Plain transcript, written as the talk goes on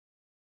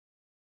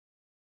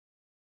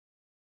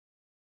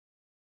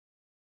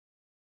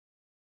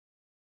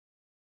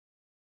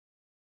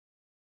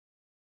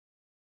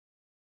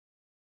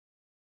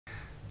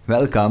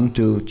Welcome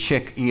to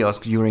Czech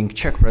EOSC during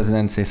Czech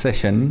Presidency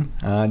session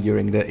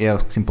during the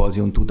EOSC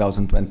Symposium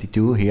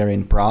 2022 here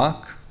in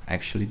Prague,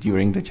 actually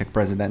during the Czech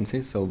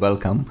Presidency, so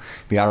welcome.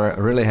 We are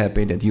really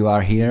happy that you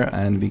are here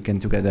and we can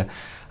together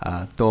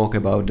talk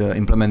about the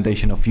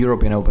implementation of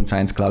European Open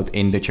Science Cloud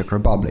in the Czech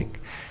Republic.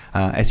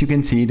 As you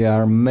can see, there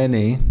are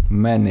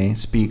many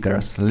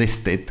speakers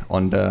listed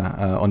on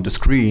the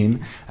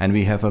screen, and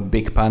we have a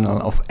big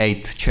panel of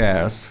 8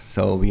 chairs,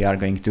 so we are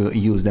going to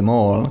use them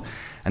all.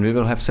 And we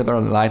will have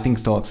several lightning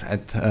talks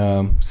at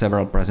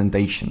several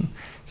presentations.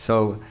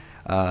 So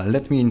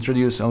let me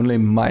introduce only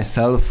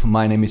myself.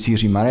 My name is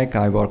Jiří Marek.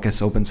 I work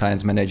as Open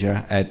Science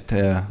Manager at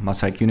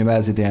Masaryk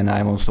University, and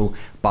I'm also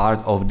part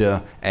of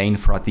the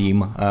infra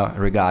team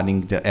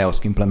regarding the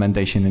EOSC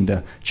implementation in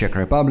the Czech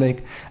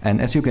Republic.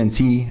 And as you can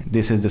see,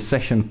 this is the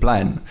session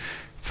plan.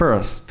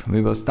 First, we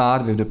will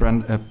start with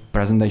the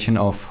presentation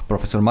of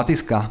Professor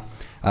Matiska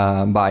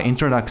by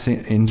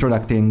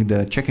introducing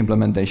the Czech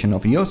implementation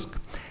of EOSC.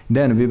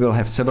 Then we will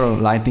have several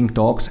lightning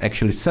talks,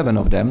 actually 7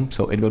 of them,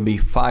 so it will be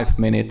 5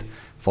 minutes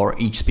for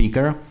each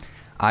speaker.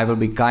 I will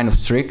be kind of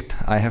strict.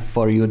 I have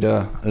for you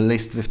the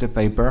list with the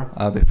paper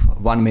with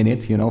 1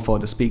 minute, you know, for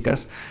the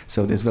speakers.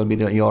 So this will be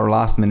your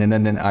last minute,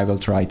 and then I will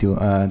try to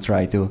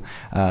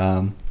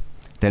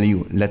tell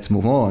you, let's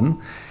move on.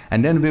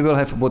 And then we will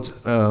have what's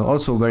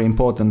also very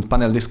important,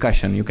 panel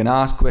discussion. You can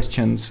ask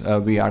questions.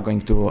 We are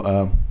going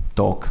to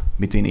talk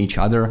between each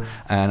other,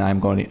 and I'm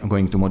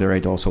going to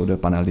moderate also the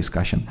panel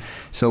discussion.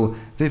 So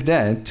with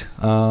that,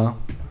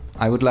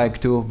 I would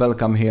like to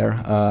welcome here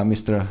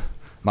Mr.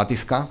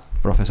 Matiska,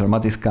 Professor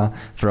Matiska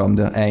from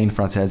the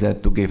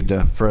e-infra.cz to give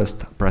the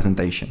first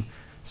presentation.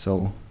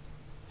 So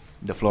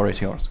the floor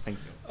is yours. Thank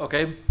you.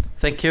 Okay,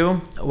 thank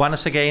you.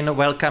 Once again,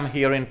 welcome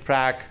here in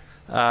Prague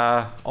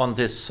on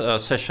this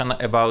session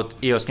about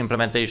EOSC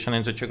implementation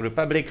in the Czech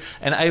Republic,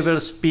 and I will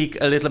speak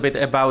a little bit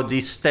about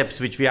the steps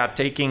which we are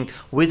taking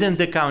within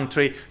the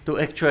country to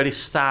actually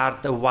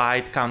start a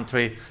wide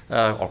country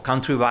or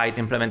country-wide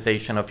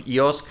implementation of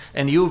EOSC,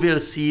 and you will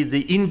see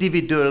the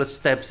individual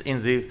steps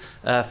in the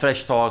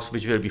fresh talks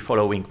which will be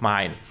following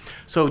mine.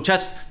 So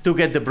just to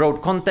get the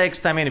broad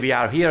context, I mean, we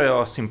are here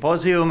at a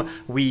symposium.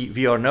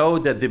 We all know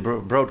that the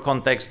broad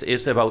context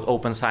is about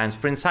open science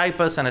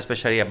principles and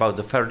especially about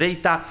the fair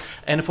data.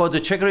 And for the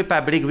Czech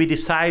Republic, we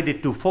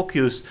decided to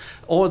focus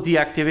all the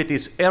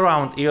activities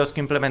around EOSC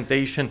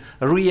implementation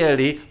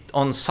really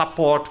on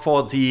support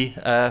for the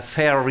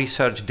fair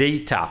research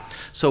data.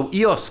 So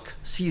EOSC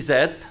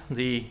CZ,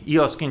 the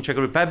EOSC in Czech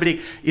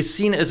Republic, is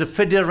seen as a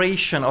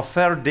federation of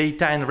fair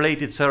data and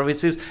related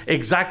services,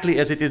 exactly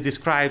as it is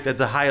described at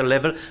the higher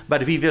level,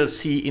 but we will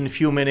see in a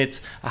few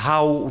minutes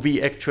how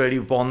we actually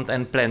want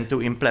and plan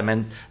to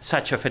implement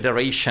such a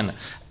federation.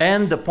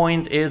 And the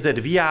point is that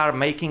we are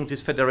making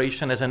this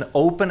federation as an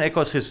open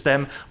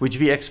ecosystem, which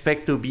we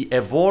expect to be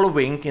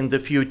evolving in the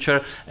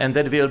future, and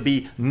that will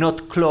be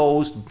not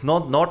closed,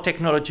 not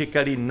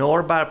technologically,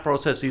 nor by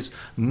processes,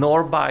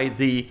 nor by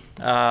the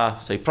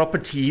say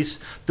properties,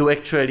 to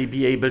actually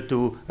be able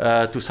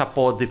to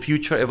support the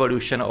future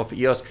evolution of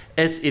EOSC,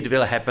 as it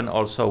will happen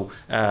also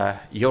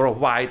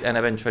Europe-wide and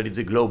eventually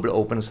the global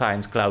open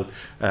science cloud,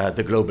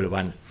 the global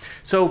one.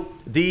 So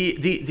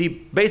the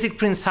basic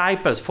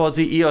principles for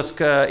the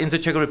EOSC in the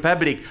Czech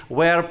Republic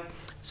were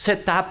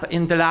set up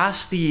in the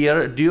last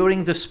year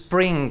during the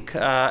spring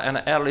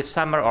and early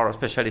summer, or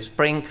especially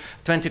spring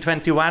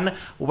 2021,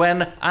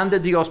 when under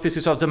the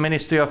auspices of the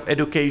Ministry of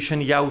Education,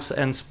 Youth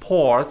and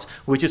Sports,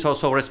 which is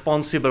also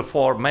responsible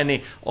for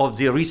many of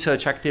the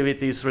research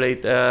activities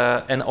related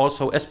and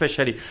also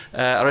especially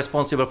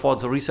responsible for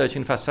the research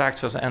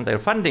infrastructures and their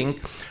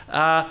funding,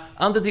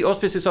 under the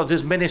auspices of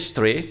this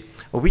ministry,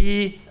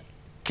 we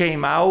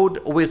came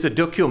out with a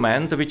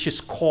document which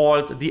is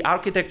called The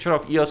Architecture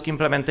of EOSC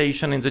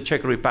Implementation in the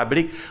Czech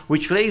Republic,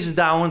 which lays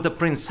down the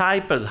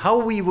principles how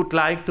we would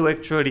like to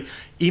actually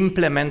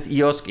implement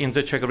EOSC in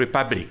the Czech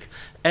Republic.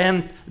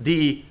 And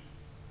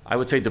I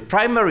would say the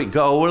primary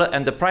goal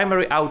and the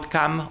primary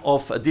outcome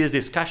of these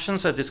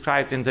discussions as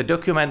described in the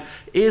document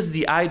is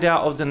the idea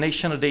of the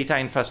national data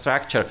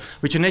infrastructure,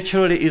 which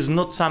naturally is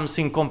not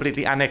something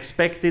completely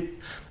unexpected,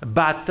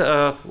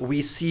 but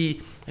we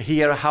see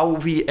here how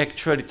we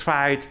actually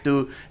tried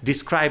to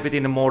describe it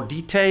in more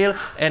detail,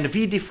 and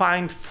we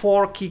defined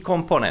 4 key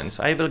components.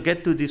 I will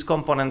get to these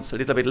components a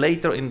little bit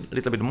later in a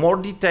little bit more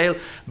detail,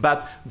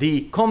 but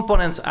the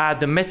components are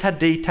the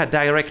metadata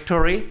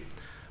directory,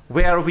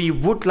 where we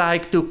would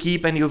like to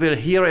keep, and you will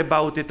hear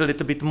about it a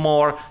little bit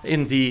more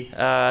in the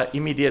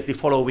immediately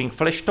following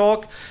flash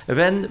talk,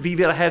 when we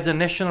will have the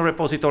national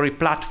repository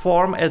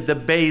platform as the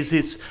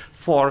basis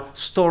for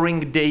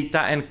storing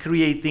data and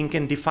creating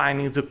and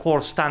defining the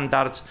core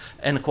standards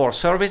and core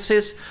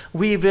services.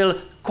 We will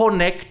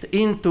connect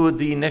into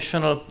the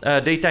national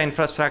data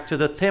infrastructure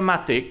the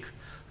thematic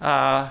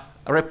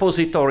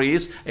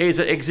repositories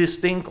either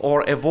existing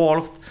or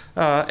evolved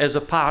as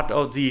a part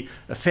of the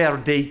fair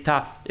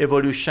data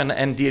evolution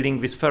and dealing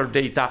with fair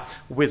data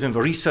within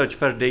the research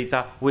fair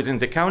data within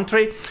the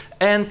country.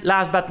 And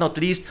last but not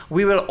least,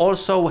 we will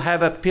also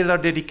have a pillar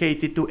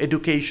dedicated to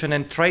education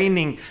and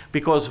training,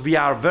 because we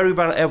are very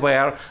well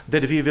aware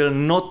that we will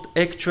not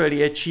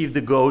actually achieve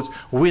the goals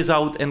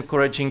without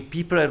encouraging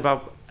people,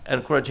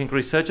 encouraging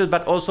researchers,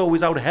 but also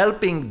without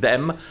helping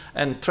them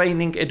and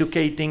training,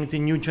 educating the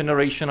new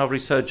generation of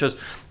researchers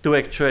to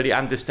actually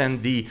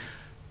understand the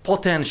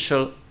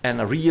potential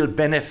and real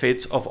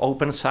benefits of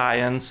open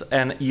science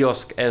and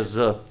EOSC as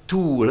a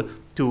tool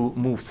to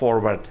move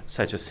forward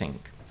such a thing.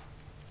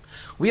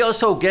 We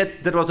also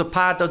get, that was a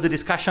part of the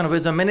discussion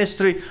with the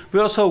ministry, we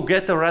also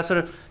get a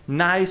rather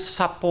nice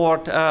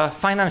support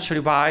financially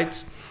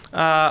wise,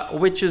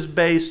 which is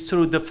based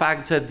through the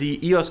fact that the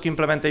EOSC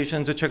implementation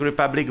in the Czech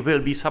Republic will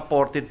be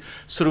supported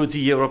through the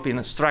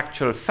European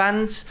structural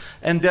funds,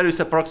 and there is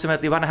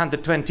approximately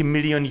 120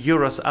 million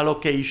euros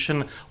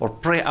allocation or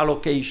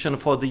pre-allocation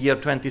for the year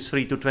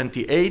 23 to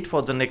 28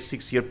 for the next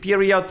 6-year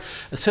period.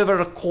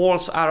 Several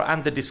calls are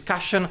under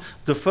discussion.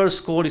 The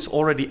first call is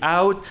already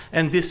out,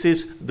 and this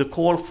is the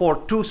call for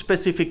 2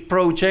 specific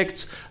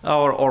projects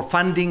or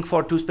funding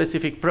for 2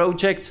 specific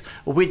projects,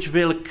 which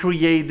will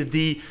create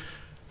the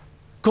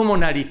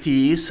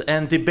commonalities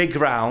and the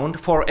background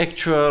for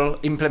actual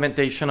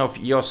implementation of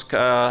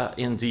EOSC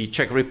in the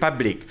Czech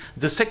Republic.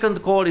 The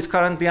second call is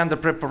currently under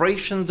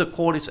preparation. The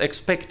call is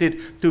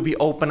expected to be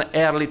open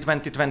early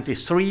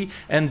 2023,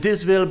 and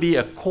this will be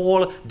a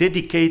call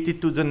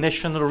dedicated to the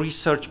National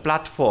Research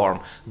Platform,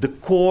 the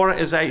core,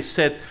 as I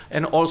said,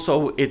 and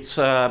also its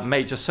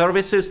major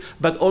services,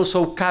 but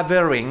also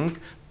covering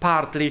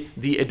partly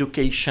the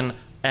education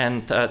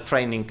and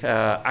training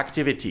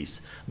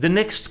activities. The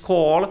next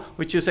call,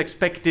 which is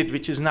expected,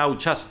 which is now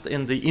just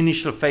in the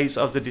initial phase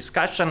of the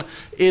discussion,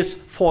 is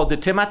for the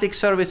thematic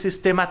services,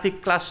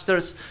 thematic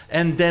clusters,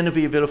 and then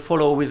we will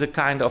follow with a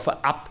kind of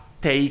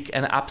uptake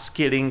and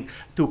upskilling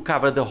to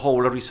cover the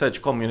whole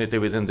research community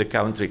within the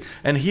country.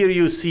 And here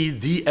you see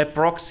the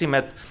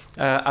approximate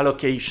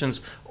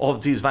allocations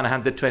of these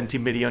 120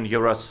 million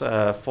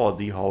euros for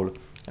the whole,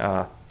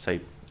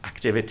 say,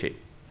 activity.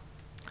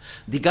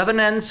 The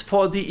governance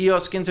for the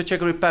EOSC in the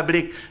Czech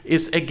Republic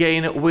is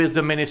again with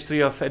the Ministry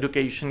of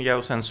Education,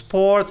 Youth and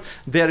Sport.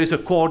 There is a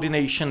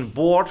coordination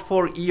board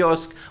for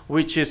EOSC,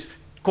 which is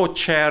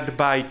co-chaired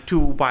by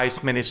 2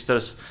 vice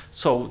ministers.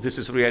 So this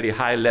is really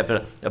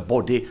high-level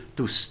body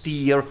to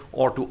steer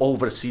or to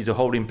oversee the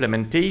whole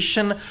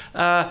implementation.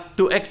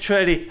 To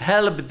actually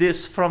help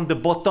this from the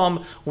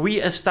bottom,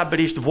 we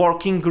established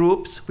working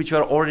groups, which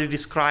were already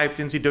described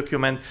in the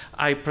document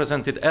I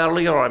presented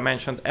earlier, or I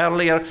mentioned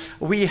earlier.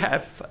 We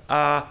have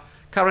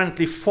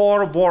currently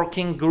 4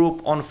 working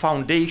groups on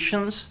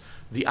foundations,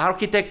 the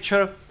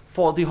architecture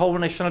for the whole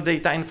national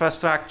data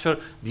infrastructure,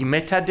 the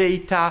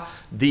metadata,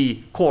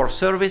 the core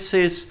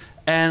services,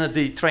 and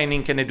the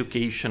training and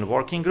education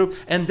working group.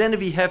 And then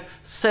we have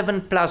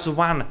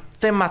 7+1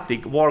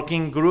 thematic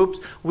working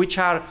groups, which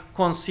are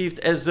conceived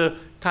as a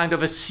kind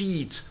of a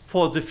seeds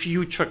for the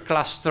future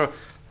cluster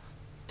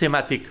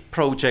thematic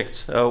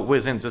projects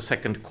within the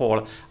second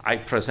call I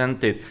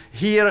presented.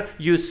 Here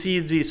you see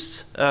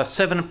this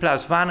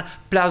 7+1.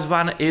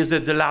 +1 is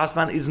that the last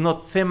one is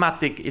not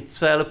thematic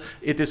itself.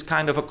 It is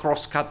kind of a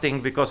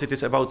cross-cutting because it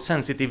is about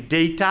sensitive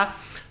data,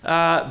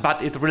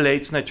 but it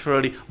relates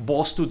naturally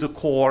both to the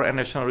core and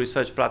National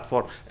Research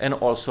Platform and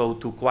also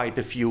to quite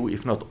a few,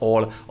 if not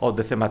all, of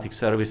the thematic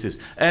services.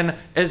 And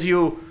as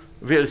you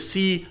will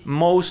see,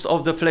 most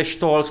of the flash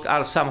talks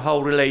are somehow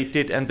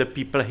related, and the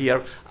people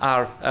here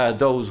are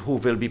those who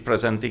will be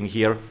presenting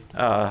here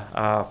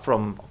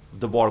from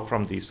the work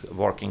from these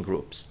working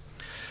groups.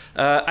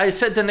 I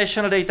said the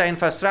national data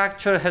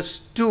infrastructure has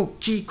 2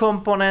 key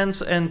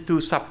components and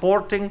 2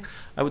 supporting,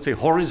 I would say,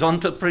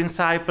 horizontal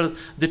principles.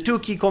 The 2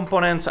 key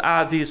components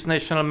are this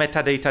national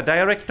metadata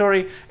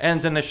directory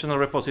and the national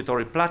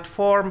repository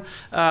platform.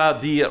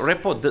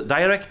 The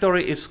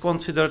directory is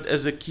considered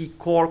as a key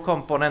core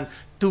component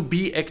to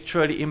be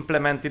actually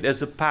implemented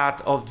as a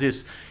part of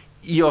this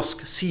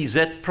EOSC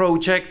CZ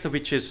project,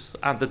 which is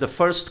under the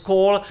first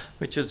call,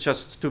 which is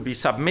just to be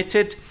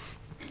submitted.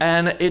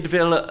 And it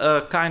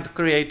will kind of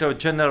create a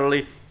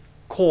generally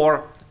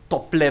core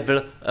top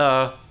level.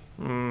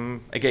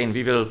 Again,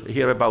 we will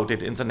hear about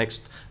it in the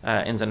next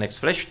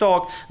flash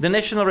talk. The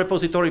National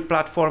Repository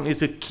Platform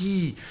is a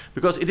key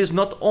because it is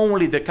not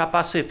only the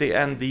capacity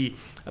and the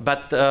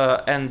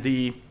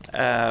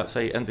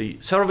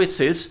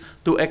services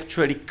to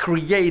actually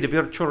create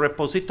virtual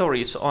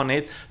repositories on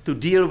it, to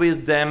deal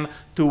with them,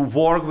 to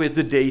work with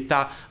the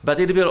data, but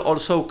it will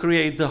also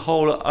create the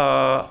whole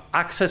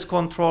access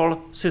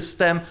control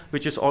system,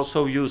 which is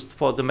also used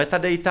for the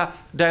metadata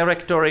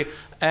directory,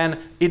 and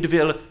it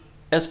will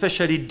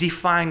especially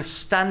define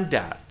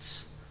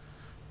standards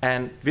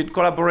And with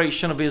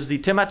collaboration with the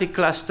thematic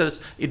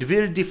clusters, it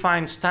will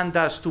define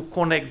standards to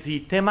connect the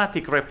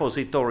thematic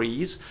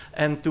repositories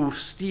and to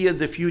steer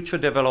the future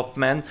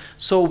development.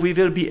 So we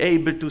will be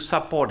able to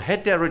support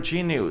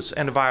heterogeneous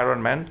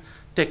environment,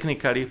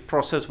 technically,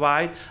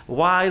 process-wide,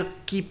 while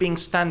keeping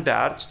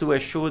standards to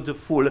assure the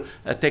full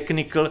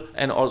technical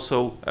and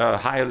also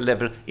higher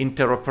level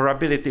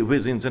interoperability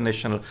within the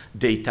national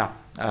data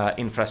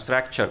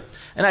infrastructure.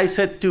 And I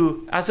said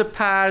to, as a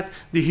part,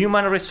 the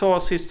human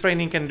resources,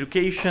 training and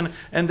education,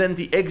 and then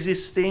the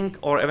existing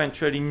or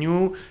eventually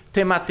new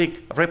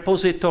thematic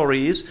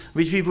repositories,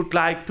 which we would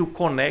like to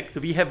connect.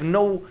 We have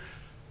no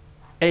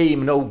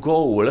aim, no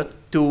goal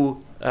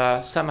to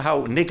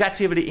somehow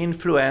negatively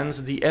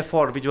influence the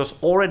effort which was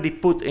already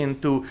put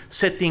into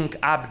setting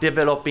up,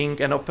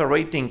 developing, and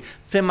operating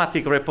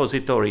thematic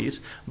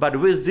repositories. But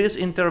with these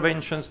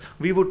interventions,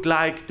 we would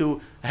like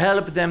to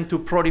help them to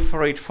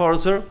proliferate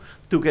further,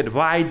 to get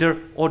wider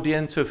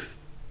audience of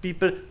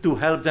people, to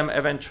help them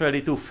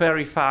eventually to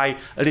verify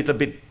a little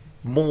bit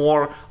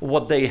more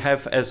what they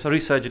have as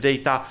research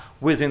data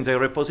within their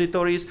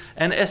repositories.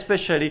 And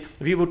especially,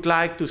 we would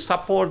like to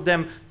support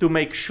them to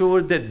make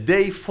sure that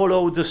they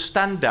follow the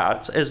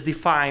standards as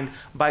defined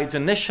by the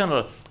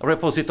national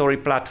repository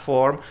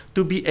platform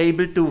to be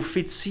able to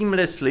fit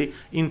seamlessly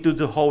into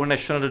the whole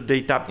national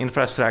data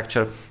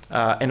infrastructure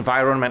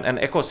environment and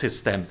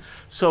ecosystem.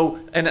 So,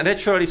 and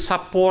naturally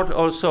support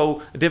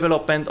also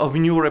development of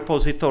new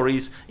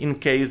repositories in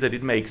case that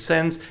it makes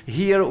sense.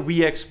 Here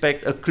we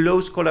expect a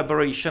close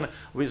collaboration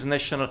with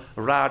national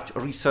large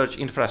research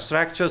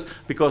infrastructures,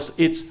 because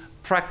it's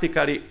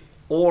practically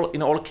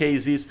in all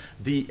cases,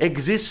 the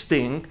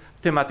existing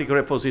thematic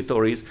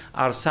repositories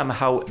are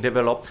somehow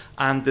developed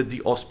under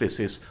the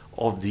auspices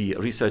of the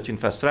research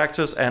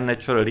infrastructures, and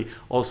naturally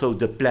also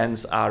the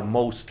plans are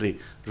mostly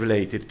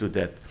related to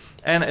that.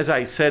 And as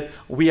I said,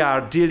 we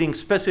are dealing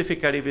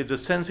specifically with the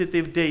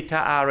sensitive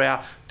data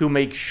area to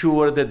make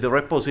sure that the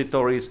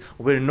repositories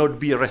will not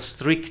be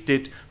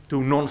restricted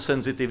to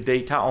non-sensitive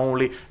data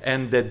only,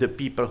 and that the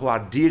people who are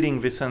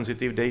dealing with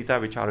sensitive data,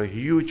 which are a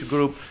huge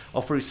group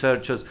of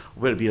researchers,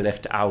 will be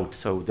left out.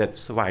 So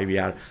that's why we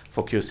are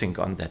focusing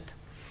on that.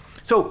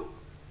 So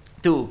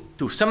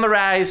to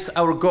summarize,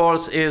 our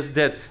goals is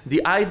that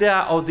the idea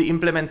of the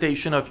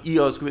implementation of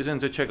EOSC within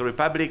the Czech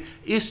Republic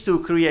is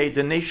to create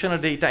the national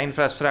data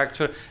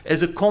infrastructure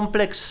as a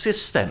complex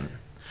system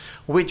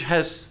which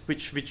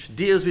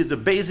deals with the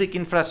basic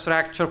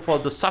infrastructure for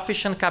the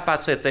sufficient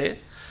capacity,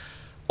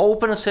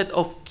 open set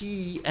of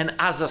key and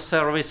other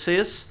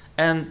services,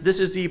 and this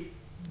is the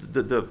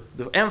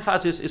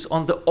emphasis is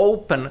on the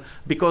open,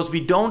 because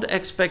we don't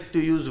expect to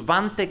use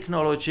one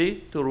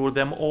technology to rule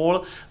them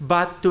all,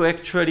 but to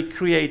actually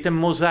create a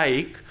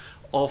mosaic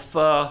of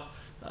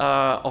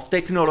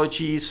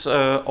technologies,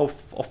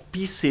 of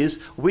pieces,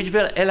 which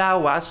will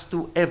allow us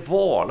to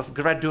evolve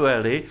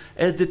gradually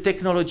as the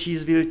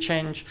technologies will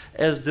change,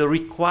 as the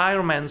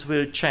requirements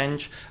will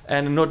change,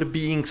 and not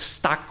being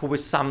stuck with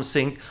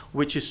something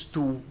which is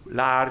too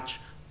large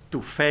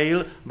to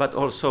fail, but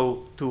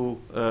also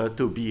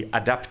to be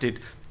adapted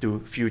to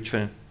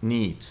future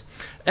needs.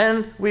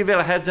 And we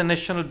will have the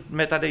National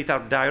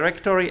Metadata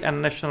Directory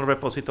and National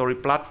Repository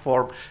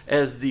Platform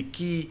as the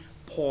key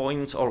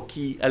points or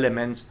key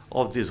elements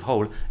of this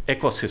whole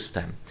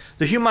ecosystem.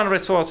 The human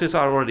resources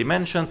are already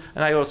mentioned,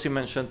 and I also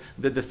mentioned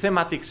that the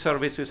thematic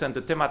services and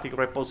the thematic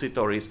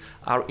repositories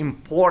are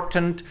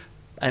important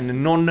and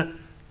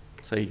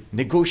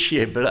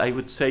negotiable, I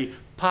would say,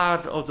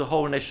 part of the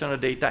whole national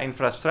data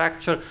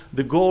infrastructure.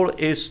 The goal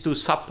is to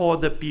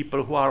support the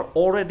people who are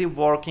already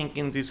working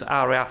in this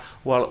area,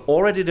 who are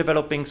already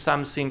developing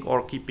something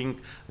or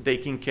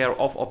taking care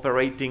of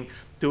operating,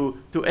 to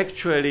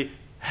actually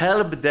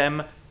help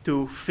them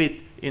to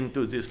fit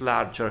into this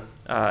larger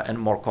and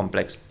more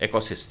complex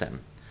ecosystem.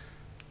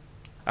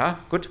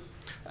 Good.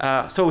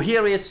 So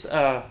here is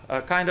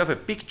a kind of a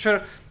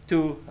picture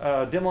to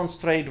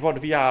demonstrate what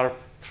we are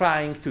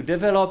trying to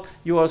develop.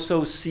 You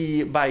also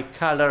see by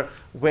color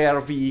where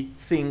we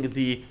think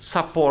the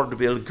support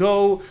will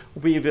go.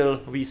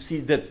 We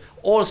see that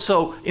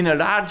also in a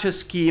larger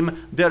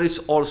scheme there is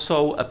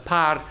also a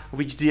part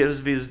which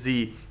deals with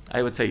the,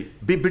 I would say,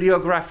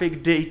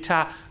 bibliographic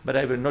data, but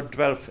I will not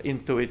delve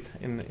into it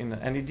in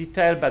any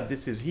detail, but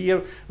this is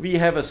here. We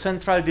have a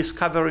central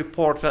discovery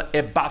portal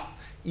above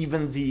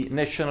even the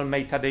national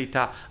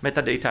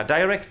metadata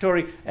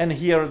directory, and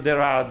here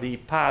there are the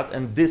paths,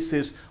 and this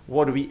is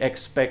what we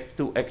expect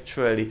to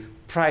actually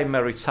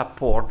primary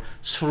support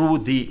through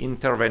the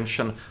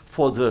intervention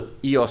for the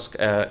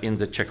EOSC in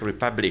the Czech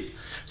Republic.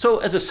 So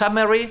as a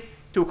summary,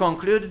 to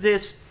conclude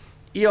this,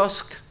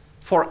 EOSC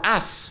for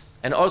us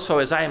and also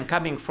as I am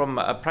coming from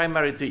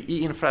primarily the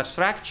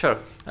e-infrastructure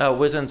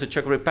within the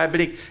Czech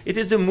Republic, it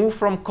is the move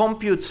from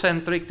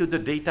compute-centric to the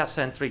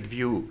data-centric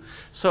view.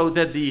 So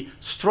that the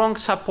strong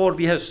support,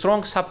 we have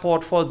strong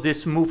support for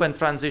this move and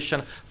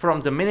transition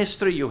from the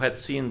ministry. You had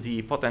seen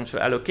the potential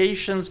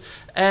allocations.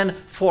 And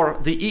for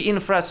the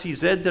e-infra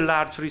CZ, the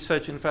large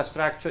research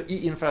infrastructure,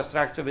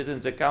 e-infrastructure within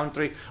the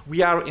country,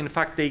 we are in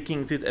fact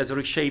taking this as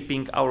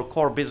reshaping our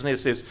core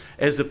businesses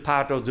as a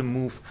part of the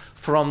move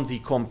from the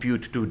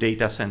compute to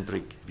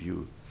data-centric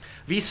view.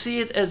 We see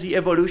it as the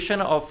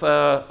evolution of,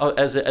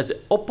 as an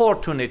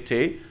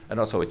opportunity, and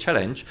also a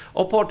challenge,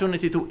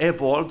 opportunity to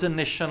evolve the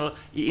national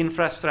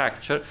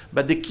e-infrastructure.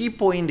 But the key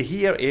point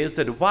here is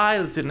that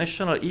while the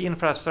national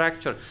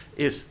e-infrastructure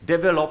is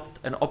developed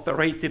and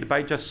operated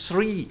by just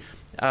 3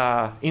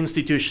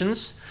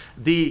 institutions,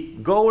 the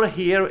goal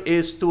here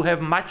is to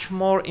have much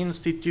more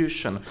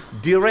institutions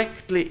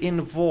directly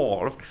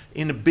involved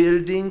in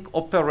building,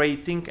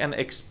 operating, and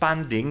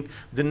expanding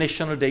the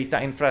national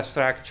data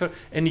infrastructure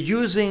and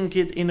using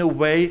it in a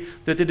way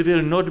that it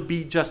will not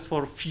be just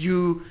for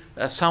few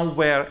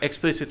somewhere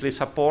explicitly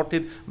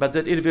supported, but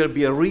that it will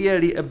be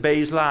really a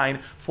baseline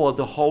for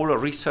the whole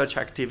research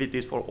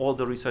activities, for all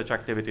the research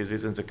activities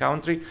within the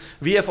country.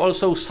 We have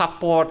also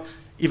support,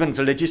 even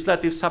the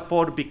legislative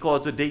support,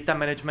 because the data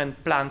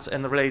management plans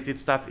and related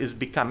stuff is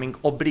becoming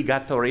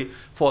obligatory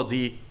for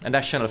the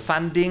national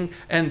funding.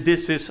 And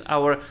this is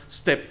our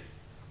step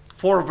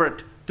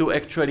forward to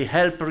actually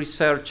help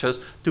researchers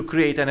to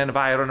create an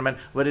environment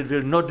where it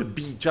will not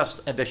be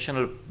just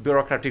additional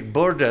bureaucratic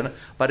burden,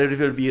 but it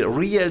will be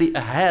really a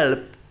help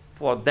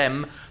for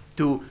them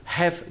to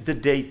have the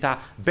data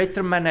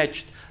better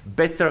managed,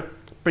 better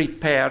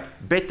prepared,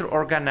 better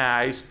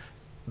organized,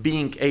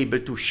 being able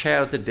to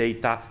share the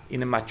data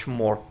in a much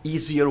more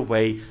easier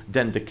way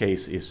than the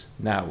case is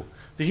now.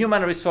 The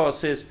human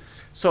resources,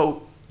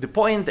 so the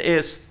point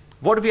is,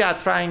 what we are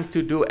trying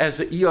to do as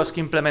the EOSC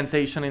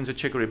implementation in the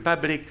Czech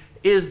Republic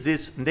is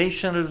this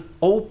national,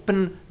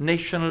 open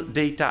national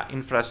data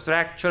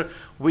infrastructure,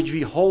 which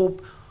we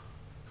hope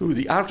through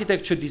the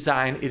architecture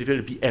design, it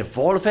will be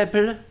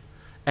evolvable,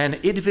 and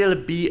it will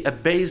be a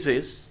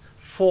basis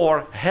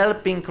for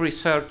helping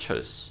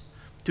researchers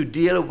to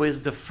deal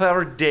with the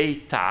fair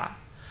data,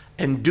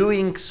 and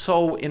doing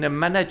so in a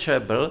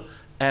manageable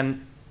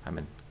and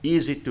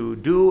easy to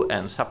do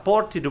and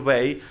supported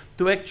way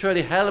to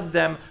actually help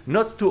them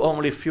not to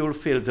only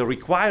fulfill the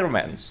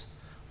requirements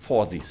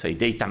for the, say,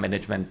 data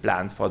management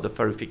plans for the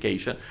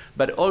verification,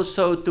 but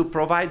also to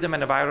provide them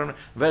an environment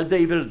where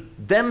they will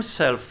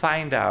themselves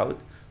find out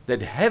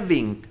that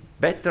having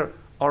better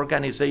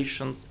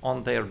organization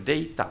on their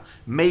data,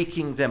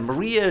 making them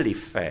really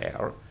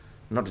fair,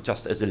 not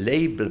just as a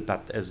label,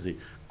 but as the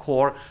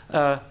core,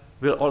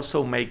 will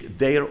also make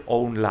their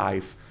own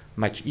life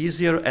much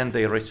easier and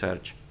their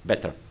research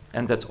better.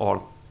 And that's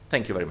all.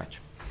 Thank you very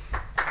much.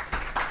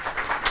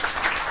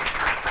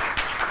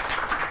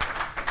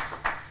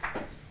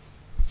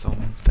 So,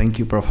 thank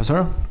you,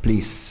 Professor.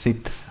 Please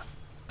sit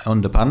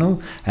on the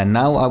panel. And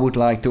now I would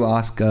like to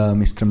ask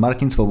Mr.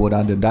 Martin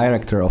Svoboda, the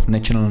Director of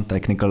National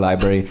Technical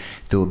Library,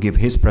 to give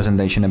his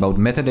presentation about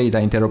metadata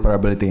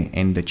interoperability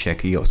in the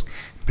Czech EOSC.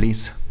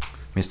 Please,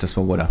 Mr.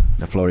 Svoboda,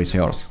 the floor is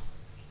yours.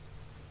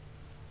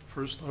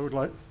 First, I would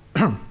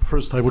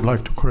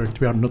like to correct,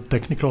 we are not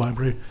technical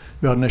library,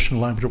 we are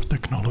National Library of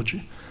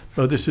Technology.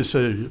 But this is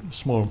a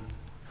small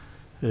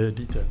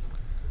detail.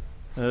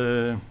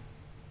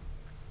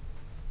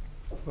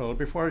 Well,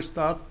 before I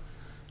start,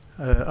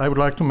 I would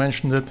like to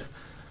mention that,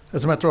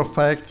 as a matter of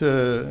fact,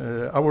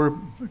 our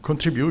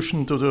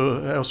contribution to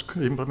the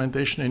EOSC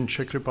implementation in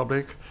Czech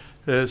Republic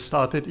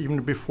started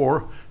even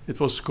before it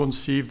was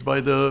conceived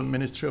by the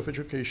Ministry of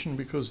Education,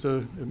 because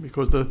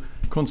the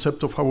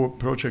concept of our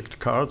project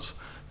cards,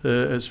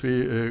 as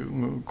we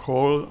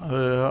call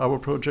our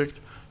project,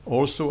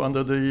 also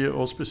under the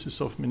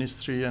auspices of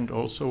ministry and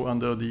also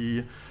under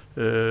the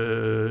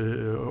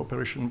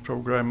operation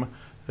program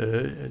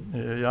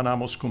Jana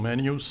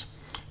Moscow-Menius,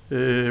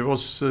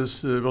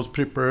 was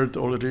prepared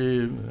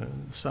already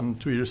some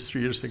 2 years,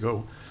 3 years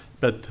ago.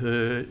 But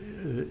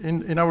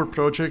in our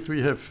project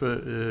we have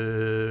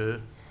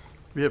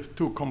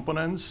 2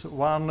 components.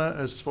 One,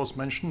 as was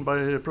mentioned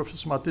by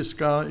Professor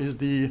Matiska, is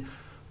the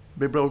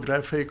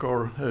bibliographic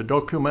or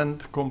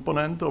document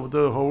component of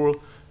the whole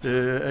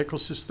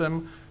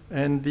ecosystem,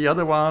 and the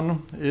other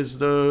one is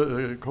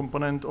the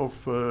component of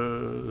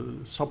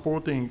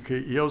supporting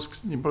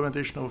EOSC,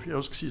 implementation of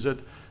EOSC CZ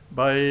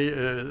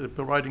by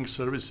providing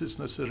services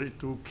necessary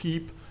to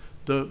keep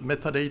the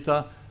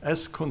metadata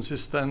as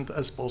consistent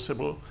as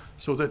possible,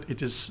 so that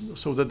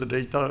the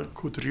data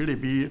could really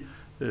be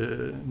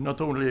not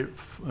only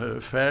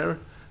fair,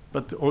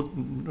 but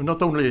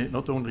not only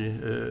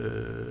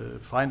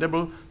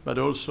findable, but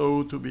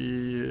also to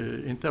be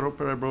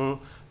interoperable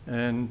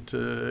and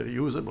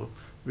usable,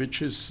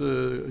 which is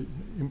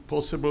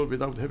impossible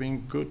without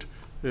having good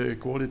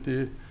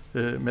quality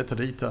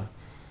metadata.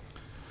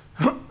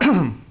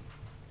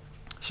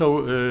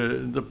 So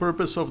the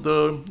purpose of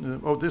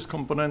this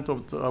component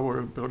of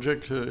our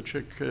project,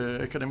 Czech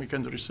Academic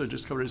and Research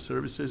Discovery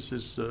Services,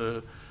 is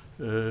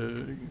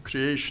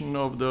creation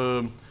of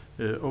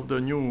the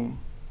new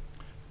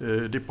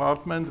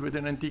department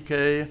within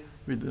NTK,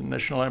 with the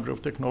National Library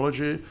of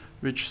Technology,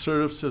 which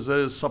serves as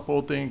a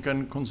supporting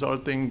and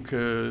consulting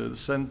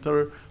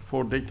center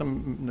for data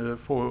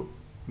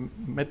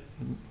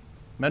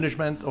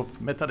management of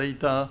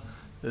metadata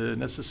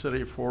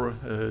necessary for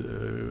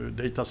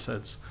data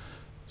sets.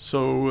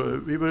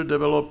 So we will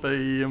develop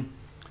a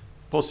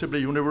possibly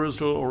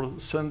universal or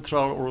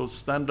central or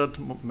standard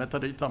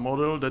metadata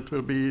model that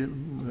will be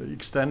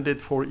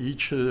extended for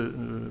each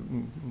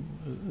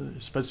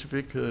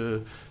specific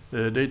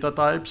data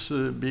types,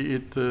 be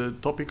it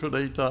topical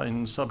data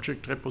in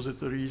subject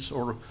repositories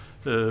or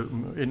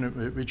in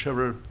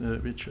whichever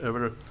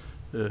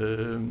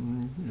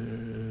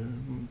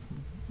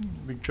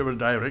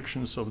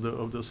directions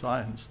of the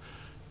science.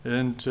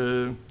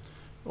 And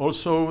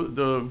also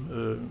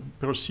the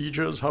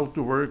procedures, how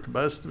to work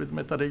best with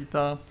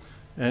metadata,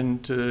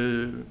 and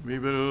we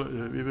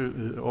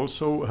will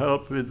also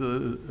help with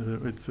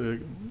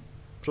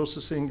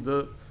processing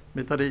the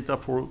metadata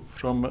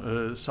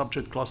from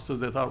subject clusters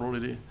that are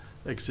already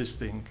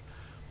existing.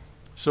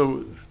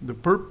 So the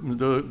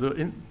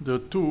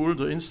tool,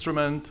 the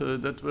instrument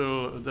that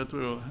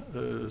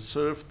will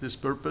serve this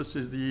purpose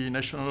is the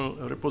National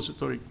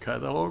Repository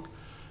Catalog,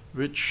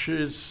 which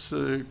is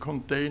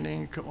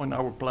containing on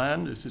our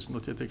plan. This is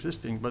not yet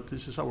existing, but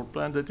this is our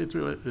plan that it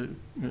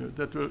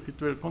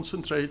will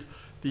concentrate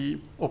the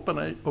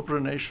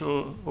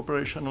operational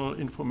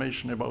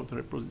information about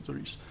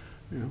repositories.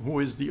 Who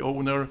is the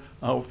owner?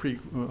 How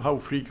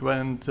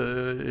frequent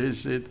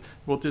is it?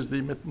 What is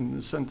the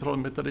central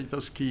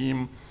metadata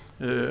scheme?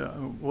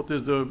 What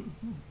is the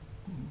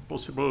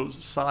possible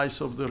size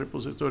of the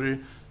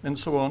repository, and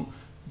so on?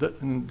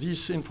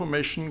 This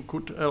information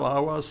could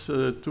allow us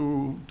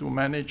to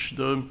manage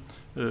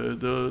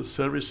the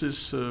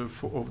services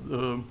of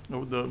the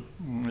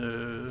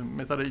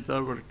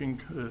metadata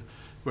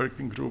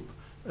working group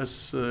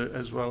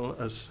as well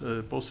as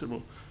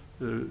possible.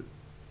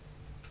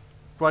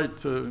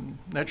 Quite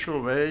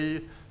natural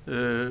way,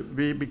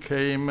 we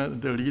became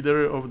the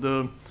leader of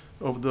the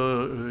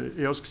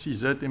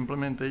EOSC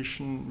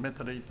implementation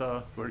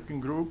metadata working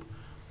group,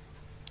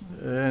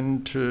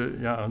 and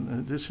yeah,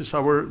 this is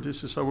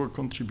our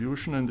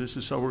contribution, and this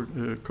is our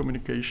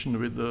communication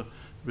with the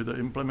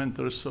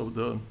implementers of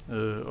the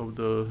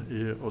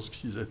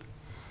EOSC.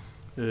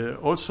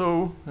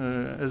 Also,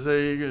 as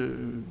a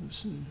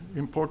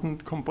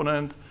important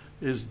component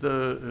is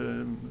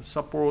the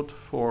support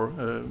for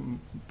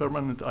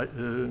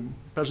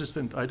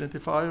persistent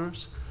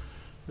identifiers.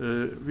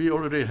 We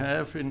already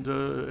have in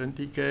the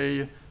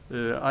NTK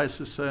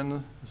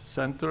ISSN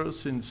center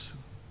since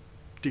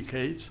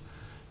decades,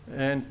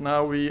 and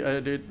now we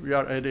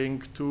are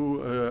adding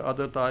two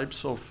other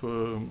types of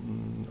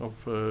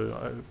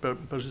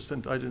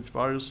persistent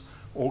identifiers,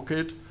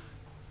 ORCID,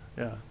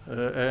 yeah,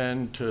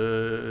 and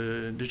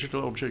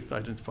digital object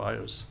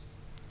identifiers.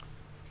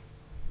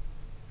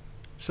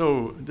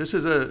 So this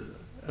is a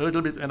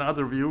little bit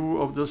another view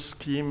of the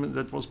scheme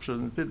that was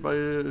presented by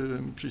a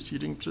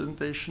preceding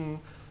presentation.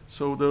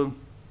 So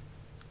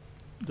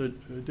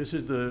this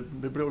is the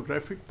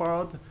bibliographic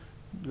part.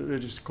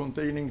 It is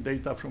containing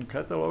data from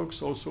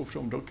catalogs, also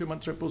from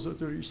document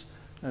repositories,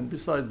 and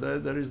beside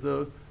that there is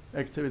the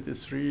activity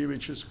 3,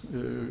 which is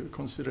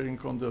concentrating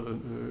on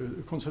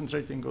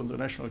the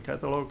national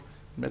catalog,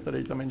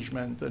 metadata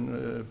management,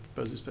 and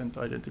persistent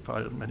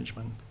identifier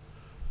management.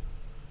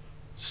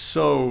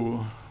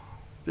 So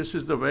this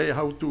is the way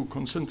how to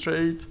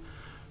concentrate,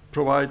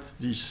 provide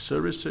these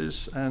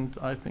services, and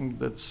I think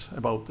that's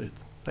about it.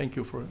 Thank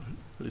you for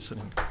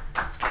listening.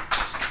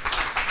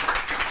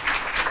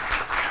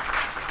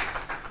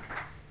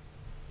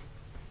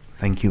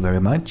 Thank you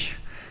very much.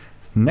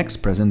 Next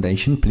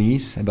presentation,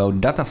 please,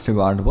 about Data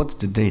Steward. What's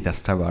the Data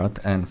Steward?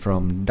 And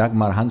from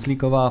Dagmar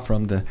Hanzlíková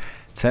from the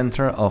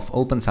Center of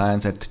Open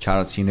Science at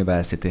Charles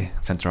University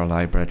Central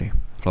Library.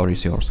 Floor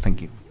is yours.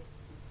 Thank you.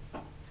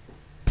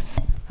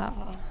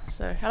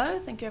 So hello,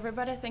 thank you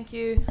everybody. Thank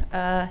you,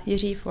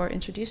 Jiří, for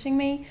introducing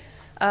me.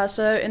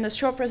 So in this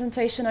short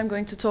presentation, I'm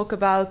going to talk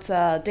about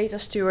data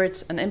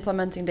stewards and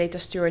implementing data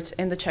stewards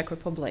in the Czech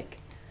Republic.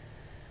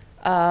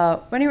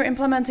 When you're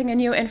implementing a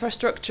new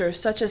infrastructure,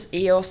 such as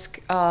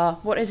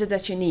EOSC, what is it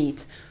that you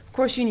need? Of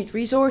course, you need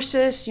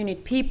resources, you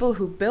need people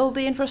who build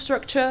the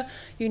infrastructure,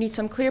 you need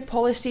some clear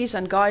policies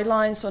and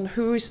guidelines on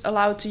who's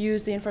allowed to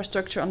use the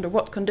infrastructure under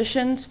what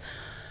conditions.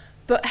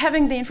 But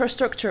having the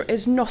infrastructure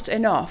is not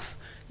enough.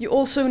 You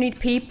also need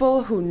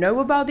people who know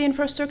about the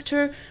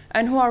infrastructure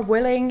and who are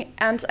willing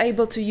and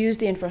able to use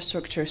the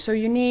infrastructure. So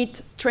you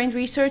need trained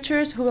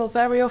researchers who will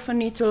very often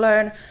need to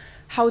learn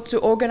how to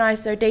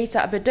organize their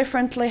data a bit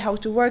differently, how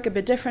to work a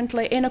bit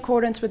differently in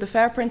accordance with the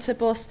FAIR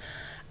principles.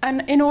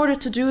 And in order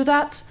to do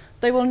that,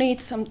 they will need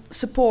some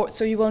support.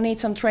 So you will need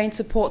some trained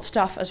support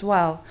staff as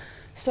well.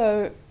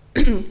 So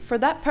for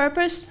that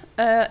purpose,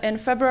 in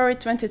February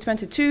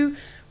 2022,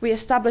 we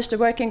established a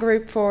working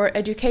group for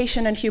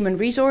education and human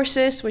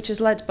resources, which is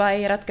led by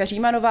Radka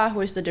Římanová,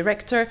 who is the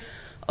director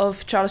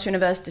of Charles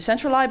University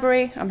Central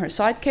Library. I'm her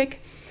sidekick.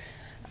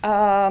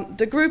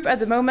 The group at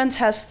the moment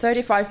has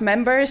 35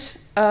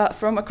 members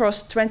from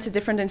across 20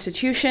 different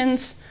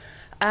institutions,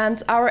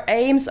 and our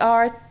aims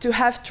are to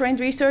have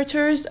trained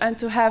researchers and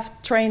to have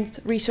trained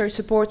research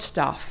support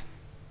staff.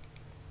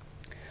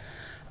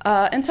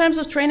 In terms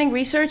of training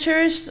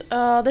researchers,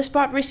 this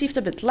part received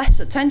a bit less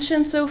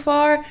attention so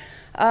far,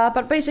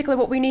 but basically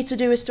what we need to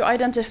do is to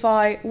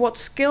identify what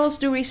skills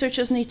do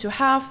researchers need to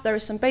have. There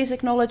is some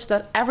basic knowledge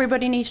that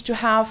everybody needs to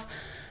have.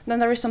 Then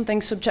there is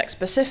something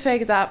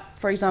subject-specific that,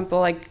 for example,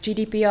 like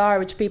GDPR,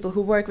 which people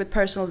who work with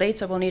personal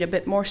data will need a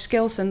bit more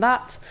skills in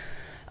that.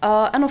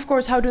 And of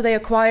course, how do they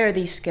acquire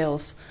these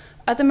skills?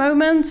 At the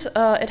moment,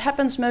 it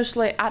happens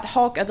mostly ad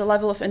hoc at the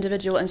level of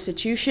individual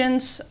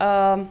institutions.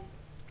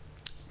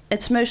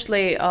 It's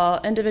mostly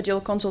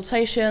individual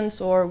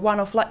consultations or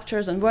one-off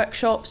lectures and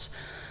workshops.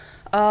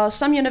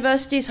 Some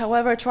universities,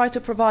 however, try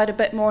to provide a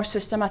bit more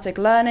systematic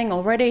learning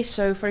already.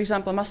 So, for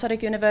example,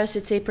 Masaryk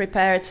University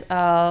prepared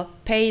a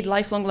paid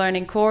lifelong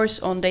learning course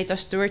on data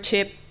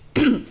stewardship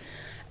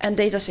and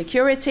data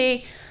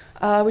security,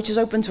 which is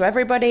open to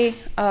everybody.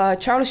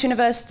 Charles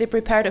University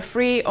prepared a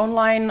free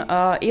online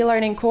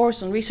e-learning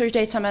course on research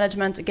data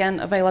management,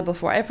 again, available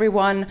for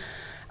everyone.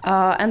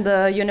 And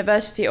the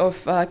University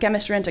of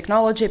Chemistry and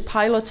Technology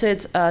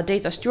piloted a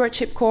data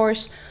stewardship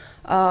course,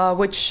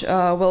 which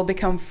will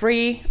become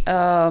free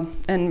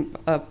in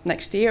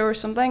next year or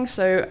something,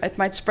 so it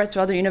might spread to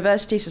other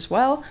universities as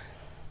well.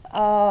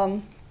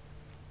 But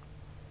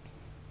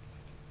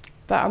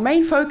our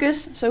main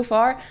focus so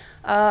far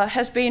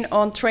has been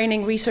on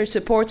training research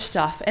support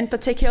staff, in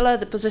particular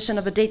the position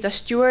of a data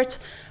steward,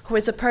 who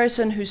is a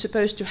person who's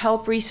supposed to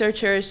help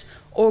researchers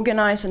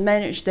organize and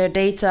manage their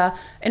data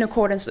in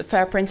accordance with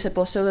FAIR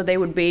principles so that they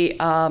would be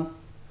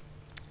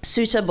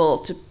suitable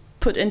to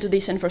put into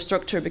this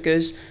infrastructure,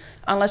 because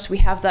unless we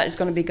have that, it's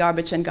going to be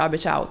garbage in,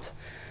 garbage out.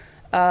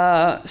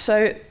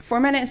 So for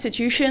many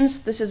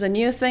institutions, this is a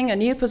new thing, a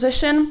new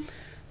position.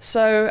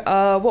 So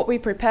what we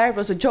prepared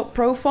was a job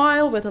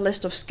profile with a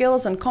list of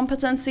skills and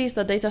competencies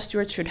that data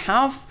stewards should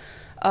have.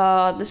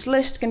 This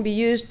list can be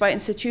used by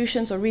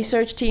institutions or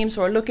research teams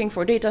who are looking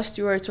for data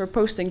stewards or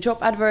posting job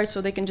adverts, so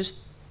they can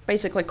just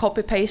basically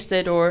copy-paste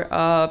it or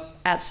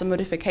add some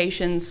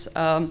modifications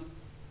and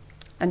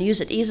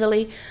use it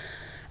easily.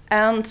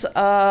 And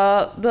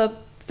the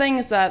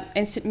things that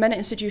many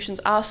institutions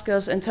ask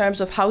us in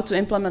terms of how to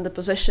implement the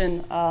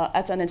position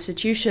at an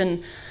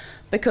institution,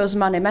 because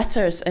money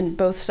matters in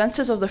both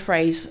senses of the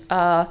phrase,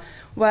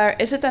 where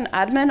is it an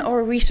admin or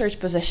a research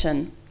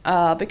position?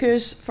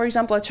 Because, for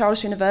example, at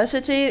Charles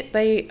University,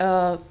 they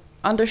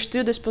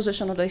understood this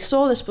position, or they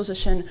saw this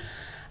position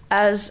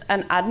as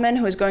an admin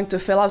who is going to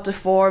fill out the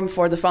form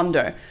for the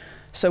funder.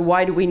 So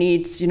why do we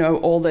need,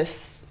 all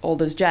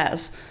this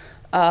jazz?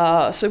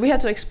 So we had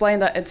to explain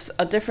that it's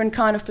a different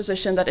kind of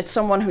position, that it's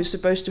someone who's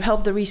supposed to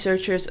help the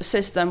researchers,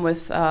 assist them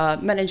with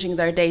managing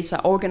their data,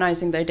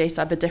 organizing their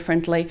data a bit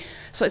differently.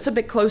 So it's a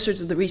bit closer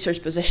to the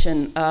research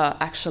position,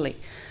 actually.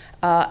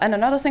 And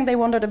another thing they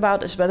wondered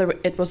about is whether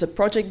it was a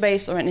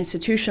project-based or an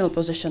institutional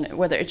position,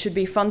 whether it should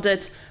be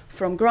funded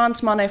from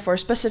grant money for a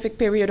specific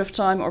period of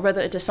time, or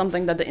whether it is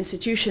something that the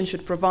institution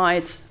should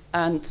provide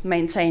and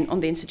maintain on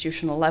the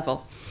institutional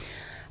level.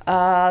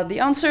 The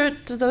answer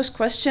to those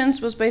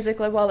questions was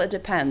basically, well, it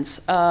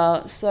depends.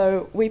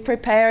 So we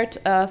prepared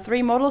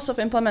 3 models of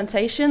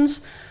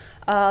implementations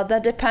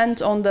that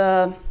depend on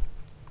the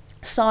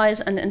size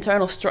and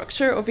internal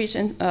structure of each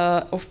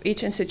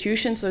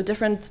institution. So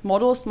different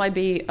models might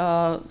be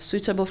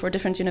suitable for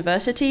different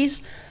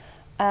universities.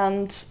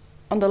 And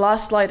on the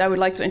last slide, I would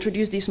like to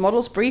introduce these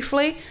models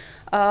briefly.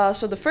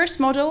 So the first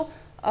model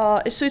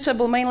is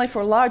suitable mainly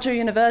for larger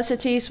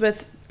universities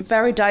with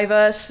very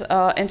diverse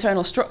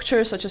internal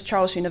structures, such as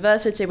Charles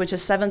University, which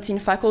has 17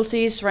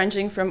 faculties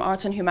ranging from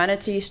arts and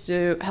humanities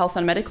to health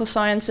and medical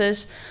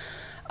sciences.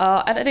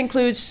 And it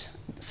includes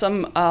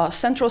some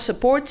central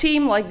support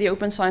team, like the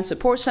Open Science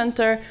Support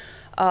Center,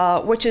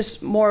 which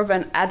is more of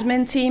an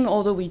admin team,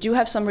 although we do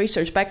have some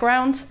research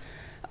background.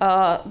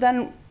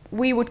 Then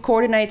we would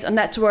coordinate a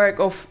network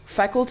of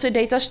faculty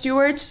data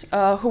stewards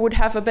who would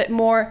have a bit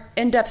more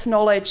in-depth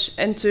knowledge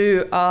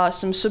into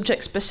some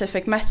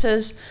subject-specific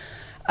matters,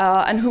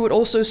 and who would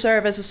also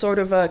serve as a sort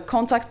of a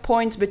contact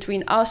point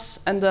between us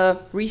and the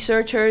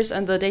researchers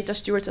and the data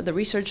stewards at the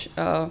research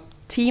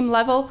team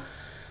level.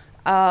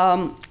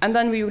 And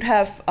then we would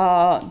have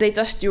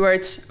data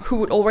stewards who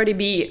would already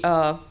be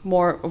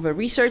more of a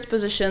research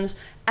positions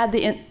at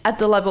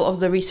the level of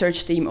the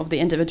research team of the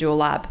individual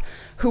lab,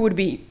 who would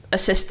be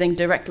assisting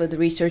directly the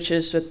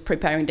researchers with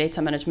preparing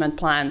data management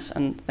plans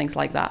and things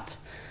like that.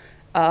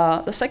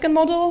 The second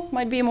model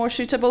might be more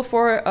suitable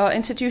for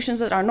institutions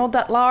that are not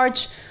that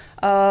large.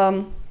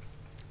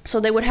 So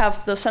they would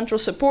have the central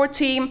support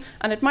team,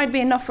 and it might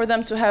be enough for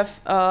them to have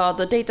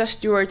the data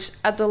stewards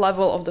at the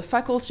level of the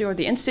faculty or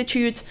the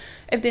institute.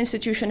 If the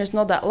institution is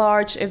not that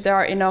large, if there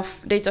are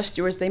enough data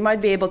stewards, they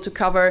might be able to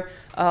cover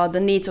the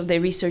needs of their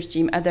research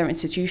team at their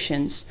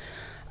institutions.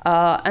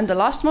 And the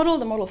last model,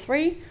 the model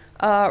 3,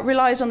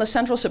 relies on the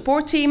central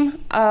support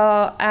team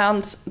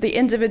and the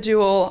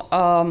individual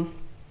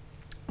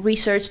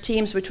research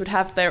teams, which would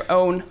have their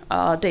own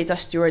data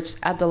stewards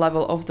at the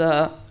level of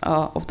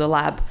the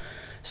lab.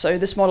 So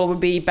this model would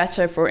be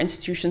better for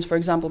institutions, for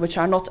example, which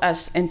are not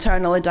as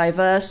internally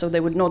diverse, so they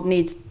would not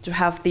need to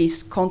have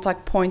these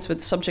contact points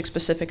with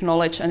subject-specific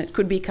knowledge, and it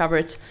could be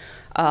covered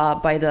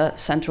by the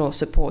central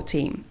support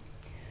team.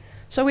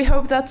 So we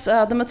hope that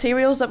the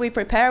materials that we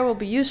prepare will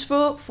be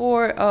useful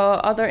for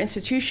other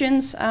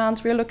institutions,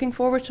 and we're looking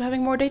forward to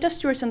having more data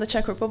stewards in the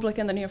Czech Republic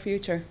in the near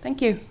future. Thank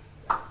you.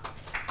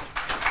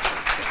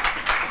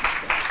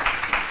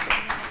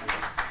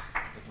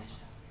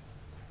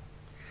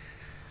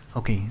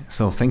 Okay,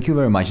 so thank you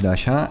very much,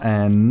 Dasha.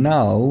 And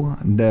now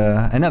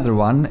another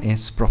one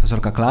is Professor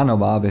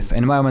Kaklanova with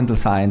environmental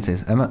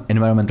sciences,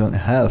 environmental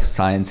health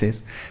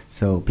sciences.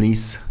 So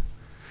please,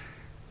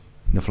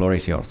 the floor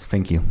is yours.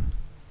 Thank you.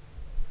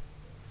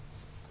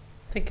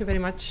 Thank you very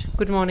much.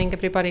 Good morning,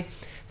 everybody.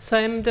 So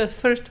I'm the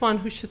first one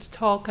who should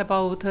talk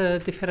about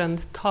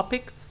different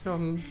topics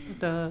from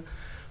the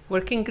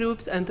working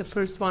groups, and the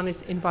first one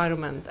is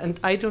environment. And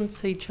I don't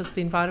say just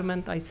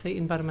environment, I say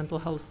environmental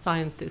health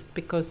scientist,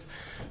 because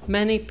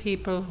many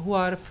people who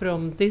are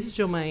from this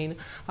domain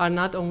are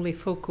not only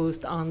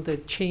focused on the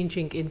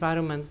changing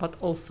environment, but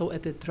also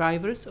at the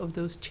drivers of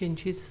those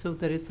changes. So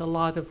there is a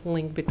lot of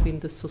link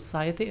between the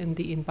society and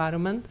the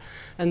environment,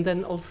 and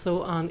then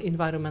also on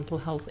environmental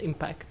health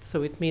impact.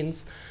 So it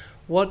means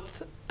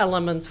what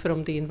elements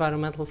from the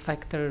environmental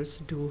factors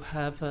do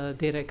have a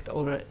direct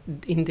or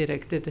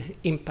indirect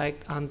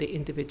impact on the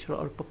individual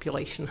or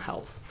population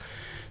health.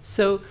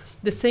 So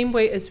the same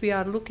way as we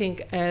are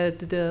looking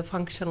at the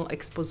functional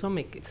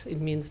exposomics,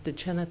 it means the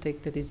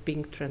genetic that is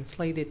being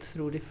translated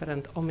through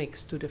different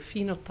omics to the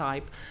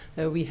phenotype,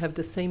 we have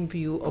the same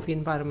view of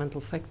environmental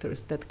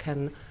factors that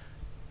can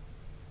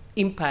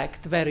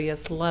impact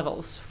various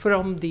levels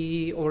from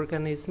the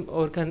organ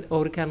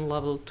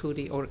level to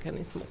the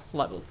organism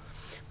level.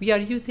 We are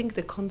using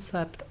the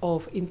concept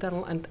of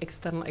internal and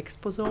external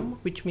exposome,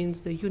 which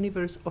means the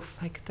universe of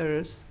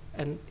factors,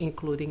 and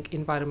including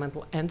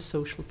environmental and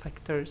social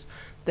factors,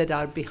 that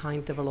are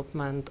behind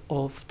development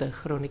of the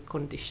chronic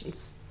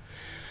conditions.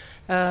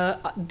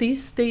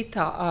 These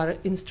data are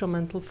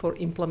instrumental for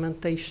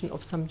implementation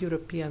of some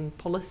European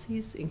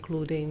policies,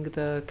 including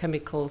the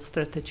chemical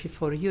strategy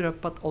for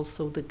Europe, but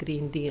also the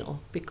Green Deal,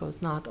 because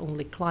not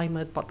only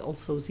climate, but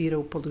also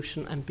zero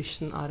pollution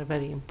ambition are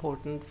very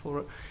important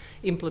for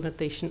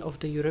implementation of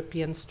the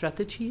European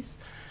strategies.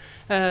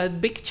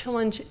 Big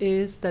challenge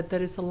is that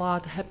there is a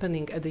lot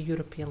happening at the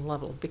European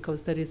level,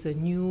 because there is a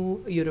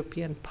new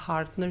European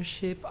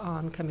partnership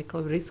on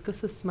chemical risk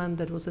assessment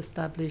that was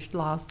established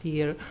last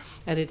year,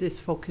 and it is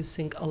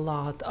focusing a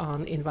lot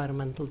on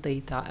environmental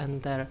data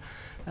and their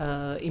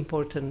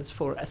importance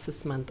for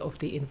assessment of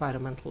the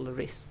environmental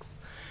risks.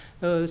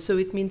 So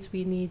it means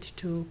we need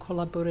to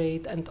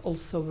collaborate and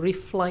also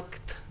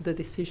reflect the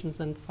decisions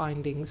and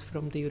findings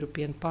from the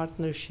European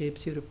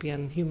partnerships,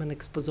 European human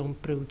exposome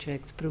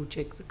project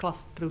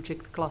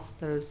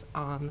clusters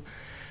on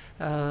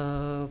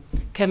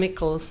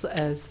chemicals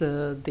as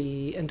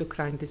the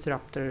endocrine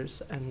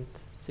disruptors and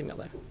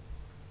similar.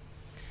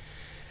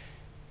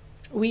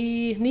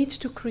 We need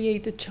to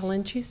create the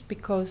challenges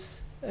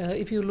because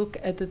if you look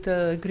at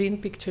the green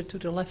picture to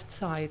the left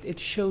side, it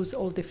shows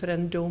all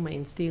different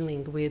domains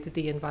dealing with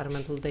the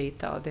environmental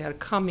data. They are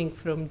coming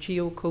from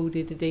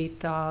geocoded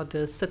data,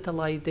 the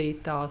satellite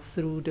data,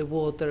 through the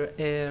water,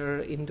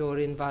 air, indoor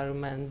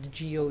environment,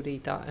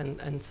 geodata,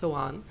 and so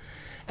on.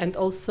 And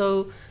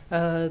also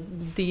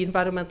the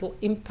environmental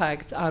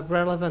impacts are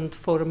relevant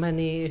for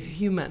many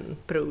human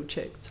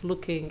projects,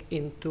 looking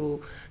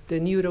into the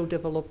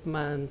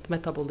neurodevelopment,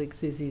 metabolic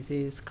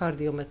diseases,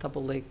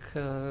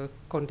 cardiometabolic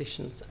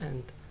conditions,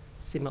 and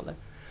similar.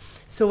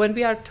 So when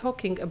we are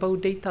talking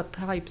about data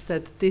types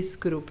that this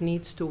group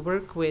needs to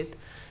work with,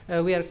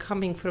 we are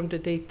coming from the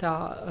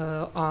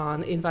data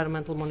on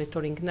environmental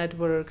monitoring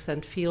networks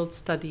and field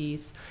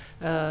studies.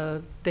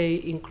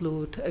 They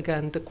include,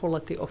 again, the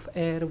quality of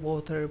air,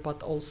 water,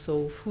 but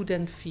also food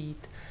and feed,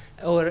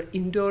 or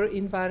indoor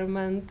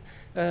environment.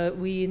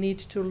 We need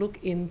to look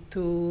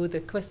into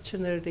the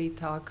questionnaire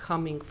data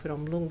coming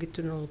from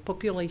longitudinal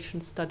population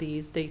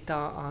studies, data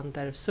on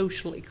their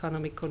social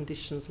economic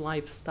conditions,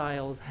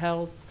 lifestyles,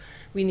 health.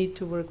 We need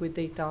to work with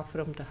data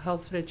from the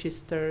health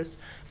registers,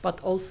 but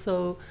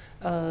also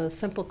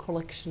sample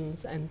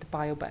collections and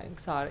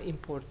biobanks are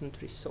important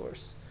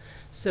resource.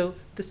 So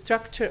the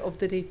structure of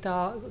the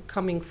data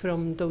coming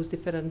from those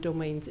different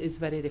domains is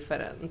very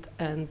different,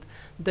 and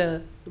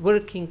the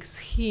working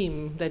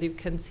scheme that you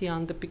can see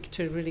on the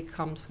picture really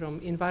comes from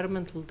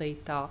environmental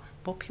data,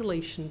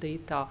 population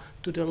data,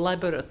 to the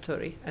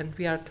laboratory, and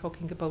we are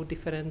talking about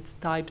different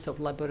types of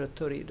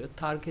laboratory, the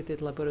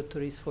targeted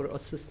laboratories for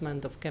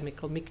assessment of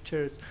chemical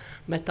mixtures,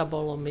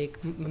 metabolomic,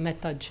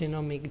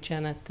 metagenomic,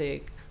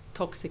 genetic,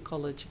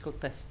 toxicological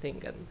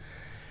testing,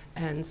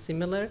 and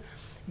similar.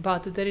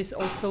 But there is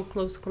also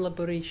close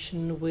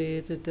collaboration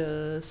with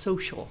the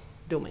social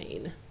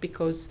domain,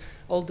 because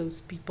all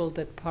those people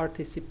that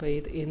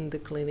participate in the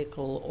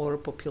clinical or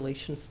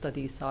population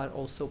studies are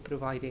also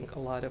providing a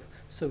lot of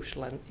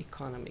social and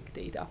economic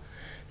data.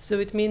 So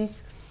it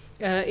means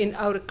in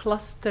our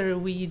cluster,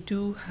 we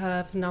do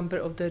have a number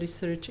of the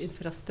research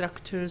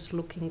infrastructures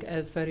looking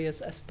at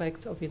various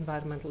aspects of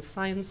environmental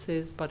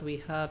sciences, but we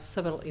have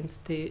several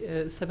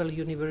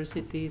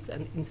universities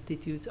and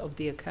institutes of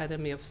the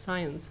Academy of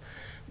Science.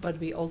 But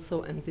we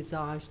also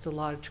envisaged a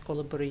large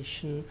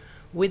collaboration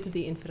with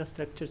the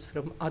infrastructures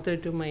from other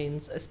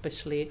domains,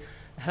 especially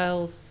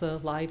health,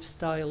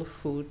 lifestyle,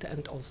 food,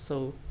 and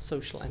also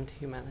social and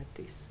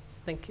humanities.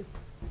 Thank you.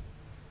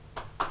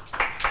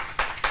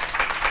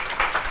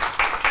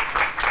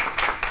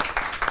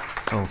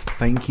 So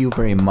thank you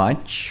very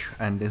much.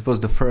 And this was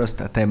the first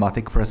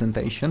thematic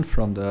presentation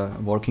from the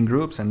working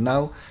groups. And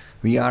now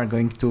we are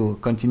going to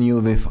continue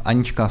with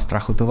Anička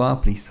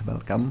Strachutova. Please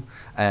welcome.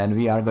 And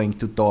we are going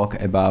to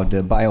talk about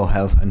the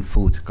biohealth and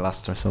food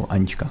cluster. So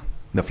Anička,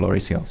 the floor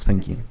is yours.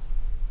 Thank you.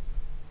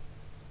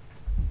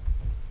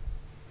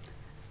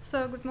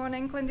 So good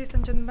morning, ladies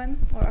and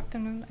gentlemen, or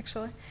afternoon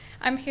actually.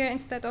 I'm here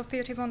instead of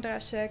Jiří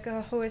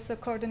Vondrášek, who is the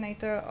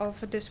coordinator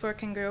of this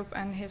working group,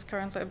 and he's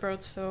currently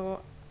abroad,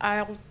 so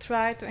I'll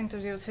try to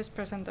introduce his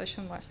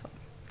presentation myself.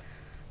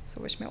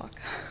 So wish me luck.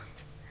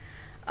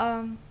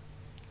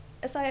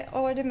 As I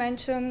already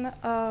mentioned,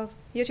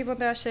 Jiří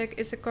Vondrášek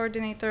is the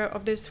coordinator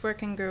of this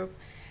working group.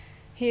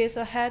 He is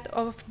a head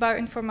of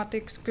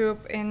bioinformatics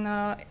group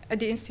at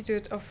the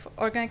Institute of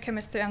Organic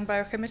Chemistry and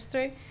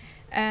Biochemistry,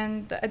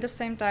 and at the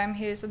same time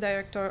he is a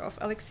director of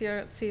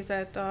Elixir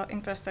CZ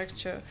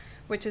infrastructure,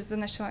 which is the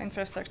national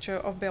infrastructure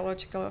of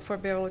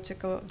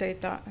biological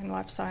data in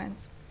life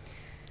science.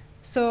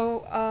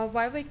 So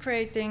while we're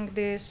creating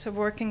this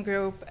working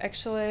group,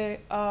 actually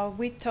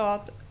we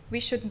thought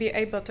we should be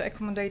able to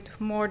accommodate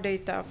more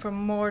data from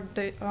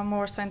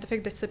more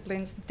scientific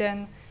disciplines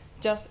than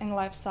just in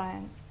life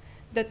science.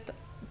 That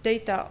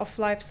data of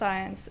life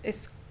science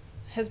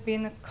has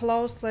been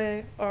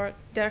closely, or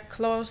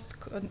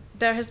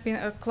there has been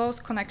a close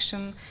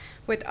connection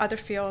with other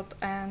fields,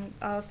 and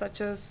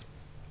such as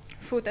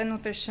food and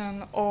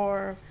nutrition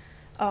or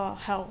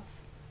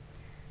health.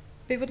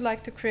 We would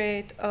like to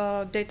create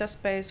a data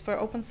space for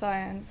open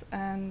science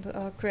and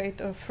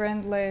create a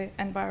friendly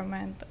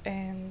environment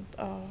and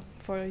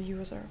for a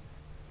user.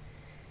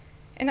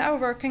 In our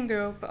working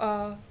group,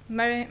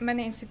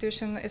 many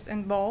institutions is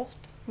involved.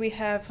 We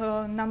have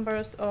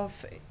numbers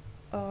of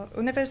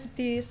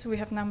universities, we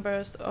have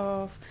numbers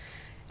of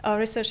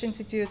research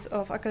institutes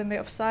of Academy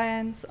of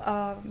Science.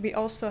 We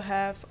also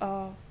have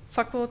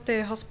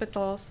faculty,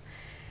 hospitals,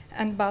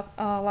 and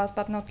last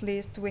but not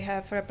least, we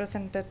have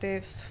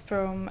representatives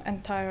from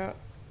entire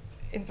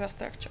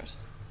infrastructures.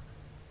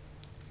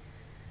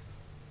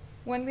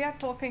 When we are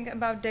talking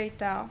about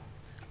data,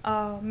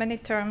 many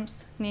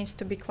terms needs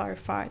to be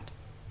clarified.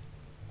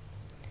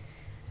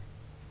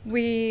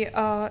 We,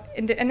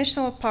 in the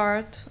initial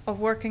part of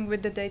working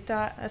with the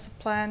data as a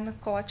plan,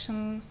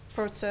 collection,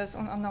 process,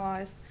 and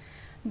analyze,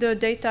 the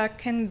data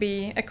can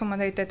be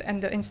accommodated at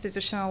the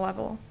institutional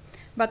level.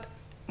 But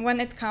when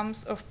it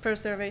comes of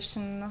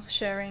preservation,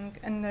 sharing,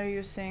 and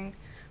reusing,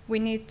 we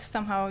need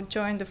somehow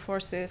join the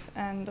forces,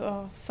 and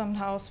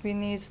somehow we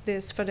need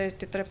these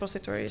federated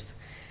repositories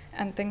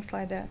and things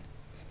like that.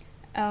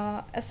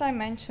 As I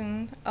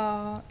mentioned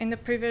in the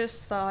previous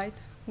slide,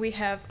 we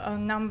have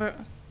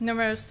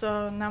numerous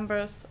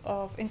numbers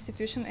of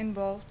institutions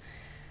involved,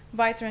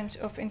 wide range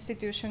of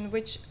institutions,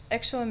 which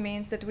actually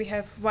means that we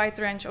have wide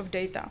range of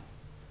data.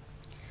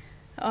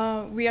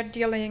 We are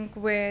dealing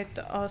with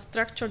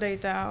structured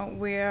data,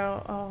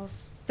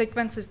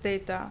 sequences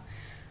data,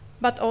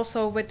 but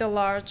also with the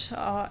large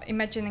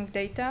imagining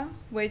data,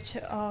 which,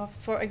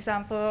 for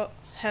example,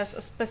 has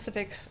a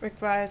specific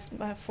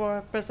requirement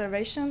for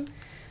preservation,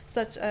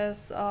 such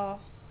as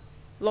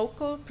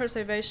local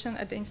preservation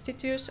at the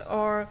institutes,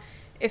 or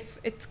if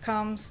it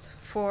comes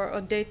for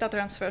a data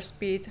transfer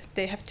speed,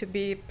 they have to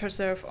be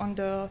preserved on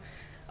the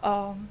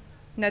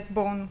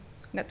NetBone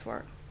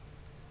network.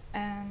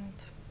 And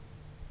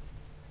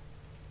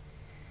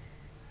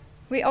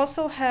we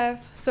also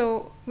have,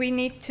 so we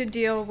need to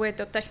deal with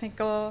the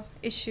technical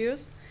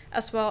issues,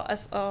 as well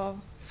as,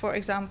 for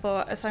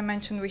example, as I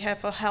mentioned, we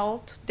have a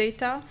health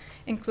data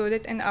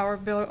included in our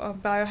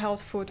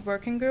biohealth food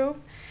working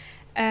group.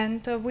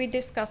 And we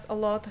discussed a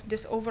lot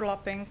this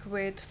overlapping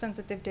with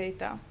sensitive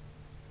data.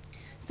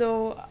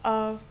 So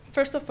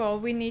first of all,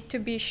 we need to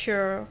be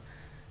sure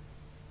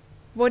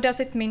what does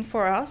it mean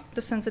for us,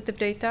 the sensitive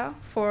data,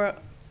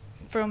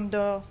 from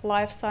the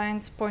life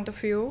science point of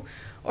view,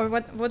 or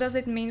what does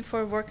it mean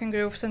for working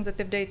group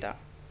sensitive data?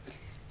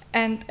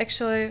 And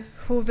actually,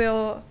 who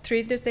will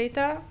treat this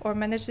data or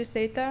manage this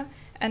data,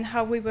 and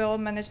how we will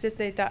manage this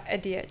data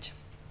at the edge.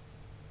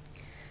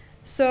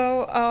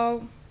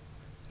 So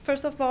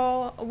first of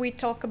all, we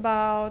talk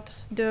about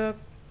the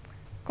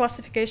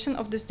classification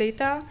of this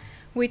data.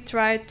 we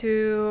try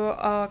to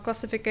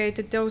classify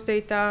those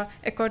data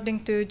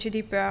according to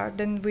GDPR,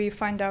 then we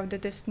find out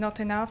that it's not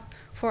enough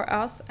for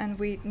us and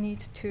we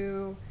need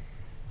to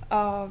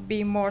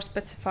be more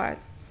specified.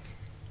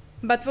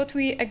 But what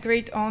we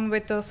agreed on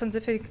with the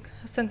sensitive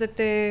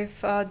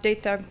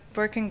data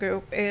working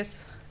group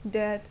is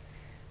that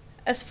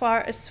as far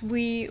as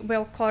we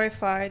will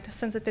clarify the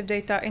sensitive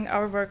data in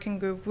our working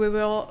group, we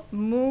will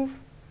move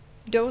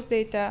those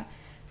data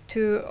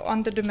to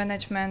under the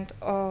management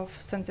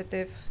of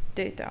sensitive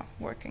data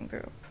working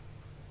group.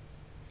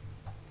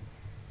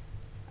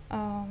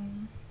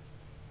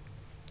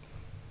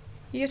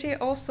 Jiří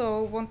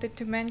also wanted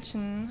to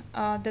mention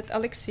that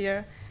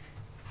Elixir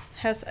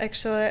has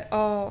actually,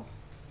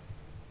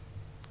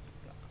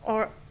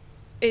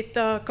 it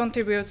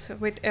contributes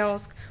with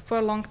EOSC for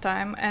a long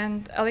time,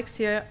 and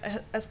Elixir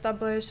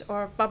established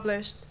or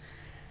published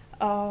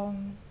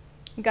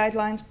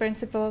guidelines,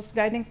 principles,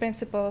 guiding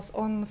principles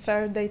on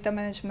fair data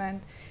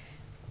management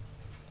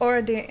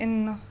already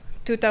in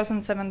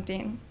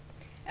 2017.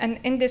 And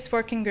in this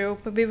working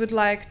group, we would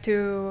like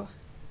to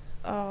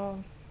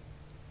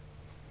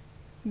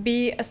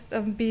be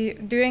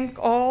doing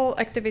all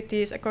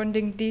activities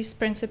according to these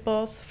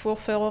principles,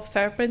 fulfill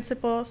fair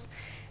principles,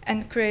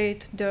 and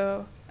create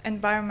the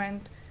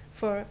environment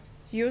for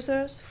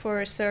users, for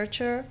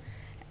researchers,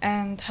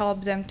 and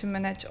help them to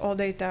manage all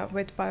data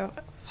with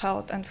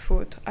biohealth and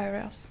food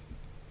areas.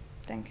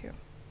 Thank you.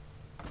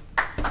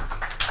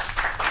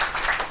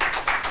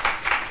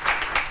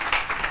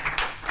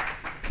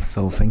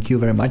 So thank you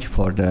very much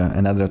for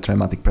another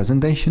dramatic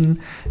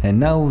presentation. And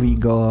now we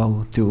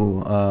go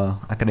to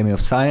Academy of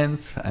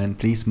Science. And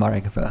please,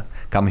 Marek,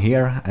 come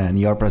here and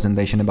your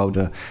presentation about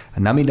the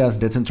Namida's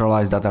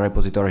decentralized data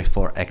repository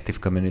for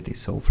active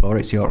communities. So floor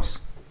is yours.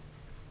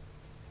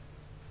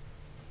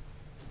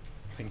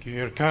 Thank you,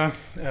 Jirka.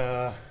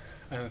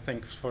 And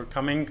thanks for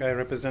coming. I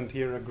represent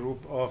here a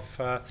group of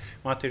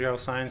material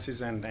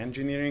sciences and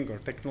engineering, or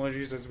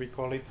technologies as we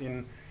call it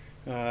in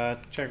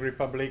Czech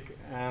Republic.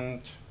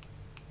 And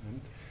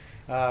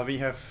we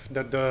have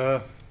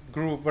the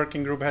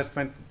working group has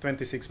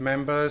 26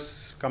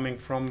 members coming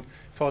from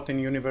 14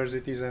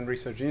 universities and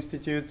research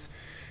institutes.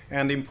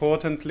 And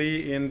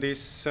importantly, in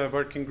this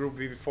working group,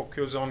 we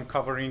focus on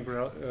covering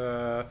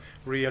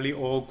really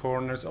all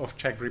corners of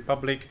Czech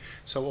Republic,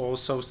 so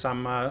also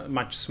some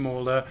much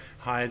smaller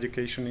higher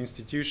education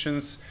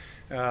institutions,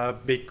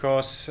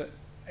 because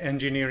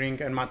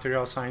engineering and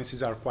material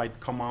sciences are quite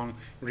common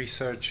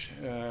research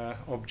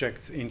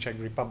objects in Czech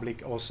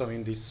Republic, also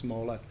in these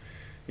smaller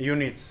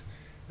units.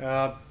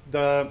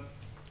 The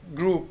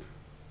group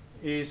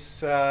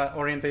is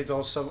oriented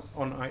also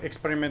on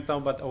experimental,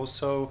 but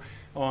also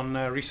on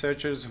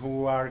researchers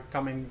who are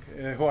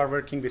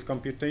working with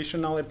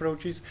computational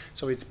approaches.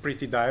 So it's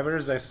pretty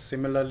diverse, as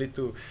similarly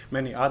to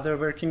many other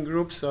working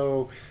groups.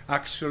 So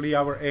actually,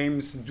 our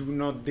aims do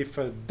not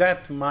differ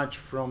that much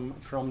from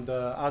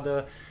the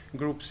other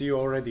groups you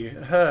already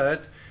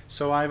heard.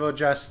 So I will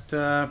just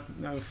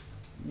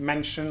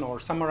mention or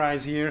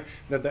summarize here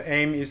that the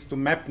aim is to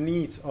map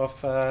needs of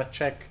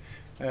Czech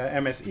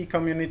MSE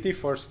community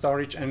for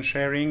storage and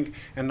sharing,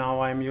 and now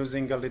I'm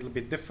using a little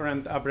bit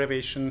different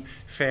abbreviation,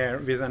 FAIR,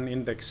 with an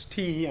index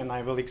T, and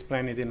I will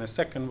explain it in a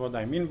second what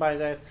I mean by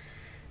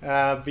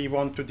that. We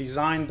want to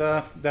design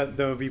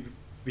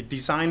we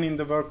design in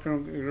the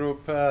working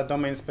group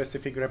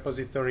domain-specific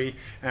repository,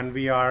 and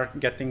we are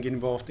getting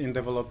involved in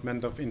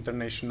development of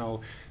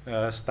international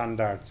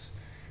standards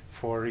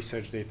for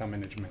research data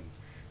management.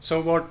 So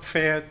what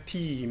FAIR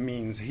T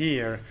means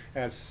here,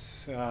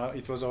 as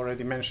it was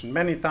already mentioned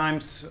many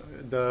times,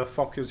 the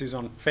focus is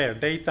on fair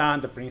data,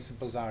 the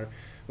principles are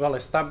well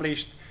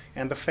established,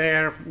 and the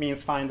fair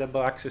means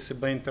findable,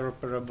 accessible,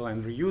 interoperable,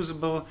 and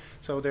reusable.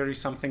 So there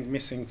is something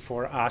missing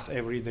for us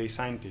everyday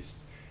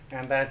scientists,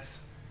 and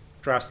that's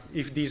trust,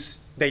 if these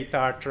data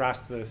are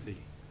trustworthy.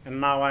 And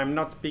now I'm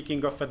not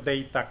speaking of a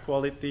data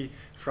quality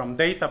from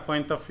data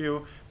point of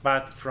view,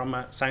 but from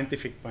a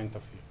scientific point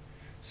of view.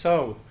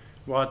 So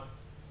what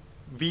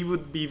we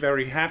would be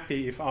very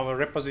happy if our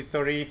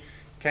repository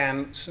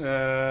can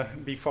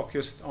be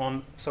focused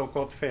on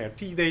so-called FAIR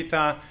T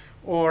data,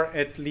 or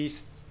at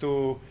least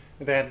to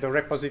that the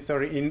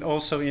repository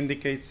also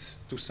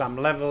indicates to some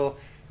level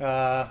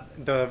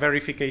the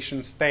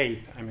verification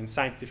state, I mean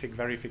scientific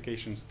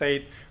verification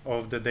state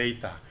of the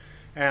data.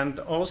 And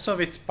also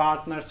with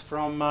partners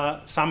from,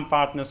 some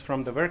partners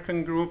from the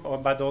working group,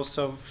 but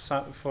also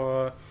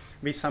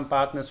with some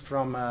partners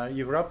from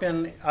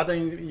other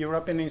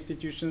European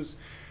institutions.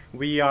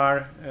 We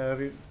are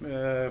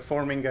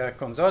forming a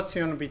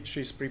consortium which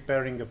is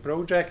preparing a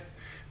project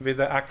with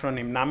the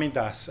acronym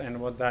NAMIDAS.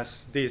 And what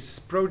does this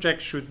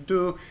project should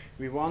do?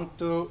 We want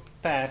to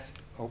test,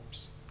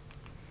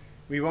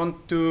 we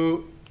want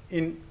to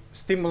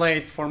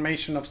stimulate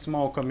formation of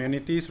small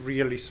communities,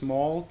 really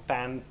small,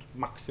 10,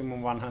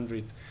 maximum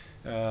 100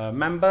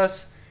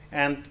 members.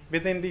 And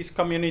within these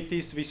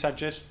communities, we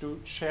suggest to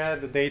share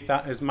the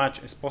data as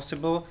much as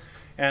possible.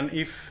 And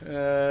if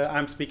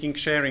I'm speaking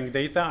sharing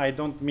data, I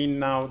don't mean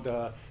now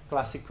the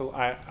classical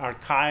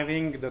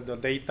archiving, the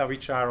data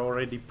which are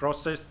already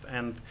processed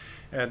and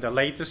the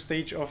later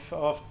stage of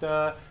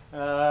the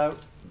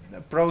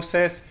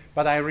process,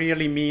 but I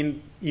really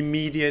mean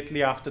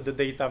immediately after the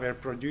data were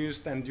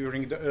produced and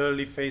during the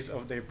early phase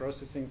of their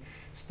processing,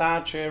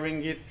 start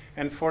sharing it.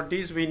 And for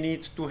this we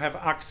need to have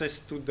access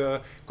to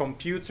the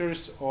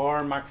computers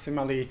or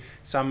maximally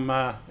some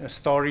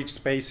storage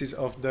spaces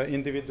of the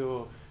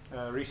individual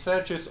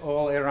researchers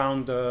all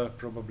around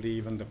probably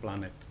even the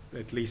planet,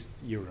 at least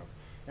Europe.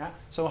 Yeah?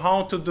 So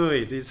how to do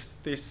it? Is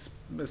this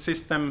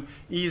system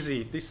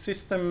easy? This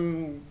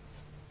system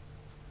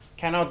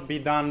cannot be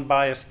done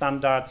by a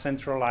standard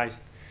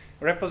centralized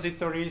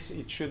repositories.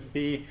 It should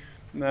be,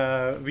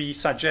 we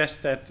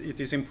suggest that it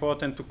is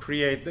important to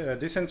create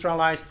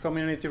decentralized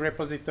community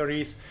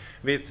repositories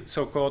with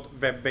so-called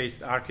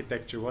web-based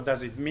architecture. What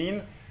does it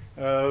mean?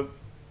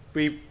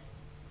 We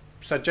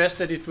suggest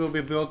that it will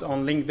be built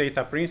on linked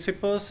data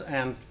principles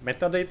and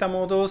metadata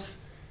models,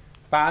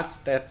 but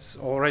that's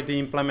already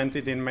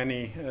implemented in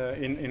many,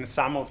 in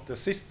some of the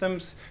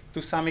systems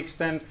to some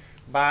extent,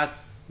 but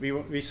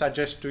we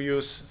suggest to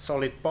use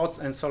solid pods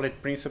and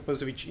solid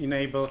principles which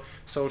enable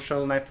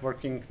social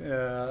networking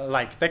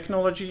like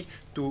technology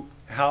to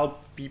help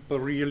people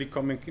really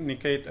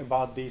communicate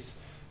about this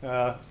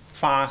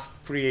fast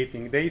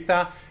creating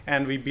data.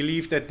 And we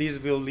believe that this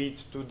will lead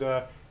to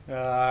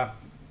the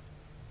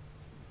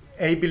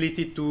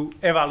ability to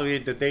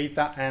evaluate the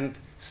data and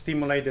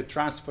stimulate the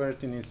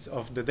transparency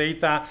of the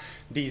data.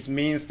 This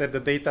means that the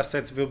data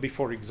sets will be,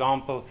 for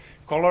example,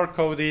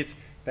 color-coded,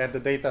 that the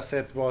data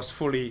set was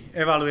fully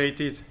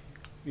evaluated.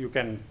 You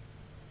can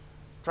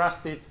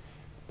trust it,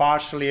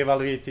 partially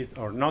evaluated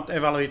or not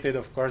evaluated.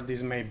 Of course,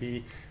 this may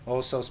be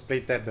also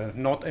split at the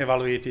not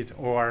evaluated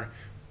or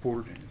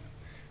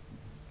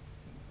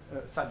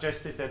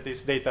suggested that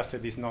this data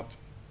set is not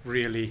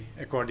really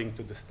according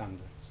to the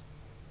standards.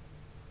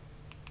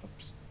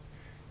 Oops.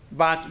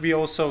 But we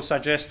also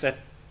suggest that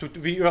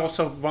we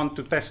also want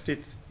to test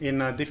it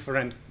in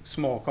different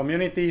small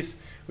communities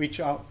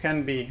which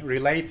can be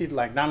related,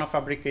 like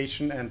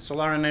nanofabrication and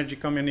solar energy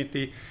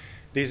community.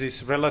 This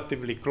is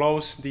relatively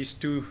close, these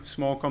two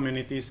small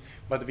communities,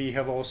 but we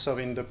have also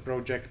in the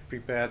project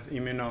prepared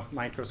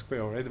immunomicroscopy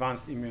or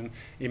advanced immune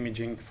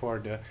imaging for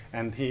the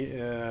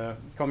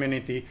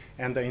community,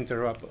 and the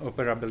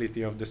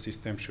interoperability of the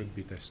system should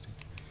be tested.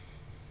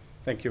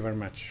 Thank you very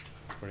much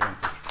for your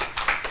attention.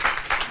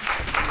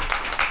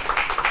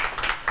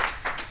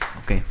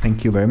 Okay,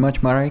 thank you very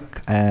much,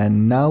 Marek.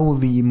 And now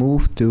we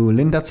move to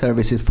Lindat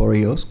Services for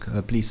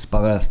EOSC. Please,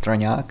 Pavel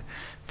Straniak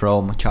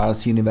from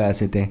Charles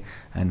University,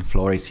 and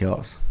floor is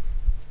yours.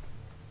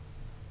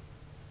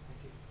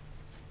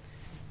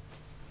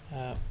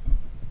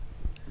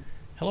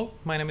 Hello,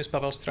 my name is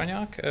Pavel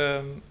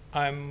Straniak.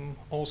 I'm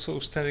also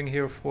standing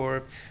here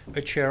for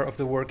a chair of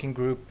the working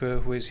group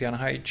who is Jan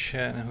Hajc,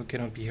 who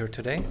cannot be here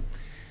today.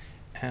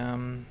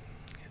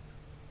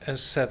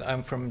 As said,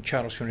 I'm from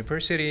Charles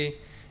University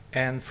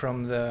and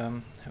from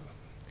a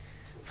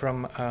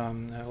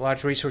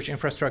large research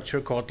infrastructure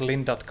called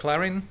Lindat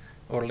Clarin,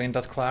 or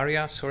Lindat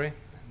Claria, sorry,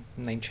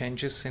 name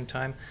changes in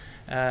time.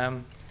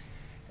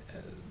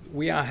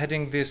 We are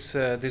heading this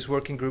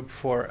working group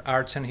for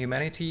arts and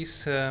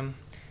humanities and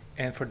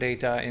for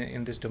data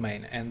in this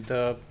domain. And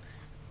the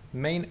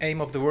main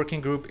aim of the working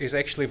group is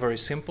actually very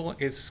simple.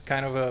 It's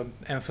kind of an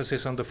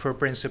emphasis on the 4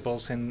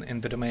 principles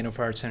in the domain of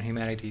arts and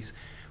humanities,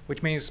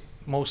 which means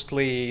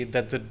mostly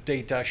that the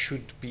data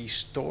should be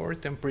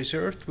stored and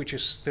preserved, which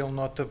is still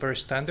not a very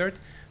standard.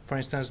 For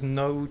instance,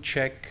 no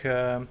Czech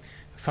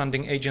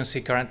funding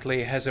agency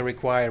currently has a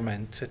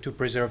requirement to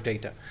preserve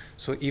data.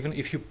 So even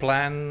if you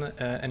plan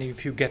and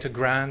if you get a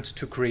grant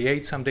to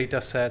create some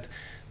data set,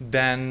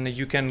 then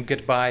you can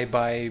get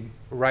by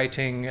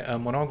writing a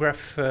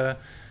monograph,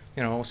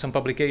 some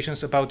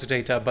publications about the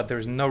data, but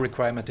there's no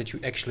requirement that you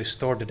actually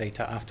store the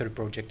data after the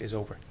project is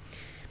over.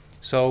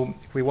 So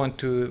we want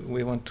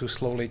to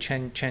slowly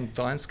change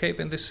the landscape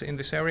in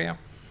this area.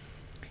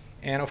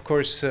 And of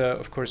course,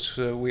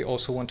 we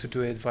also want to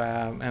do it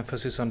via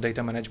emphasis on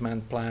data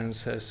management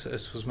plans,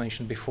 as was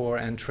mentioned before,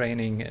 and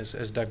training,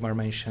 as Dagmar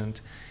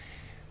mentioned.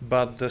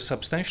 But the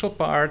substantial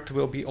part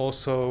will be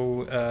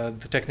also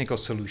the technical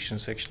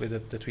solutions, actually,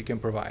 that we can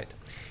provide.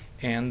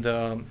 And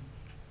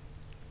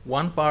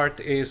one part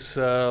is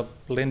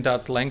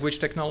Lindat language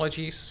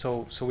technologies.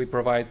 So we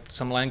provide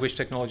some language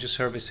technology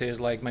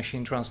services like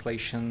machine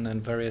translation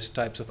and various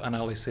types of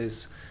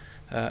analysis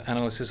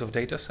of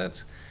data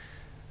sets.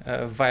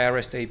 Via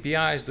REST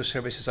APIs, the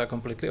services are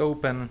completely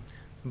open,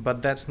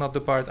 but that's not the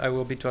part I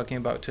will be talking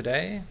about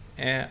today.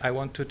 I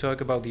want to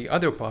talk about the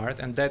other part,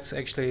 and that's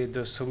actually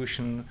the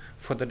solution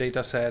for the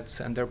data sets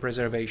and their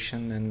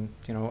preservation, and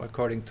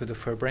according to the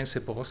 4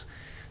 principles.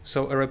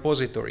 So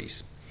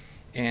repositories.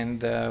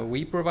 And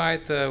we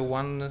provide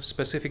one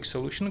specific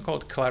solution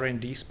called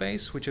Clarin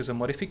DSpace, which is a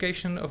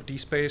modification of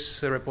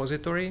DSpace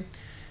repository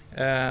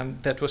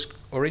that was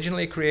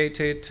originally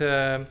created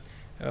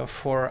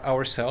for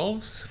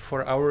ourselves,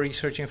 for our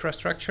research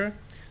infrastructure.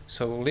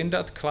 So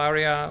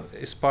Lindart-Claria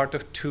is part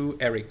of two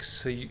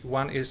Erics.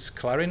 One is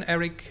Clarin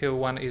Eric,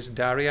 one is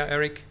Daria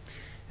Eric.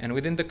 And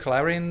within the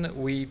Clarin,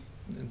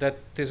 that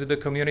is the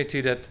community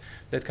that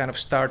kind of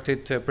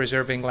started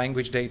preserving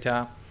language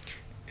data.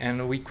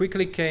 And we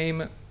quickly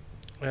came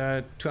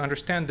to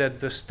understand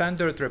that the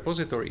standard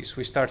repositories,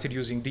 we started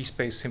using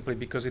DSpace simply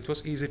because it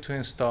was easy to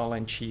install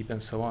and cheap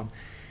and so on.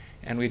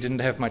 And we didn't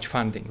have much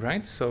funding,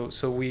 right? So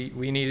we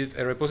needed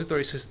a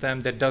repository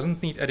system that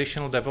doesn't need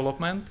additional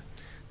development,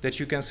 that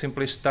you can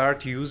simply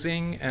start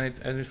using, and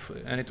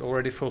it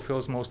already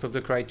fulfills most of the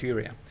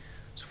criteria.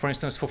 So for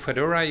instance, for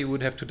Fedora, you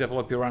would have to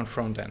develop your own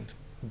front end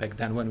back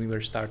then when we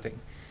were starting.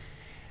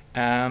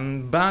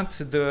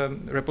 But the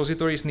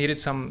repositories needed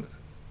some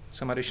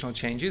additional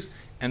changes,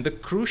 and the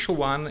crucial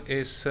one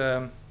is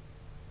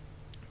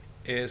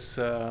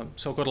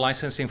so-called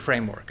licensing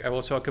framework. I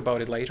will talk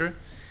about it later.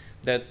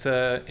 That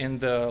in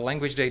the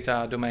language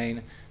data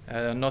domain,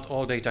 not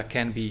all data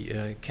can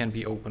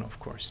be open, of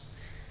course.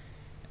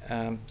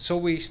 So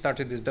we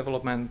started this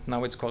development.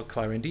 Now it's called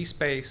Clarin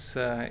DSpace.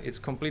 It's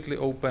completely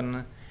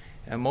open.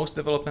 Most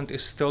development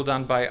is still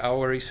done by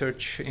our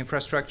research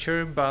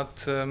infrastructure,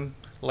 but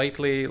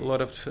lately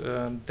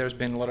there's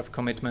been a lot of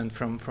commitment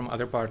from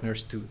other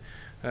partners too.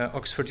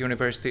 Oxford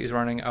University is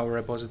running our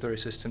repository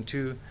system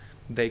too.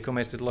 They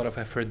committed a lot of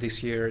effort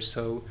this year,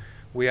 so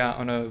we are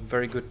on a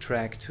very good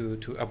track to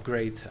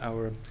upgrade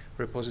our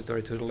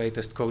repository to the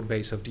latest code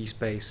base of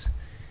DSpace.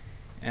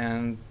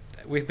 And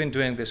we've been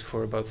doing this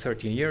for about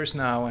 13 years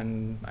now,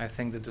 and I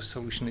think that the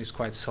solution is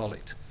quite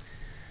solid.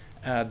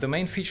 The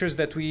main features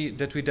that we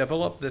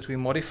developed, that we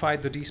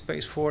modified the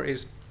DSpace for,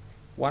 is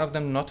one of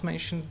them not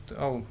mentioned,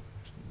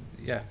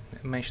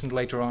 mentioned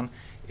later on,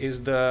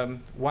 is the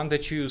one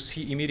that you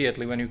see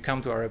immediately when you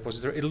come to our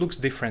repository. It looks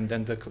different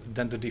than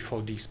the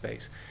default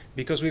DSpace,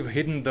 because we've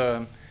hidden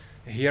the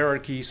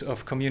hierarchies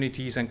of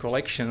communities and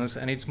collections,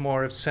 and it's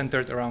more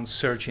centered around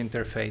search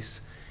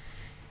interface.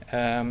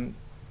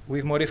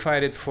 We've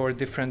modified it for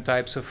different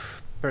types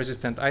of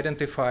persistent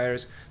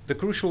identifiers. The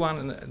crucial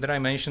one that I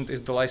mentioned is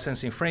the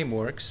licensing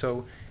framework.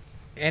 So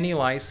any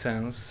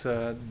license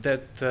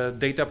that the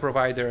data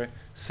provider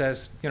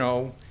says, you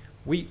know,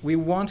 we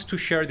want to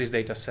share this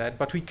data set,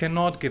 but we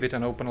cannot give it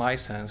an open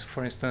license,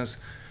 for instance,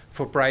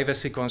 for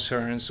privacy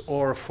concerns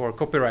or for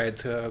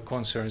copyright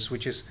concerns,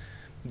 which is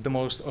the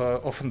most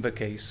often the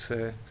case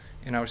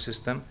in our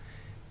system.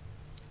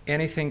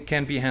 Anything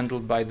can be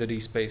handled by the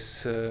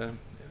DSpace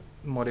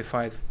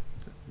modified,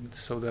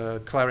 so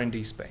the Clarin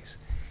DSpace.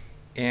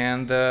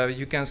 And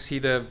you can see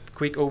the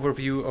quick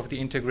overview of the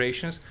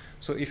integrations.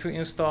 So if you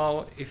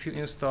install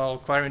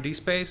Clarin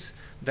DSpace,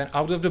 then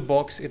out of the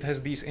box it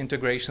has these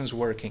integrations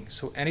working.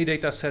 So any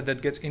data set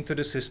that gets into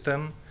the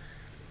system,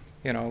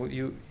 you know,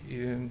 you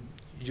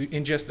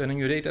ingest a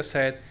new data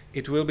set,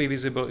 it will be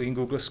visible in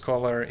Google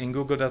Scholar, in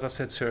Google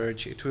Dataset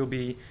Search, it will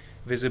be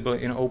visible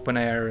in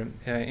OpenAir,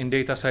 in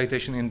Data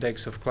Citation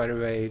Index of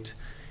Clarivate,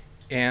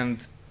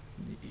 and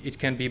it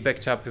can be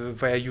backed up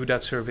via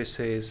UDAT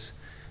services,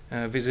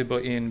 visible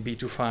in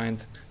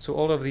B2Find. So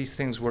all of these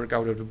things work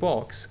out of the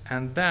box,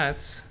 and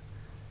that's,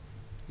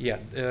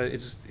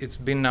 it's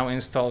been now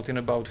installed in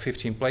about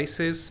 15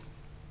 places,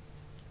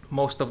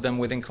 most of them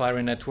within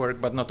Clarin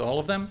network, but not all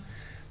of them.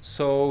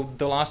 So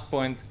the last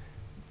point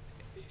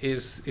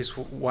is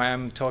why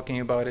I'm talking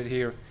about it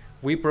here.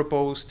 We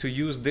propose to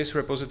use this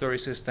repository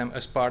system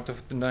as part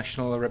of the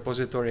national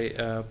repository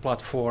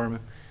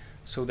platform,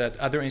 so that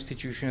other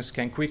institutions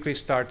can quickly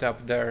start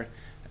up the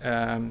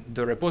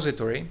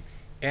repository,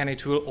 and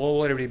it will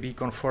already be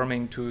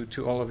conforming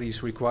to all of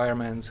these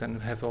requirements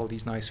and have all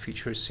these nice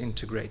features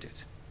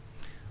integrated.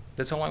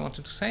 That's all I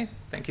wanted to say.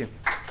 Thank you.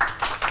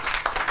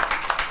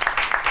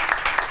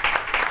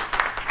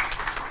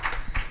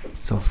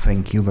 So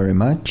thank you very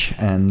much.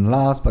 And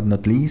last but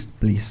not least,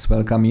 please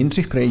welcome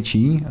Jindřich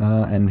Krejčí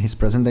and his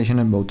presentation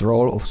about the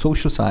role of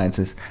social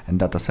sciences and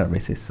data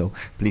services. So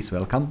please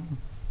welcome.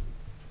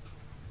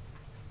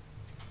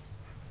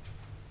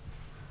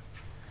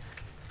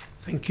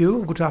 Thank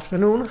you. Good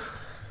afternoon.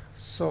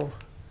 So,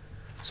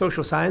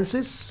 social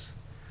sciences.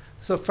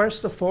 So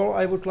first of all,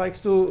 I would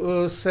like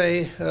to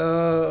say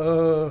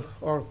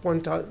or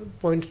point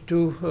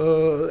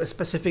to a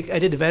specific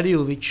added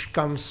value which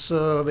comes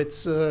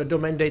with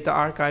domain data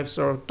archives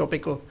or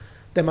topical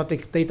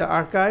thematic data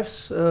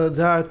archives.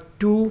 There are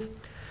two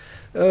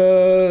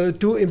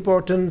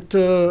important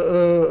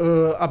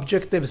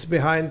objectives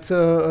behind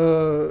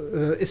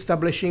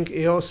establishing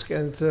EOSC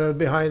and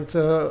behind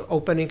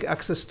opening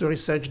access to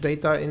research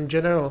data in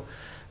general.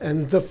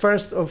 And the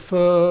first of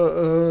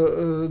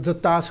the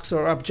tasks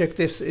or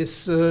objectives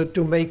is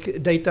to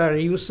make data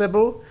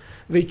reusable,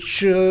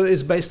 which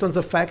is based on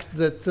the fact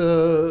that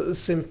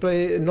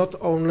simply not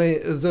only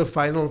the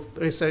final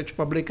research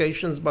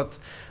publications, but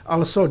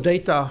also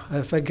data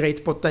have a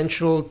great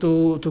potential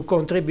to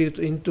contribute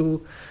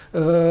into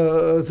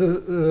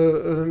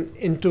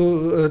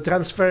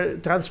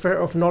transfer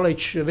of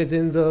knowledge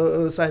within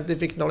the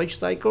scientific knowledge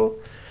cycle.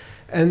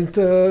 And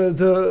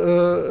the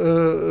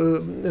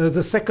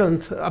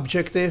second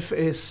objective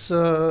is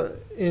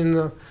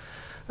in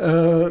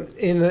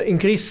in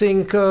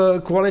increasing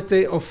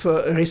quality of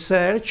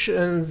research,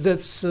 and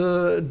that's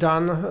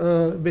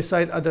done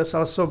beside others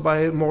also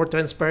by more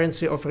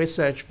transparency of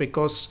research,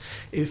 because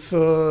if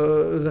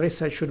the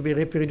research should be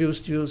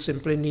reproduced, you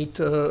simply need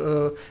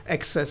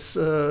access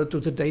to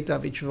the data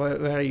which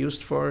were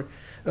used for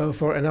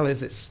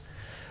analysis.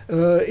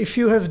 If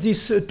you have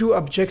these two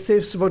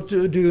objectives, what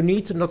do you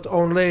need? Not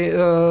only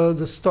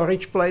the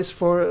storage place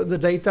for the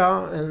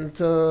data and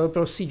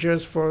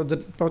procedures for the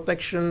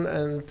protection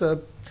and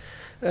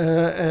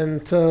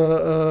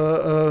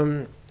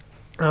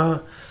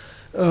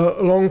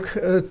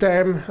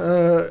long-term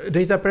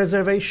data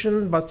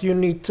preservation, but you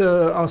need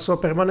also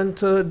permanent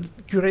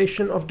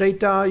curation of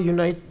data. You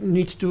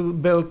need to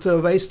build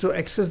ways to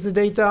access the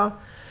data.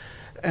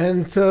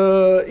 And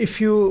if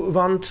you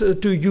want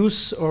to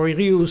use or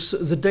reuse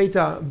the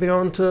data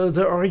beyond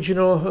the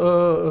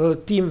original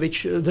team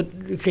which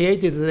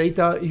created the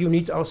data, you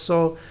need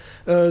also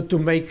to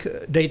make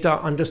data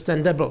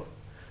understandable.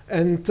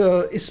 And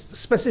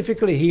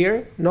specifically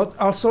here, not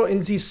also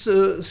in these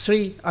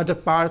three other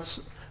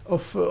parts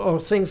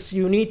of things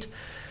you need,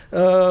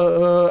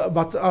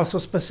 but also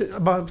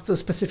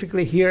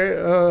specifically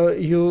here,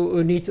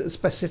 you need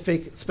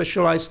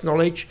specialized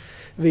knowledge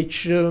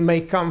which may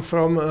come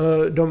from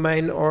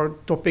domain or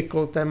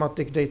topical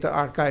thematic data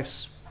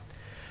archives.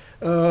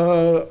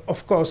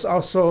 Of course,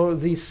 also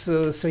these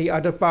three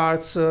other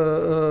parts,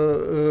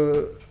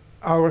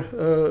 our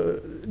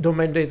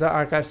domain data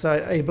archives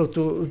are able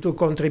to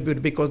contribute,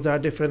 because there are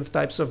different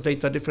types of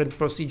data, different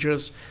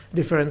procedures,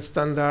 different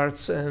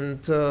standards,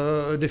 and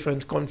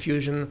different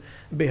confusion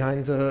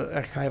behind the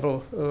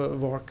archival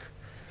work.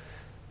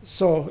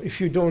 So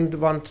if you don't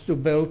want to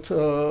build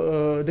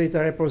a data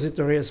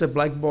repository as a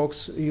black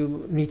box,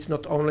 you need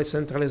not only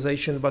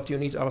centralization, but you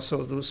need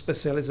also the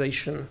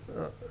specialization,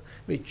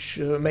 which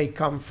may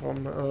come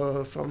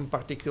from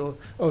particular,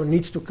 or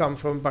need to come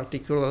from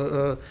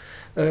particular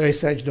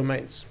research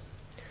domains.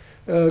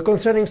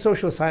 Concerning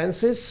social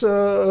sciences,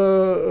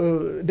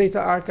 data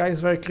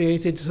archives were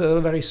created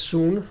very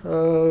soon,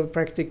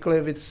 practically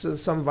with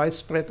some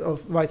widespread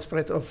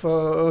of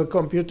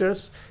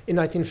computers in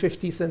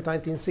 1950s and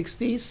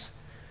 1960s.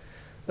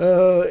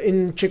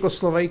 In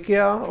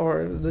Czechoslovakia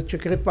or the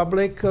Czech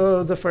Republic,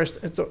 the first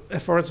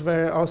efforts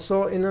were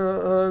also in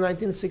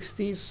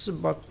 1960s,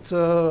 but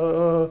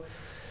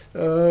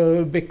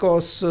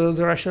because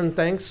the Russian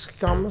tanks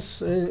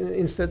comes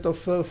instead of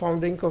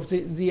founding of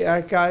the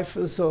archive,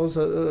 so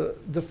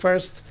the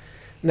first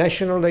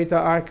national data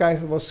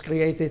archive was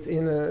created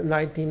in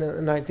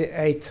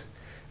 1998,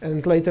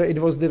 and later it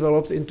was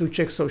developed into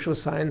Czech social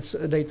science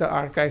data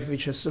archive,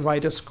 which has a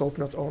wider scope,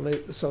 not only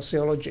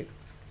sociology.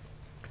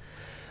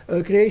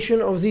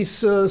 Creation of these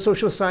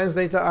social science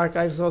data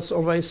archives was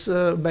always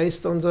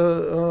based on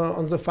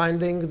the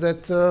finding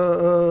that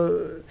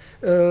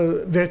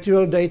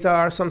virtual data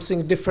are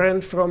something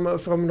different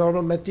from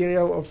normal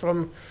material or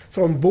from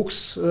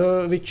books,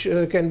 which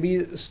can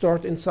be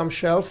stored in some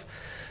shelf.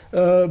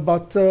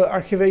 But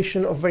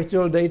archivation of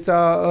virtual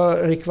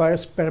data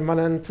requires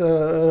permanent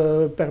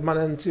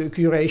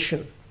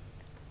curation.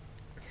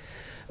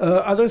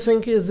 Other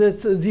thing is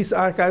that these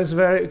archives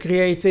were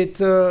created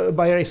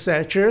by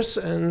researchers,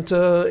 and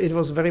it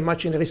was very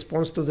much in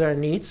response to their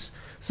needs.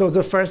 So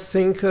the first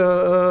thing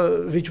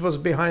which was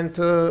behind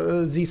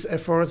these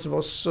efforts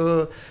was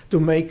to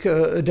make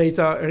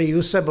data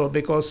reusable,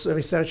 because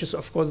researchers,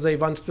 of course, they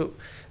want to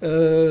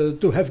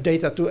have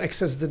data, to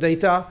access the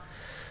data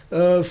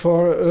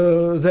for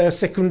their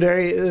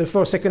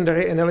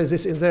secondary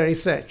analysis in their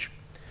research.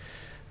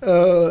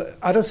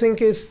 Other thing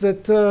is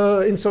that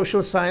in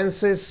social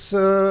sciences,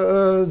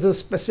 the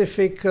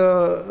specific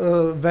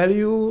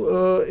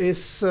value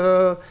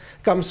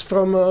comes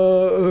from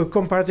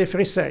comparative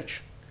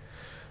research.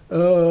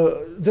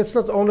 That's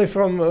not only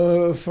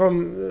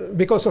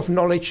because of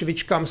knowledge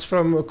which comes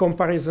from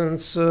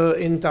comparisons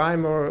in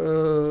time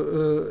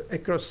or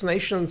across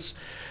nations,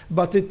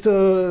 but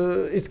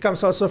it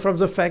comes also from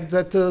the fact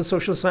that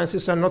social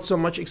sciences are not so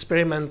much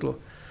experimental.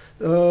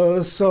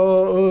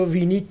 So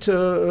we need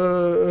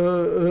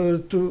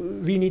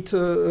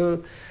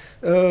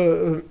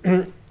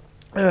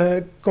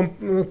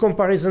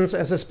comparisons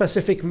as a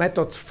specific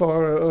method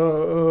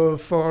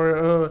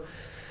for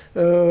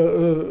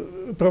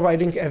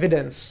providing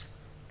evidence.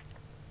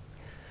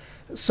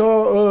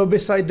 So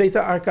beside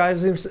data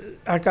archives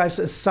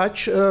as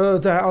such,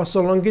 there are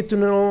also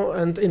longitudinal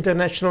and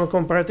international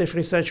comparative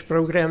research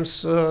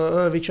programs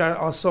which are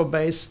also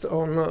based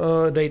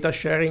on data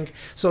sharing.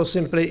 So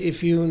simply,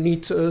 if you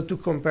need to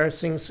compare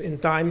things in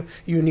time,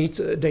 you need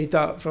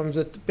data from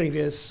the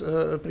previous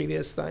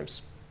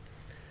times.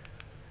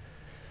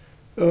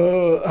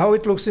 How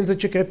it looks in the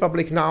Czech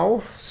Republic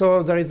now.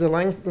 So there is the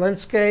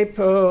landscape.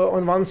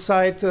 On one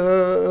side,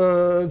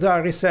 there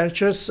are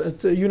researchers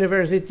at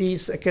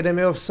universities,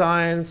 Academy of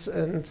Science,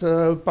 and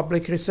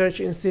public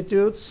research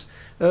institutes.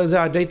 There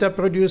are data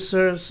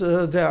producers,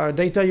 there are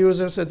data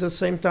users at the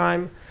same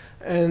time.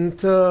 and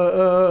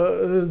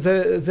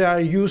they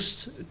are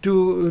used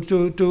to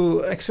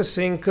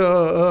accessing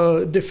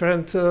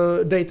different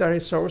data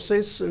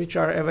resources which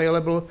are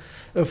available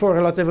for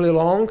relatively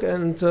long,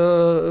 and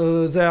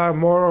they are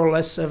more or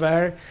less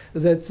aware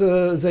that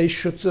they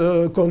should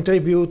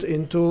contribute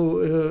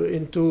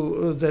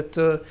into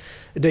that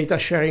data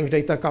sharing,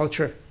 data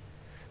culture,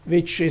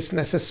 which is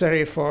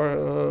necessary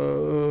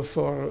for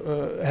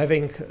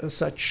having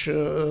such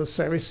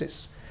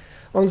services.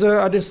 On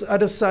the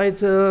other side,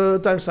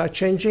 times are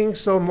changing,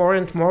 so more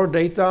and more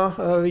data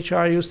which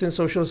are used in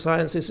social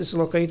sciences is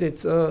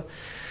located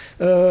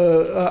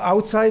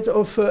outside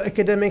of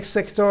academic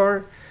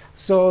sector.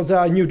 So there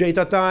are new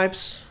data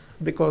types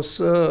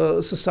because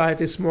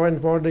society is more and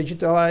more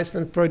digitalized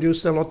and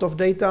produce a lot of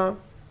data.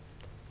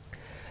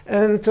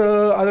 And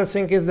other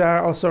thing is there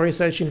are also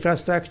research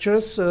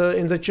infrastructures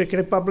in the Czech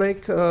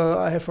Republic.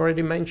 I have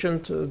already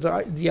mentioned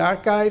the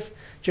archive,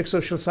 Czech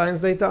Social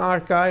Science Data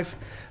Archive.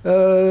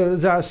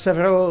 There are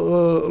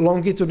several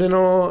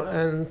longitudinal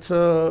and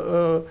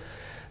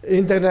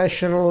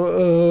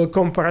international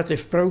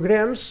comparative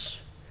programs.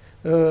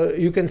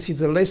 You can see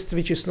the list,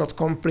 which is not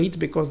complete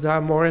because there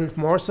are more and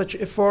more such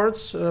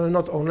efforts,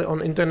 not only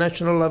on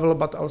international level,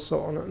 but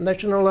also on a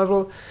national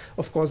level.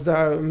 Of course, there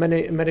are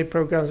many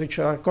programs which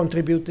are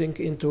contributing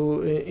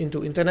into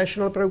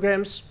international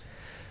programs.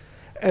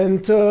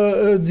 And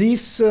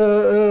these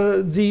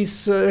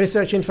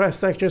research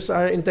infrastructures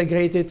are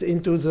integrated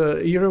into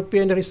the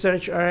European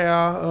research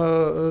area,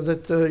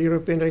 that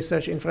European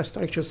research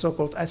infrastructure,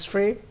 so-called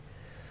ESFRI,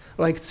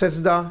 like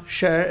CESDA,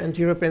 SHARE, and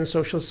European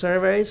Social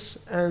Surveys.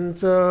 And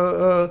they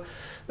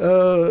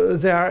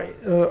are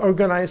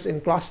organized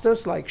in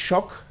clusters like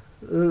SHOC,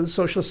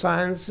 Social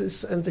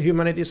Sciences and the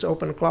Humanities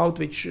Open Cloud,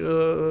 which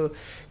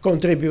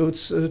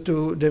contributes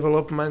to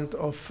development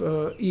of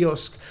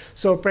EOSC.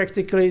 So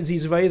practically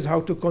these ways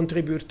how to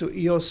contribute to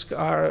EOSC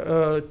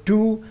are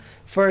two.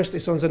 First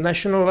is on the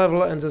national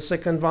level, and the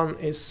second one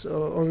is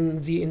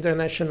on the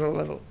international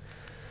level.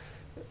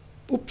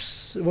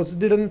 Oops, what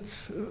didn't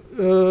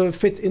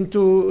fit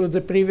into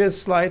the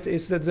previous slide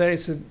is that there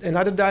is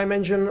another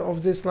dimension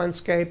of this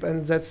landscape,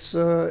 and that's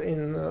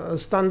in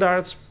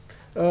standards,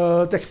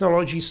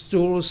 technologies,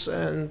 tools,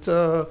 and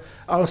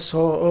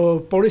also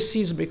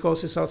policies,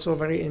 because it's also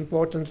very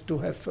important to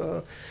have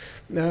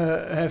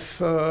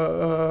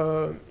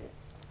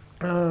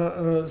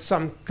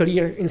some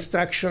clear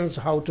instructions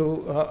how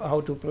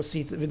to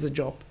proceed with the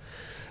job.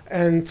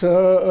 And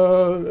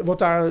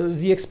what are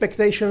the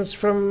expectations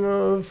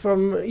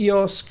from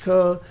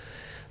EOSC?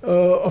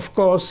 Of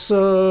course,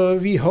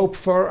 we hope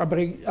for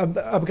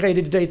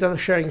upgraded data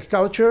sharing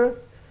culture.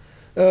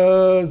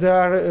 There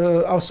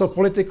are also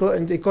political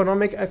and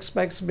economic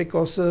aspects,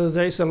 because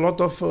there is a lot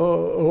of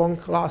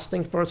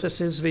long-lasting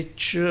processes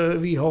which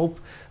we hope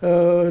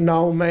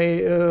now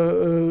may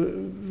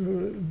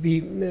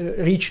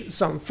reach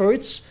some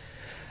fruits.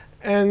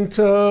 And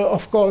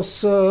of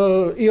course,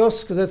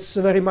 EOSC, that's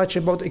very much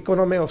about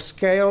economy of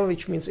scale,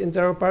 which means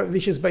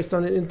which is based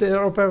on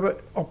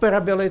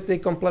interoperability,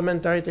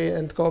 complementarity,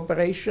 and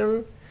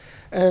cooperation.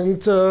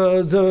 And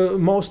the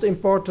most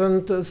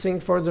important thing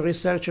for the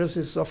researchers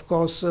is, of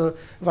course,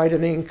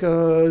 widening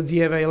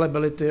the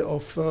availability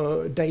of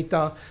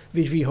data,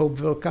 which we hope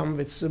will come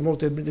with a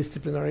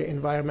multidisciplinary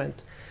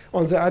environment.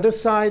 On the other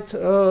side,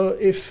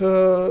 if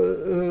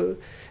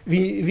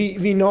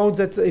we know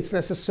that it's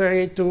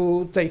necessary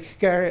to take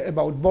care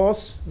about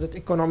both that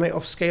economy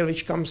of scale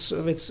which comes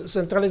with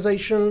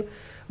centralization,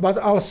 but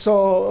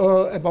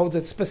also about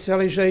that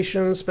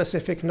specialization,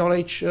 specific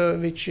knowledge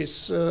which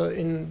is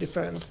in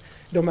different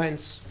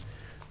domains.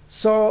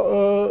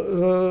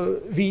 So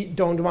we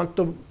don't want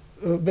to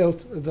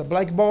build the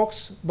black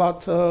box,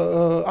 but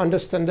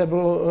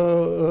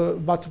understandable,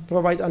 but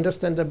provide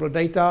understandable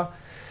data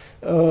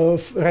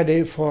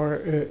ready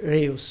for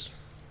reuse.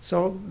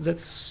 So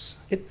that's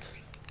it.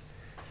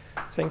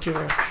 Thank you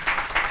very much.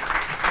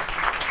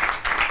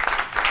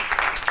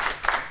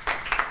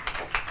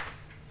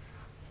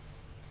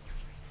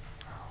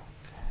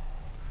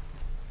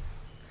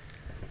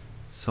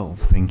 So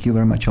thank you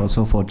very much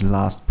also for the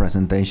last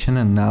presentation.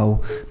 And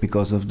now,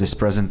 because of these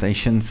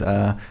presentations,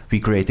 we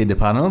created a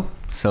panel.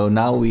 So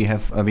now we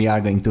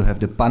are going to have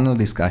the panel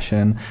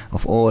discussion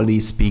of all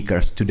these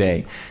speakers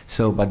today.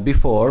 So, but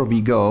before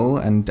we go,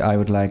 and I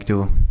would like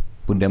to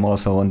put them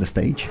also on the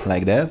stage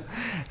like that.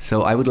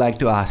 So I would like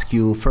to ask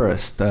you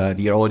first,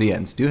 dear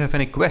audience, do you have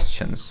any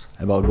questions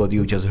about what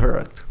you just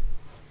heard?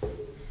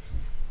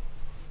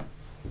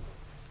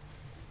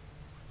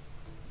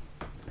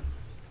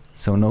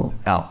 So no,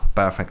 oh,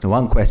 perfect.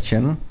 One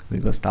question, we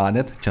will start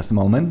it, just a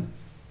moment.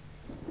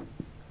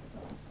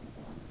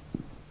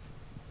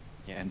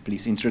 Yeah, and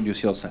please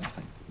introduce yourself.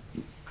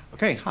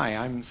 Okay, hi,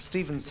 I'm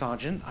Stephen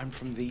Sargent. I'm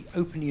from the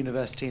Open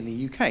University in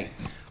the UK.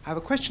 I have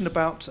a question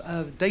about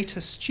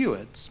data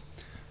stewards.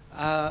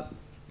 What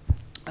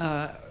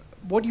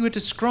you were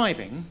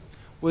describing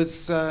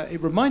was,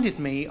 it reminded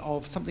me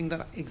of something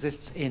that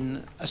exists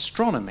in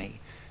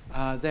astronomy.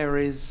 There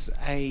is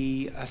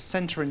a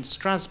center in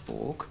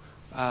Strasbourg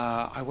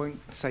I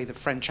won't say the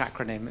French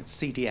acronym, it's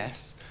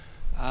CDS.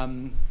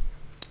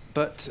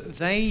 But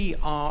they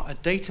are a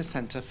data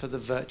center for the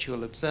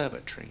virtual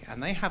observatory,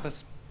 and they have a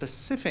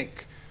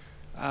specific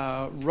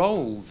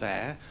role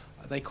there.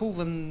 They call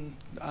them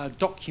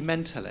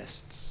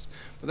documentalists,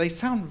 but they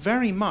sound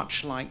very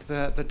much like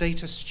the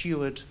data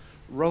steward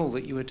role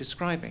that you were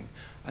describing.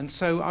 And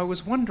so I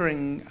was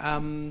wondering,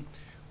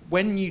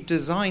 when you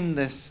design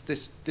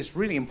this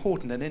really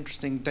important and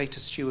interesting data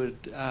steward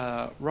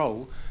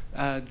role,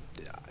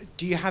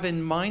 do you have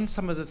in mind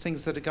some of the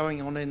things that are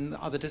going on in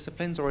other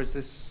disciplines, or is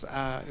this,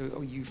 are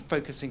you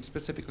focusing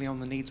specifically on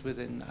the needs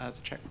within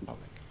the Czech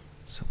Republic?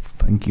 So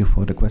thank you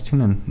for the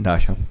question, and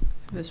Dasha.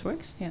 This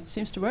works, yeah,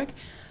 seems to work.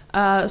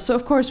 So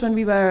of course, when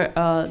we were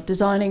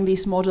designing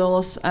these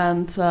models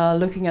and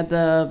looking at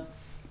the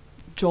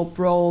job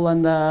role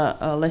and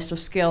the list of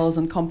skills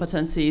and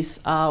competencies,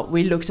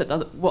 we looked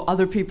at what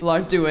other people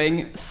are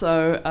doing.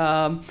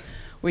 So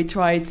we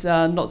tried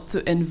not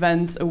to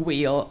invent a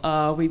wheel.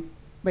 We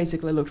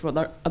basically looked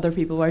what other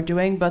people were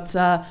doing. But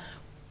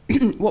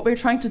what we're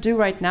trying to do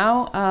right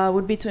now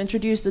would be to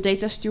introduce the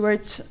data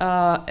stewards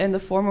in the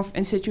form of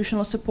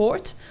institutional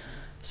support,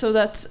 so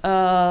that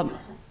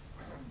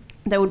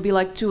there would be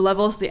like two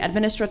levels: the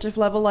administrative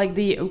level, like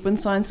the open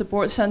science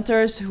support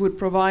centers, who would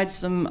provide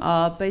some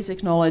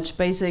basic knowledge,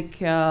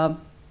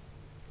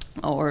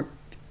 or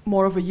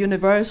more of a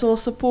universal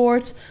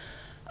support,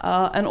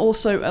 and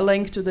also a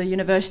link to the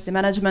university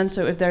management.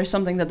 So if there's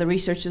something that the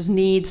researchers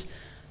need,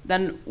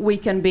 then we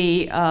can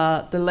be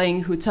the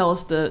link who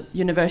tells the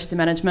university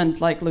management,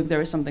 like, look,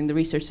 there is something the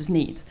researchers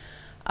need.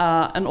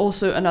 And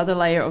also another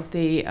layer of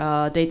the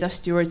data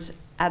stewards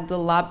at the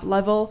lab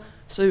level.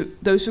 So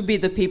those would be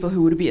the people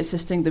who would be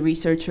assisting the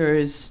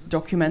researchers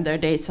document their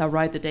data,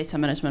 write the data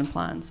management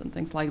plans and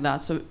things like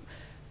that. So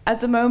at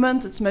the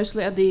moment, it's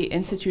mostly at the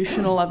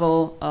institutional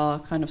level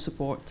kind of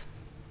support.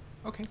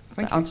 Okay,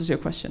 thank that you. Answers your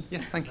question.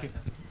 Yes, thank you.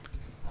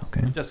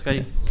 Okay. Just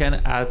I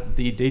can add,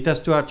 the data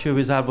stewardship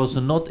wizard was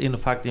not in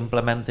fact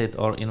implemented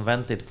or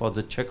invented for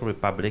the Czech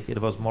Republic. It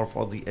was more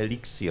for the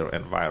Elixir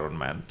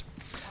environment.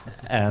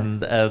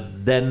 And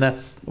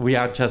then we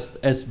are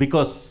just,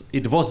 because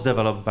it was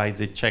developed by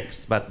the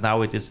Czechs, but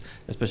now it is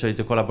especially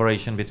the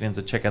collaboration between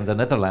the Czech and the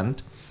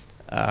Netherlands.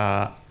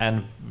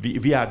 And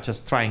we are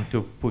just trying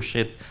to push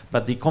it.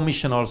 But the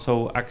Commission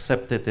also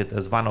accepted it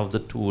as one of the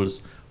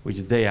tools which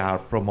they are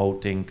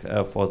promoting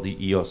for the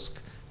EOSC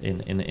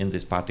in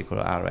this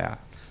particular area.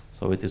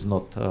 So it is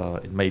not,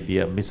 it may be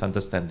a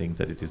misunderstanding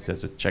that it is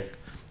just a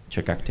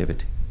Czech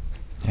activity.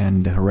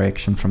 And a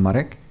reaction from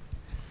Marek?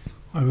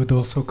 I would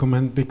also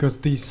comment, because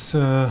these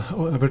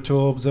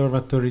virtual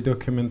observatory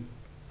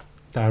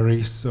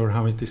documentaries, or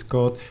how it is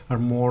called, are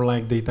more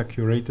like data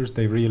curators.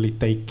 They really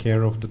take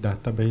care of the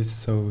database.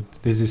 So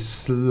this is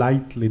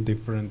slightly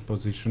different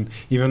position,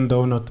 even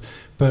though not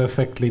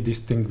perfectly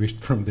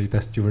distinguished from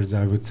data stewards,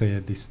 I would say,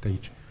 at this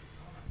stage.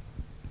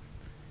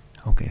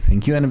 Okay,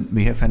 thank you. And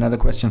we have another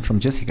question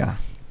from Jessica.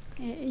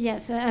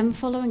 Yes, I'm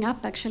following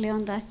up actually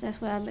on that as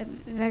well.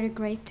 Very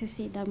great to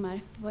see, Dagmar,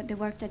 the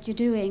work that you're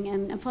doing.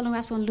 And I'm following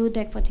up on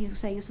Ludek, what he was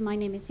saying. So my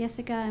name is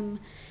Jessica. I'm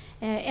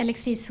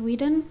LXC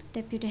Sweden,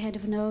 Deputy Head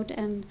of Node,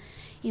 and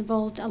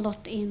involved a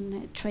lot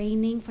in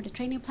training for the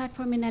training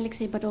platform in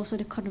LXC, but also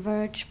the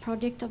Converge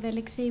project of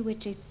LXC,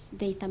 which is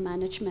data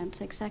management.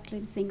 So exactly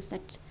the things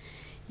that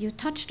you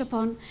touched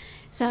upon.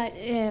 So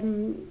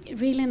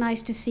really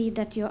nice to see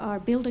that you are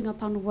building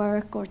upon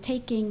work or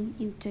taking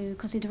into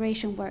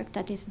consideration work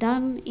that is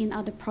done in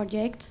other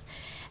projects.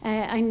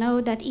 I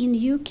know that in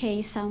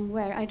UK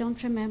somewhere, I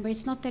don't remember,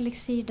 it's not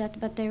LXC,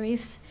 but there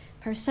is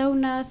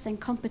personas and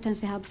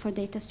competency hub for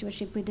data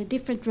stewardship with the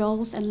different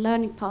roles and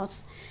learning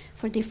paths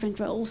for different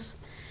roles,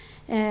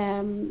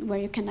 where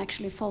you can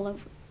actually follow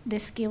the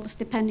skills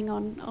depending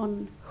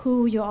on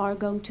who you are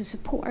going to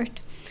support.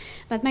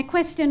 But my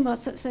question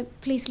was, so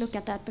please look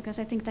at that, because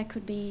I think that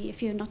could be,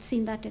 if you've not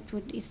seen that,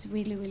 is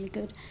really, really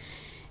good.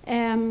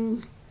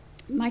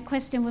 My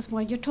question was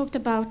more, you talked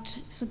about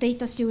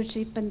data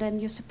stewardship and then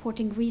you're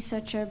supporting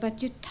researcher,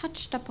 but you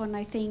touched upon,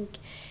 I think,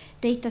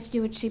 data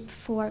stewardship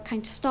for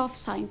kind of staff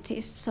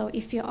scientists. So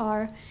if you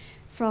are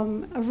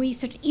from a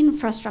research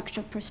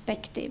infrastructure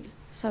perspective,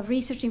 so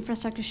research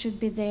infrastructure should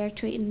be there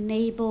to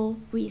enable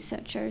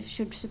researchers,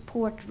 should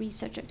support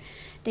researchers.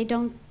 They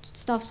don't,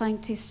 staff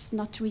scientists,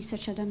 not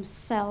researchers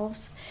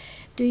themselves.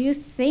 Do you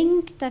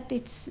think that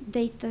it's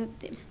data,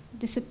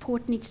 the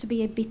support needs to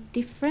be a bit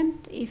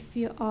different if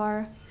you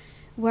are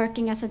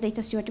working as a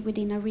data steward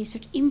within a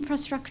research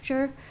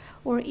infrastructure,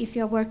 or if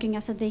you're working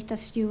as a data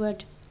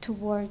steward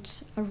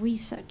towards a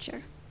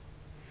researcher?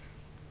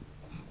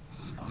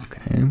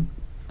 Okay.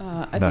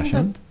 I think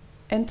that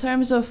in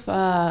terms of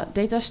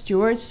data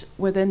stewards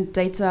within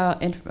data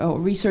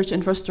research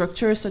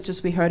infrastructure, such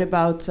as we heard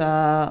about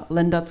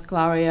Lindat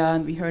Klaria,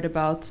 and we heard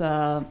about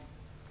the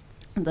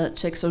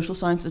Czech Social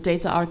Sciences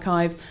Data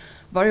Archive,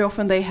 very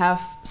often they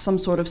have some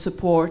sort of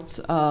support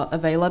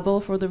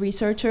available for the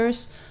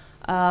researchers.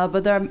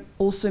 But there are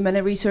also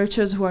many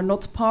researchers who are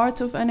not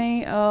part of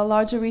any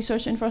larger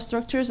research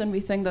infrastructures, and we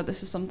think that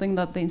this is something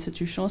that the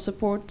institutional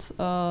support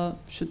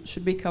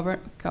should be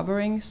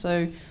covering.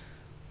 So,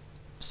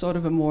 sort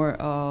of a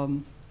more,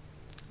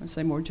 I'd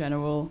say, more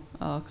general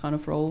kind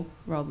of role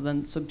rather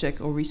than subject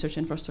or research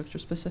infrastructure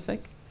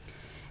specific.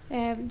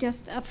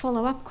 Just a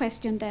follow-up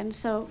question then.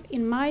 So,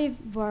 in my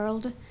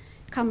world,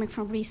 coming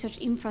from research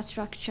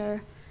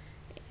infrastructure,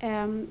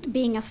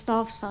 being a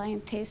staff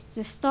scientist,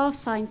 the staff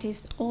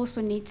scientist also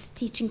needs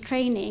teaching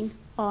training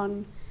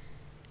on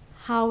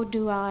how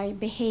do I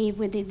behave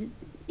with it,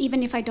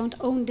 even if I don't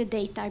own the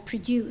data I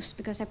produce,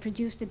 because I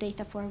produce the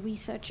data for a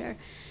researcher,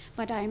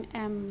 but I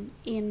am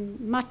in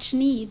much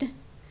need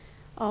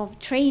of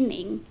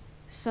training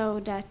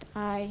so that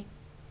I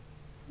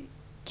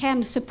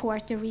can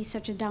support the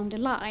researcher down the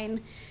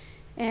line.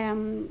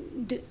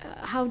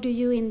 How do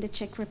you in the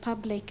Czech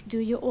Republic, do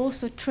you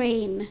also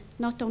train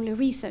not only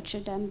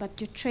researchers then,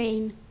 but you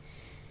train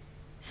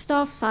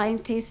staff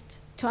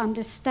scientists to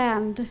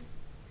understand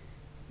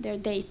their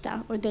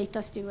data or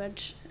data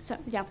stewards? So,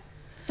 yeah.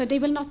 So they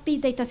will not be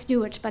data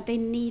stewards, but they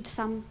need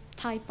some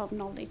type of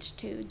knowledge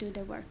to do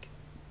their work.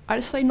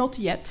 I'd say not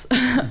yet,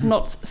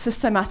 not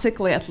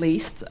systematically at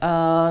least.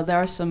 There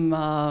are some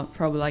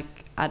probably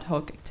like ad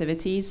hoc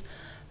activities,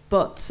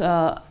 but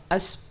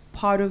as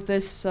part of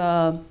this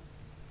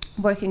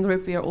working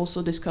group, we are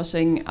also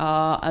discussing,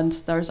 and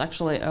there's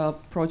actually a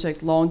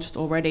project launched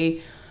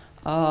already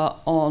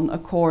on a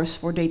course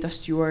for data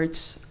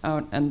stewards,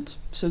 and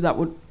so that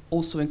would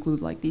also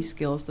include like these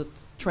skills, the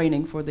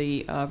training for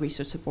the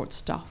research support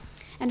staff.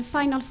 And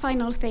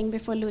final thing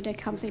before Ludek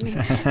comes in.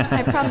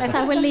 I promise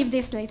I will leave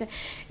this later.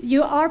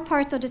 You are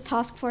part of the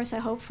task force, I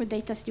hope, for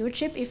data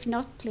stewardship. If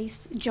not,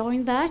 please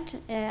join that.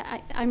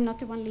 I'm not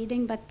the one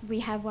leading, but we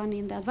have one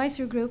in the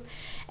advisory group.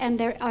 And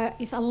there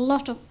is a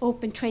lot of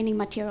open training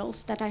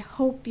materials that I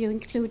hope you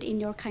include in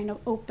your kind of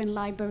open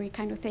library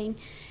kind of thing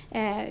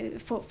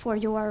for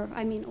your,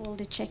 I mean, all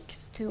the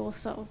Czechs to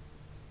also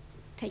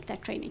take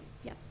that training.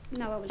 Yes,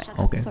 now I will shut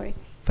up, sorry.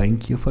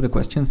 Thank you for the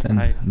questions, and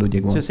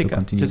Ludek wants to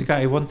continue. Jessica,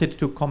 I wanted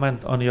to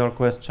comment on your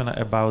question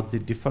about the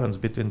difference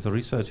between the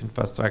research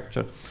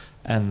infrastructure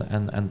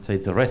and say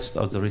the rest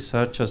of the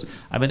researchers.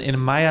 I mean, in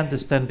my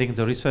understanding,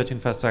 the research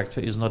infrastructure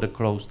is not a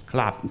closed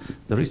club.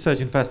 The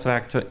research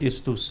infrastructure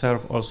is to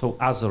serve also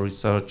other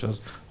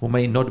researchers who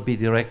may not be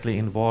directly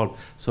involved.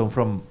 So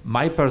from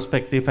my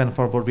perspective and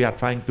for what we are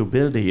trying to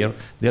build here,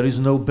 there is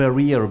no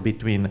barrier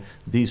between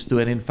these two.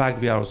 And in fact,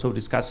 we are also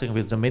discussing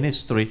with the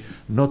ministry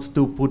not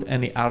to put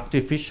any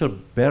artificial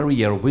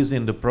barrier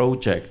within the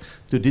project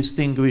to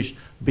distinguish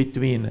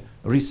between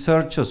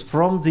researchers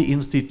from the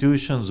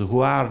institutions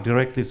who are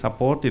directly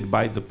supported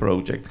by the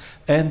project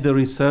and the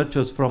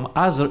researchers from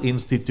other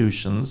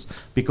institutions,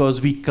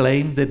 because we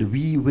claim that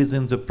we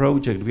within the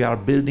project, we are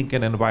building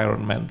an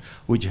environment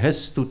which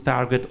has to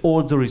target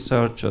all the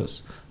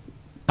researchers,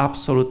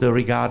 absolutely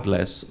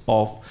regardless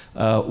of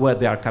where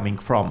they are coming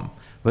from.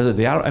 Whether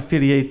they are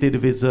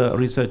affiliated with a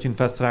research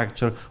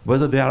infrastructure,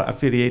 whether they are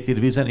affiliated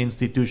with an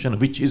institution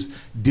which is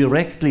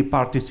directly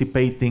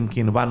participating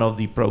in one of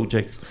the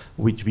projects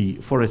which we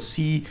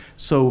foresee.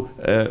 So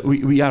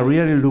we are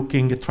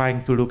really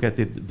trying to look at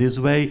it this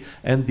way.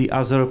 And the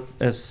other,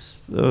 as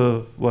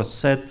was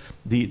said,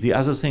 the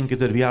other thing is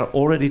that we are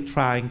already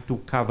trying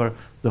to cover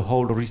the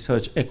whole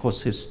research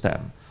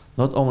ecosystem.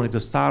 Not only the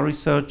star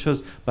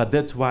researchers, but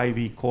that's why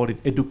we call it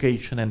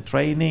education and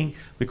training,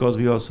 because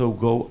we also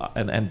go,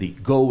 and the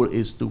goal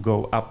is to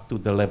go up to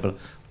the level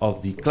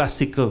of the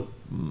classical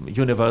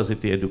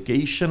university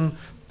education,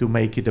 to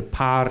make it a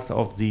part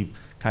of the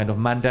kind of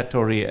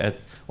mandatory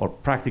or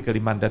practically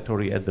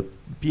mandatory at the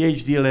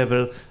PhD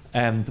level,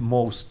 and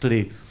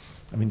mostly,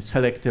 I mean,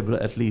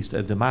 selectable at least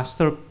at the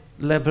master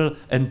level,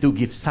 and to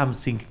give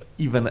something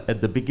even at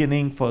the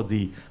beginning for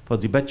the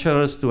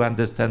bachelors to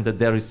understand that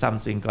there is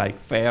something like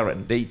FAIR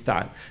and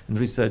data and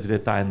research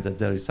data, and that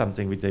there is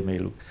something which they may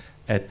look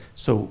at.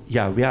 So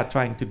yeah, we are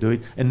trying to do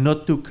it, and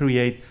not to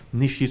create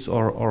niches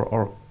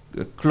or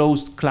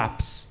closed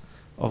clubs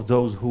of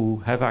those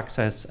who have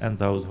access and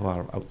those who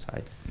are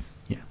outside.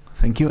 Yeah,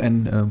 thank you,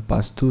 and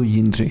pass to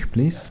Jindřich,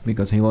 please,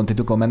 because he wanted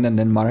to comment, and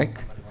then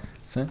Marek.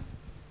 So?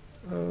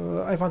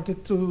 I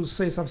wanted to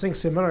say something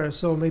similar,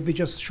 so maybe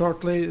just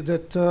shortly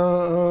that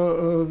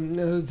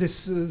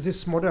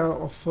this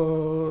model of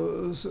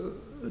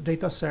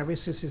data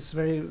services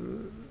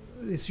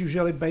is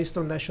usually based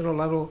on national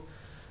level.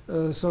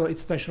 So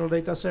it's national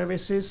data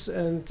services,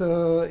 and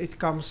it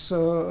comes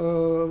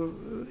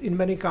in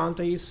many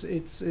countries.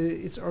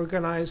 It's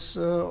organized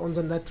on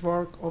the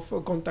network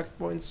of contact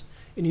points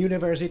in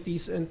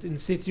universities and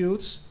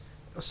institutes.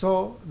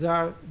 So there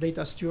are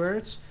data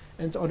stewards.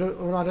 And on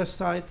the other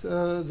side,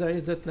 there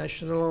is that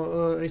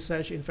national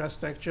research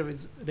infrastructure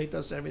with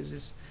data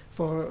services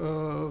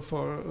for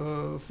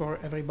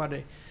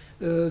everybody.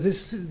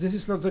 This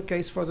is not the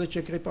case for the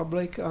Czech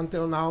Republic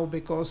until now,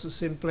 because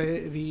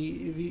simply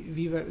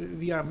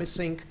we are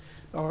missing,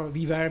 or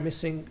we were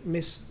missing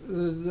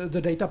the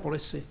data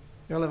policy,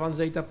 relevant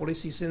data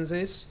policies in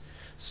this.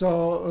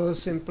 So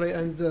simply,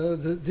 and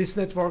this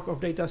network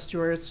of data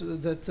stewards,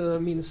 that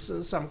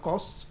means some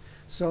costs.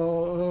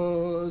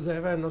 So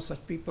there were no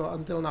such people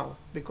until now,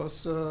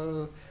 because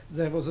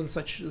there wasn't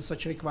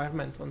such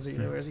requirement on the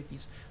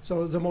universities.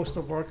 So the most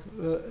of work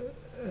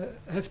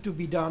have to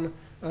be done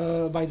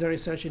by the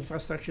research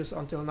infrastructures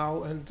until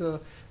now, and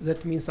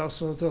that means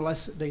also the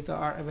less data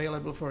are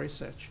available for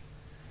research.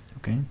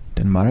 Okay,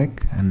 then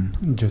Marek,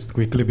 and just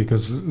quickly,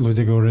 because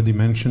Ludek already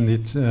mentioned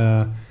it,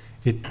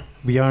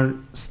 we are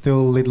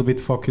still a little bit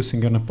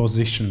focusing on a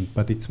position,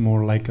 but it's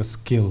more like a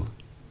skill.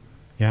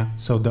 Yeah.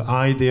 So the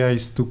idea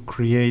is to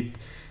create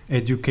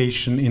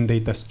education in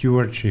data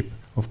stewardship.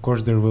 Of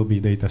course, there will be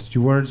data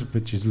stewards,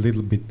 which is a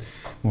little bit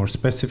more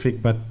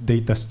specific, but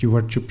data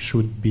stewardship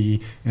should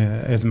be,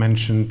 as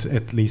mentioned,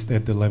 at least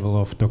at the level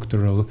of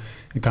doctoral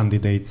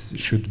candidates,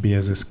 should be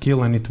as a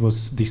skill. And it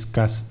was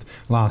discussed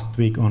last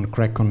week on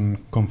CRACON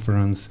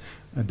conference.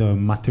 The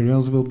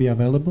materials will be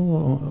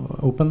available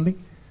openly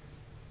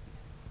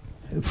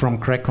from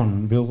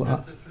CRACON.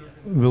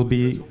 Will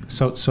be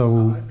so. I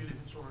believe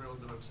it's already on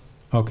the website.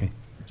 Okay,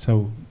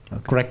 so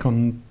okay.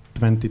 CRACON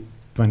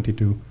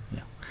 2022.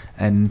 Yeah.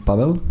 And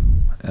Pavel?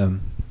 Okay,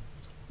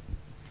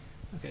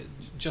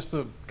 just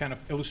a kind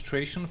of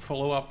illustration,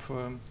 follow-up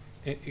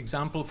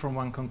example from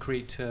one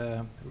concrete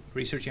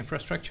research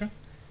infrastructure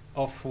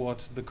of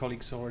what the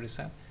colleagues already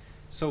said.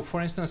 So,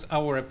 for instance,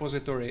 our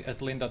repository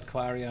at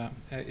lin.claria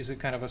is a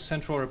kind of a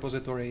central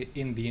repository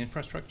in the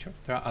infrastructure.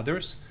 There are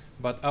others,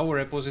 but our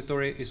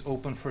repository is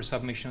open for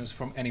submissions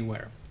from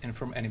anywhere and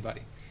from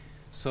anybody.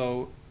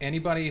 So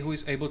anybody who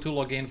is able to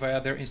log in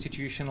via their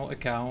institutional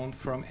account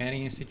from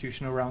any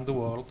institution around the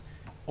world,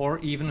 or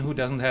even who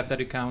doesn't have that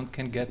account,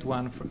 can get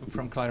one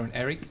from Clarion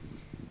Eric.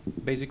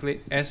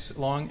 Basically, as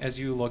long as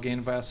you log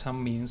in via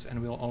some means,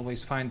 and we'll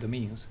always find the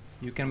means,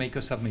 you can make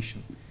a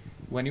submission.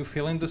 When you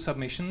fill in the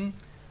submission,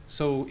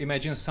 so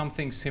imagine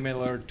something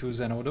similar to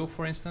Zenodo,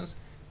 for instance,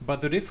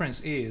 but the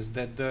difference is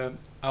that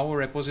our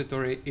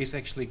repository is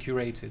actually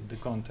curated, the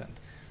content.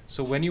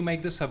 So when you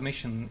make the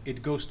submission,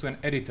 it goes to an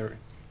editor.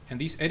 And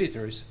these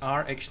editors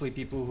are actually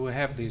people who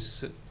have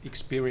this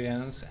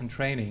experience and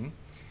training.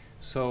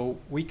 So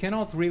we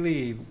cannot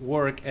really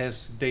work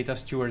as data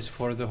stewards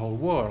for the whole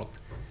world.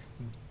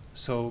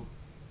 So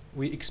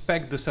we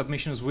expect the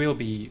submissions will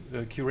be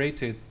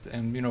curated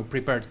and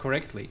prepared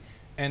correctly.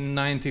 And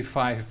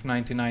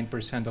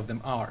 99% of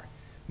them are.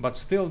 But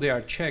still they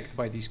are checked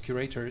by these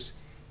curators.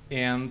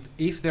 And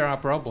if there are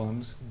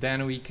problems,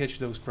 then we catch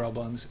those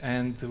problems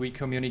and we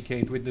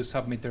communicate with the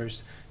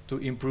submitters to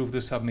improve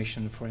the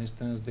submission. For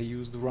instance, they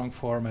use the wrong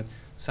format.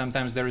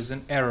 Sometimes there is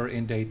an error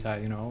in data,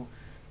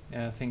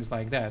 things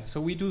like that.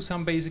 So we do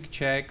some basic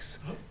checks,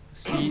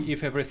 see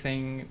if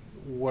everything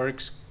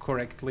works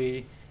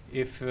correctly,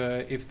 if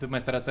the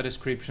metadata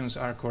descriptions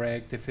are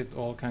correct, if it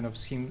all kind of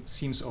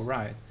seems all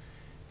right.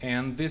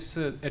 And this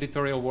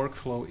editorial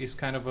workflow is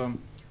kind of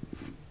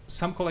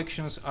some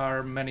collections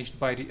are managed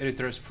by the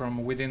editors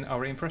from within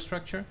our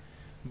infrastructure,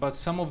 but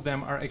some of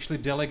them are actually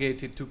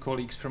delegated to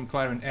colleagues from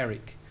Clarion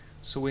Eric.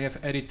 So we have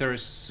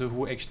editors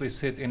who actually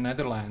sit in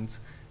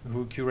Netherlands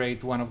who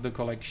curate one of the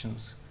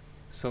collections.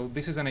 So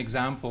this is an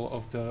example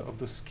of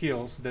the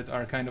skills that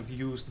are kind of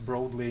used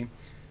broadly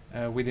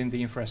within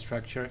the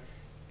infrastructure.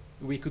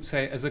 We could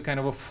say as a kind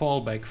of a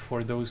fallback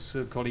for those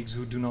colleagues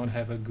who do not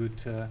have a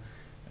good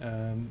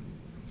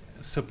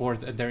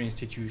support at their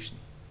institution.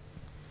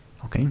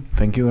 Okay,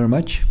 thank you very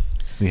much.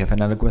 We have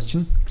another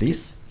question,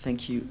 please. Yes,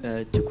 thank you.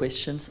 Two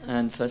questions.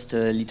 And first,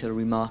 a little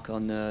remark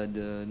on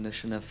the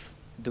notion of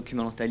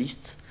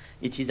documentalist.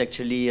 It is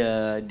actually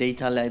a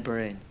data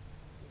librarian.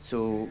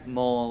 So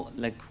more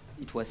like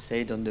it was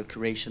said on the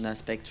curation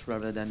aspect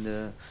rather than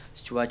the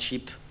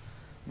stewardship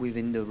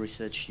within the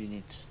research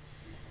unit.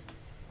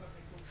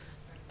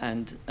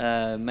 And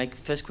my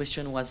first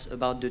question was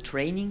about the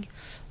training.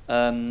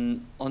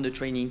 On the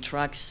training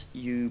tracks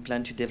you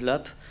plan to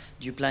develop,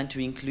 do you plan to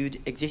include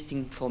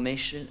existing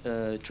formation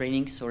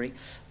training,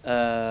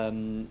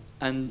 and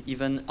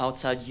even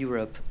outside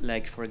Europe,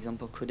 like for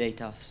example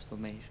CODATA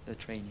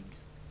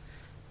trainings?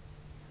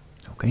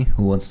 Okay,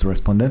 who wants to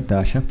respond to that?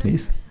 Dasha,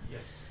 please.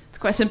 Yes. It's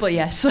quite simple,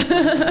 yes.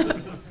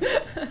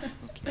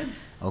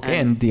 Okay,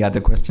 and the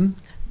other question?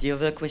 The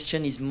other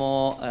question is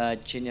more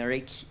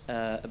generic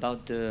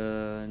about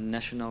the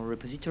national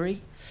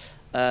repository.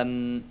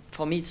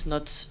 For me, it's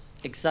not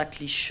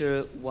exactly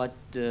sure what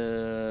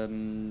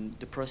the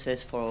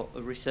process for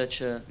a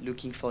researcher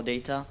looking for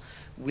data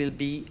will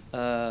be,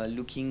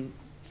 looking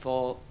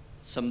for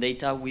some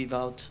data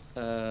without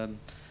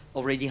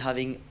already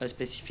having a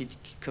specific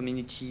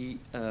community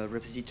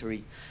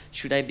repository.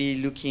 Should I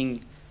be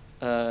looking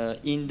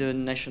in the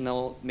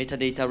national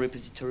metadata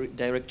repository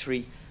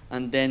directory,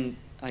 and then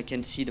I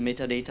can see the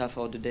metadata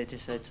for the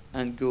datasets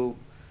and go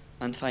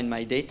and find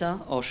my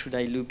data, or should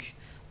I look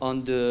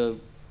on the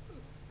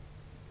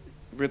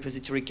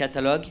repository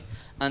catalog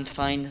and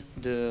find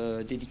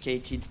the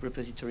dedicated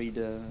repository?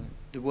 The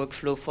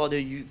workflow for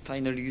the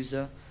final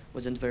user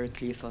wasn't very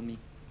clear for me.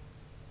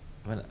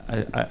 Well,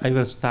 I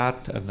will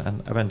start,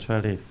 and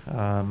eventually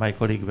my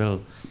colleague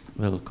will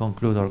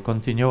conclude or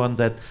continue on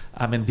that.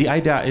 I mean, the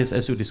idea is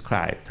as you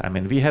described. I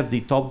mean, we have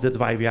the top, that's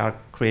why we are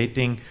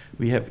creating,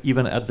 we have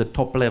even at the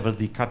top level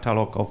the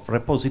catalog of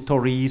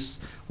repositories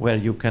where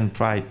you can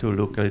try to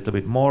look a little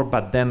bit more,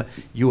 but then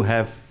you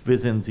have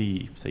within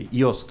the, say,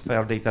 EOSC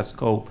fair data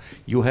scope,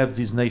 you have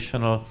this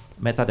national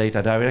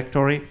metadata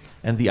directory,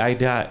 and the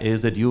idea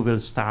is that you will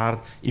start,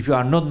 if you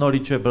are not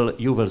knowledgeable,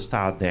 you will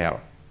start there.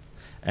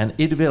 And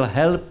it will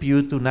help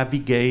you to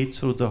navigate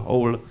through the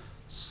whole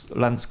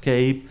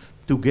landscape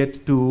to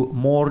get to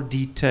more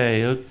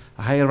detailed,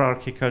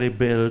 hierarchically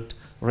built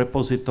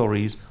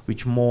repositories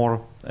with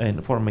more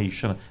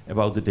information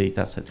about the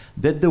data set.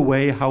 That's the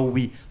way how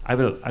I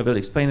will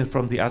explain it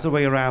from the other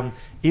way around.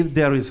 If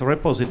there is a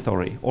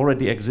repository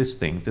already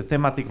existing, the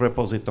thematic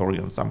repository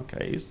in some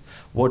case,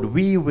 what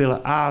we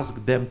will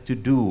ask them to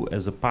do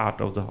as a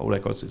part of the whole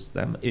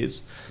ecosystem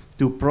is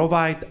to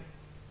provide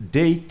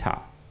data,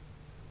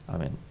 I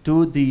mean,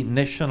 to the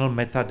national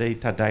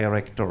metadata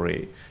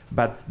directory,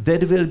 but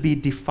that will be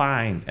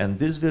defined, and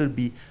this will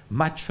be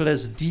much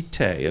less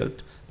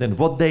detailed than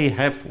what they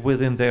have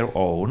within their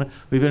own.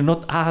 We will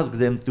not ask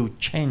them to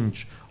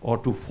change or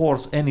to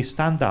force any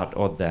standard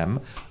on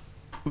them.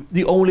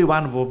 The only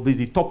one will be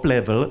the top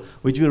level,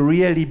 which will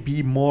really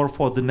be more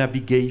for the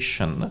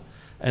navigation,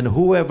 and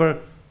whoever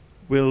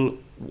will,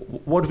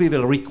 what we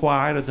will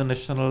require at the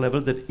national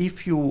level, that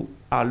if you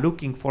are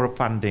looking for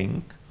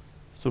funding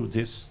through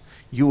this,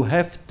 you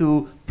have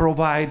to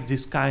provide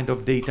this kind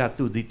of data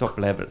to the top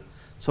level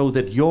so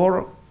that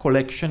your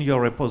collection,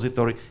 your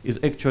repository is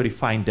actually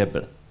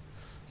findable.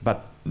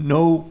 But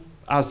no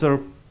other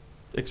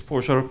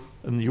exposure,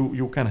 and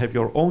you can have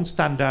your own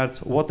standards,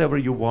 whatever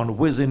you want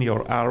within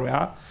your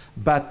area,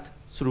 but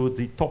through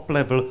the top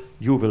level,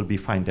 you will be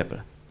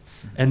findable.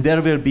 And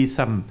there will be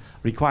some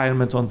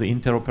requirements on the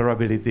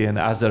interoperability and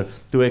other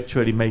to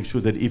actually make sure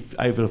that if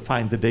I will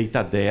find the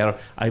data there,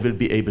 I will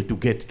be able to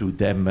get to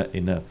them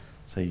in a,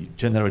 say,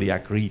 generally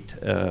agreed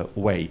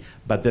way.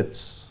 But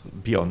that's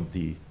beyond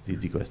the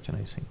question,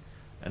 I think.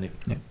 And if,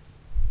 yeah.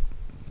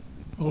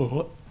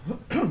 Oh,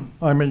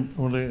 I may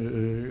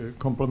only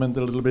compliment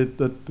a little bit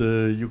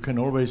that you can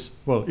always,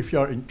 well, if you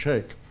are in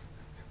Czech,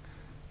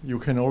 you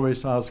can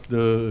always ask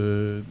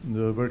the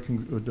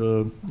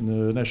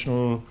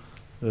National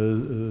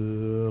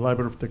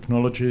Library of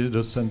Technology,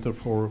 the Center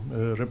for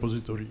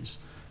Repositories,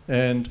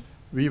 and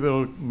we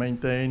will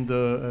maintain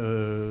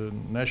the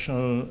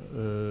National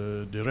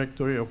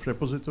Directory of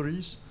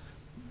Repositories.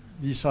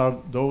 These are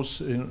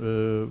those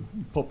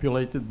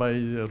populated by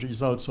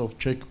results of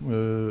Czech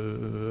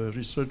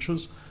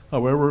researchers.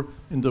 However,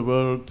 in the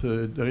world,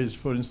 there is,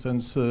 for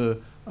instance,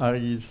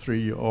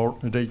 RE3 or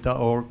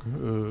data.org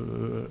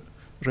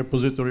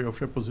repository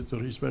of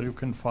repositories where you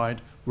can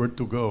find where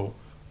to go.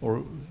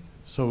 Or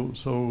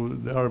so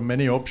there are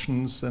many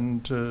options,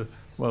 and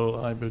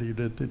well, I believe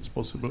that it's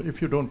possible.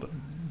 If you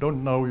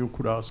don't know, you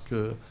could ask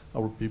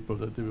our people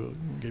that they will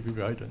give you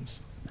guidance.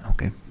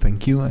 Okay,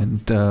 thank you.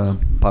 And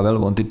Pavel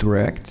wanted to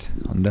react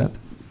on that.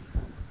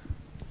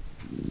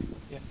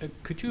 Yeah,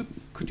 could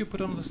you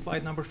put on the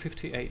slide number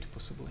 58,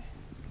 possibly?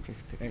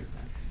 58.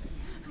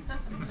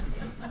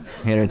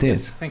 Here it is.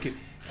 Yes, thank you.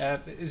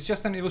 It's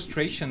just an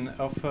illustration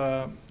of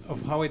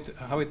how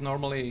it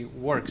normally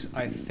works,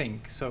 I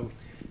think. So,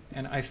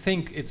 and I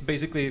think it's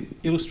basically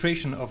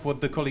illustration of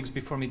what the colleagues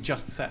before me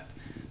just said.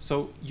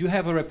 So you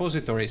have a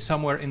repository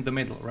somewhere in the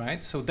middle,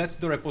 right? So that's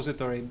the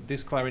repository.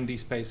 This Clarity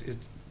space is,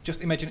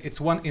 just imagine it's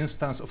one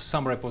instance of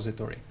some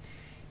repository.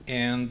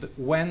 And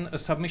when a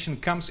submission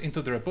comes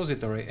into the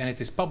repository and it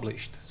is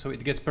published, so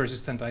it gets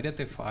persistent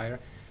identifier,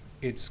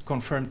 it's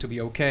confirmed to be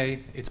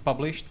okay, it's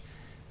published.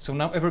 So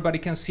now everybody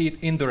can see it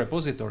in the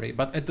repository,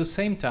 but at the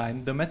same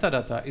time, the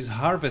metadata is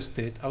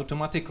harvested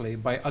automatically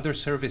by other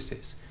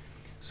services.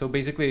 So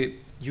basically,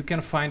 you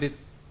can find it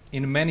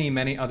in many,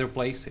 many other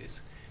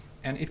places.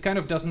 And it kind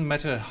of doesn't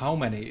matter how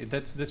many.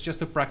 That's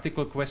just a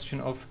practical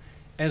question of,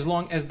 as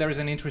long as there is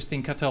an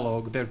interesting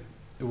catalog there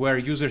where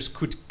users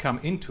could come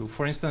into.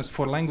 For instance,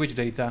 for language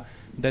data,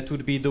 that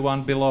would be the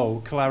one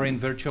below, Clarin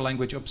Virtual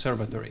Language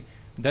Observatory.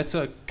 That's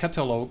a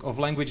catalog of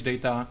language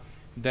data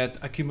that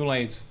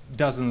accumulates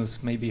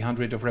dozens, maybe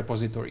hundreds of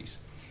repositories.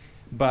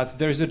 But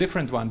there's a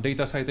different one,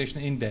 Data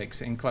Citation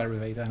Index in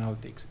Clarivate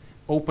Analytics.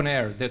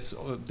 OpenAir,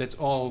 that's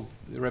all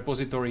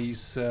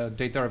repositories,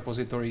 data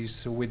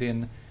repositories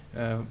within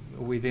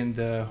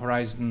the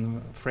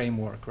Horizon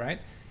framework,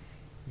 right?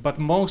 But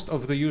most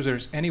of the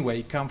users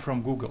anyway come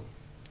from Google.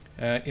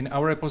 In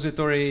our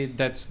repository,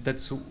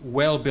 that's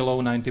well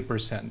below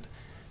 90%.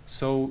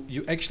 So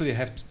you actually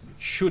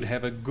should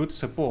have a good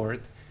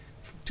support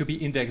to be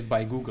indexed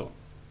by Google,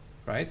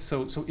 right?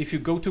 So if you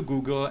go to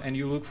Google and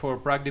you look for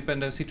Prague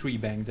Dependency Tree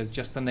Bank, that's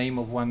just the name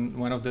of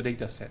one of the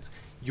data sets,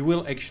 you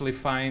will actually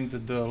find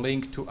the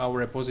link to our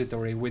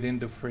repository within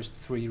the first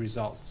 3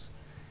 results.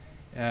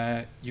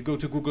 You go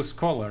to Google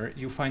Scholar,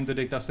 you find the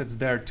data sets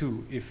there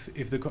too,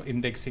 if the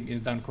indexing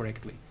is done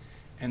correctly.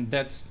 And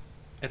that's,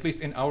 at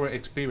least in our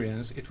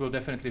experience, it will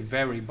definitely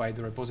vary by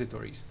the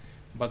repositories.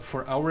 But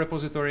for our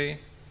repository,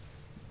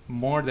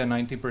 more than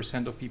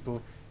 90% of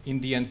people in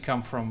the end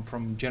come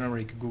from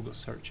generic Google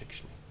search,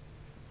 actually.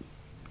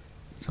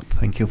 So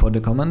thank you for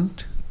the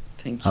comment.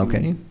 Thank you.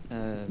 Okay.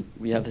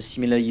 We have a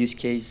similar use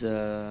case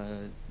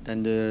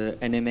than the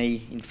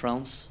NMA in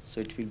France,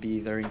 so it will be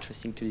very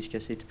interesting to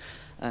discuss it.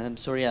 And I'm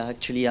sorry, I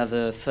actually have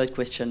a third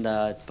question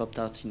that popped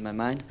out in my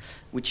mind,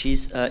 which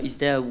is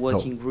there a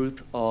working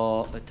group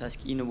or a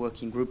task in a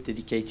working group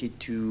dedicated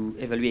to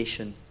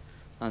evaluation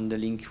and the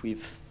link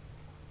with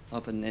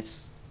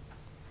openness?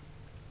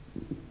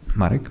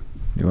 Marek,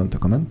 you want to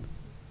comment?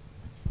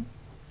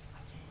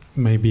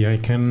 Maybe I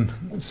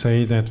can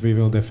say that we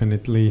will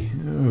definitely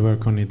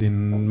work on it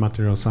in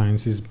material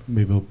sciences.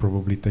 We will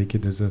probably take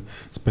it as a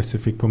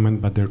specific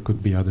comment, but there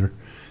could be other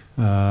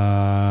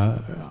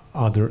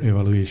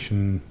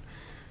evaluation,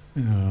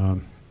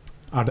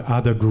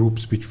 other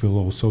groups which will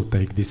also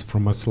take this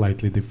from a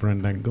slightly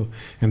different angle,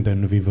 and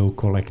then we will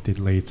collect it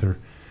later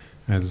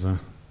as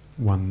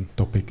one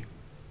topic.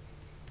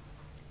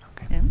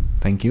 Okay. Yeah.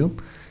 Thank you.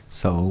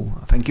 So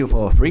thank you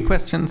for 3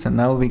 questions, and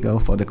now we go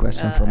for the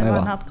question from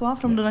Eva. Eva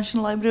from the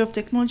National Library of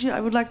Technology. I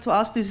would like to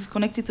ask, this is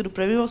connected to the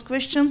previous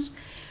questions,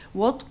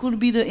 what could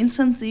be the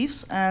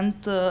incentives and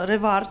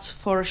rewards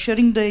for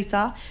sharing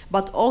data,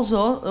 but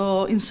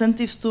also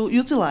incentives to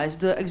utilize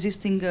the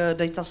existing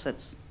data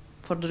sets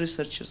for the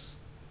researchers?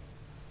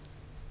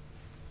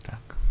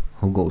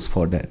 Who goes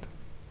for that?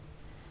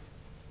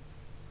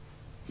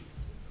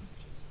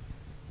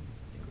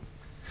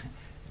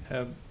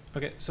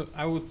 Okay, so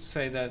I would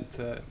say that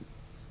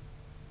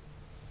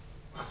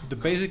the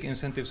basic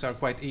incentives are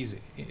quite easy.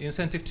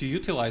 Incentive to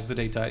utilize the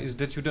data is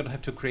that you don't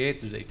have to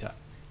create the data,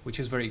 which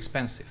is very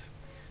expensive.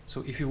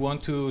 So if you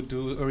want to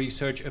do a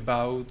research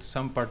about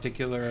some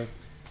particular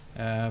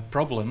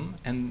problem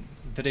and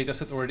the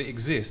dataset already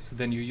exists,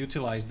 then you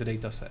utilize the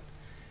dataset.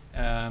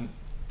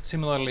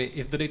 Similarly,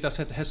 if the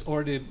dataset has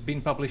already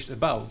been published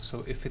about,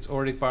 so if it's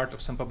already part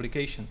of some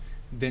publication,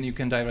 then you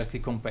can directly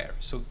compare.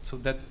 So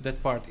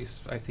that part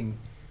is, I think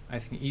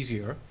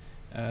easier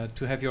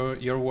to have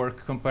your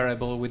work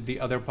comparable with the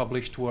other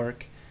published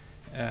work,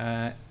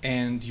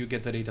 and you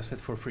get the data set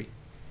for free.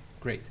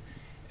 Great.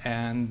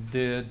 And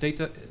the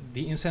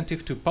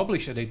incentive to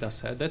publish a data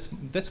set,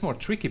 that's more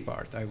tricky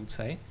part, I would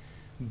say,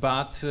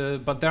 but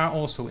there are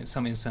also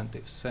some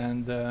incentives,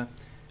 and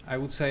I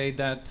would say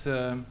that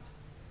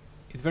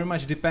it very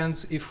much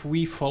depends if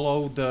we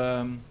follow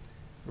the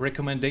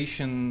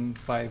recommendation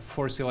by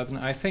Force 11.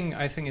 I think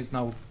it's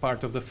now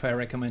part of the FAIR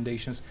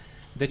recommendations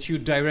that you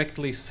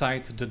directly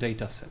cite the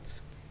data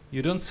sets.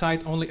 You don't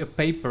cite only a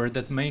paper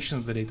that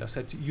mentions the data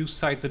set, you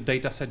cite the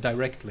data set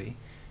directly,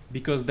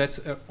 because that's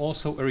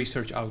also a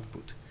research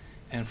output.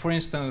 And for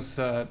instance,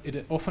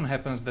 it often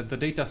happens that the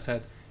data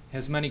set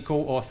has many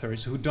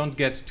co-authors who don't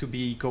get to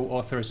be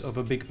co-authors of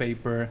a big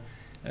paper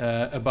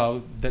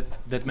about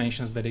that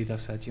mentions the data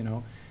set, you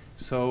know.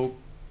 So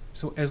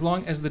as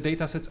long as the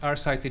data sets are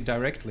cited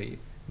directly,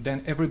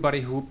 then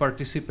everybody who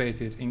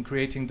participated in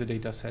creating the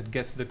data set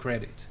gets the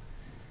credit.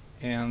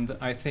 And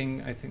I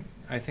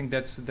think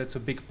that's a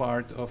big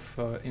part of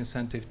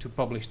incentive to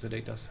publish the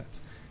data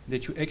sets,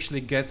 that you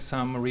actually get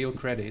some real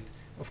credit.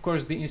 Of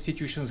course, the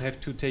institutions have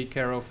to take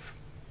care of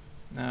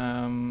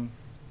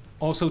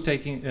also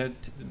taking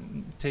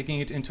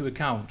it into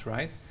account,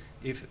 right?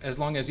 As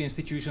long as the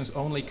institutions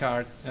only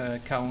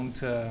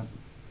count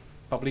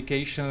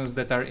publications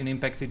that are in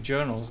impacted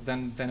journals,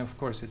 then of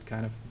course it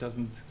kind of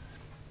doesn't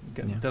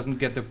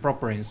get the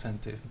proper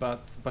incentive.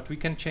 But we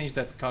can change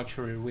that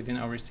culture within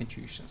our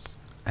institutions.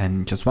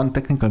 And just one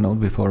technical note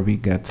before we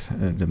get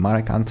the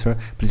Marek answer.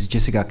 Please,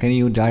 Jessica, can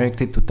you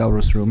direct it to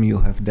Taurus room? You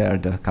have there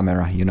the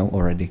camera, you know,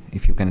 already.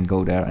 If you can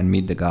go there and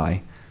meet the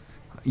guy.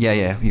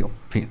 Yeah.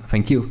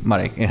 Thank you,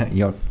 Marek.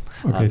 Your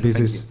okay,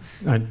 answer.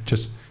 I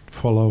just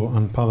follow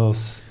on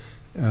Pavel's.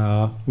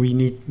 We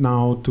need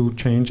now to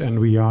change, and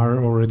we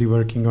are already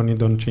working on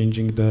it, on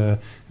changing the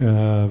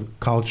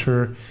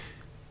culture.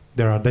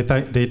 There are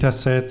data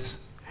sets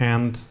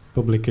and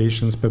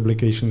publications.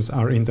 Publications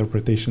are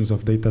interpretations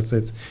of data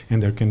sets,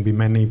 and there can be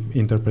many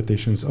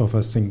interpretations of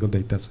a single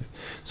data set.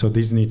 So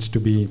this needs to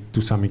be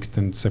to some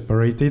extent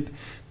separated.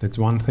 That's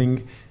one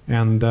thing.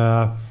 And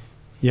I'm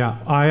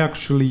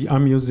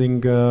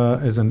using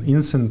as an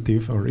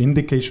incentive or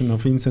indication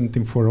of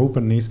incentive for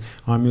openness,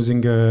 I'm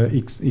using an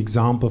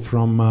example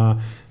from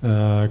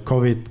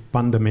COVID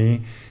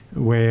pandemic,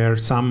 where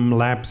some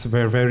labs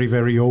were very,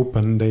 very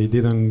open.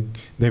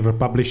 They were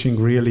publishing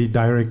really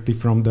directly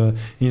from the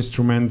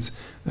instruments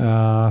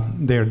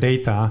their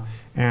data,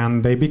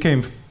 and they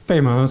became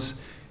famous,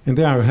 and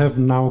they have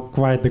now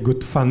quite a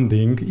good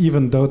funding,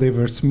 even though they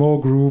were small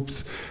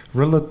groups,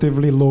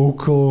 relatively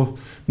local,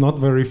 not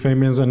very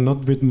famous and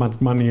not with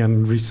much money.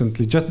 And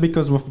recently, just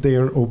because of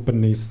their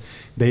openness,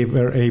 they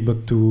were able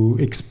to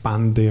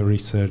expand their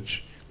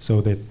research, so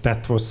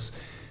that was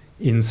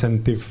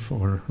incentive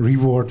or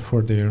reward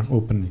for their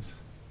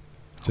openness.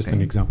 Just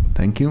an example.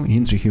 Thank you.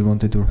 Heinrich, you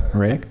wanted to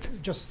react?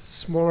 Just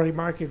small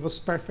remark. It was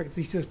perfect,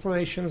 these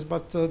explanations,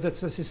 but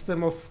that's a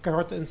system of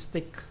carrot and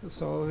stick.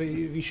 So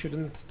we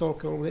shouldn't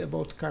talk only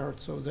about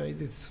carrot. So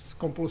it's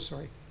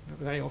compulsory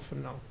very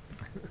often now.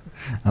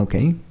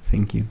 Okay,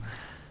 thank you.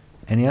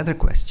 Any other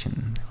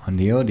question on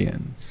the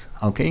audience?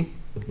 Okay,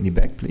 in the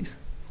back, please.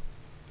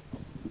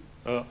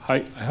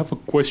 Hi, I have a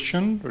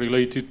question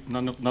related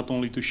not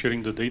only to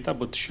sharing the data,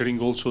 but sharing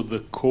also the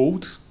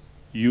code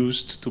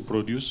used to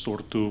produce or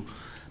to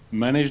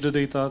manage the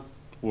data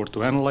or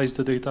to analyze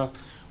the data,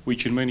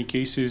 which in many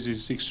cases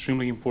is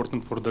extremely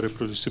important for the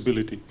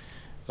reproducibility.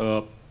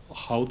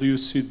 How do you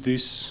see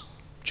this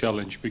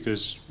challenge?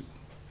 Because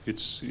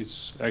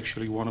it's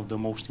actually one of the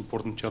most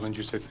important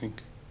challenges, I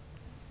think.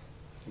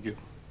 Thank you.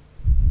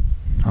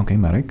 Okay,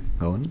 Marek,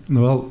 go on.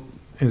 Well,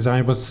 as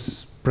I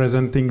was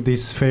presenting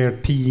this fair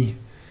T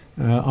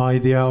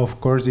idea, of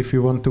course, if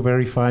you want to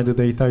verify the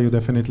data, you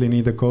definitely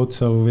need a code.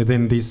 So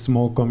within these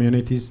small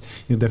communities,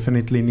 you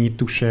definitely need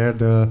to share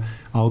the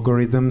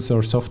algorithms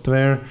or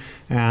software.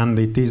 And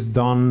it is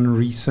done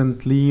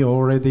recently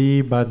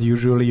already, but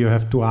usually you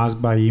have to ask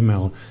by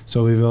email.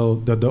 So we will,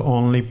 the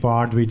only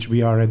part which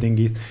we are adding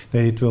is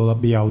that it will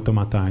be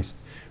automatized.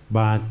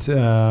 But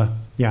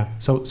yeah,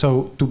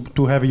 so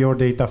to have your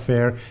data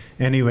fair,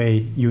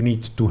 anyway, you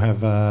need to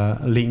have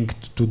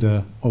linked to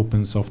the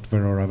open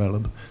software or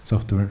available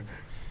software.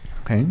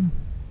 Okay,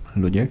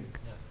 Luděk.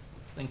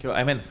 Thank you.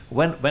 I mean,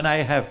 when I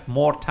have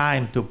more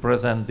time to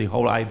present the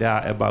whole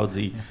idea about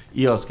the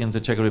EOSC in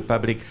the Czech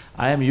Republic,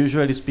 I am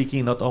usually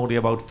speaking not only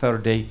about fair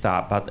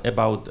data, but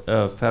about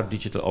fair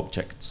digital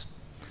objects.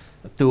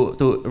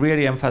 To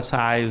really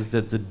emphasize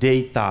that the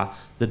data,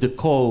 that the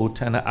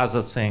code and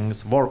other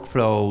things,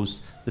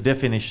 workflows, the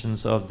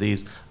definitions of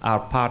these are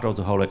part of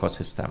the whole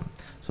ecosystem.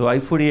 So I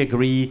fully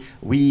agree.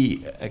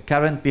 We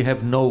currently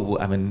have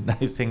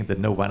I think that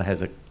no one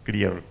has a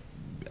clear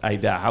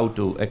idea how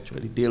to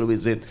actually deal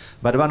with it.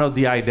 But one of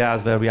the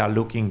ideas where we are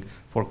looking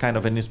for kind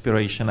of an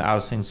inspiration are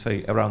things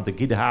around the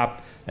GitHub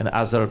and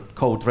other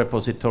code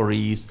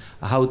repositories,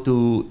 how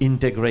to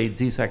integrate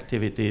these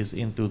activities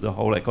into the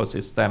whole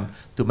ecosystem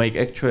to make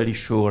actually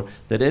sure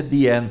that at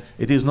the end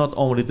it is not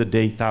only the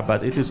data,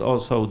 but it is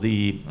also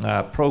the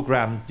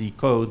programs, the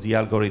code, the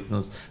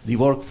algorithms, the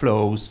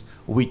workflows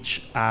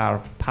which are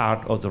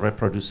part of the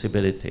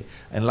reproducibility.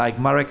 And like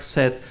Marek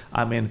said,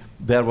 I mean,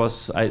 there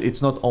was,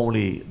 it's not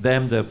only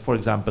them, for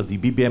example, the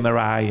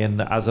BBMRI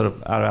and other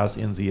areas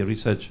in the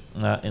research,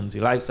 in the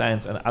life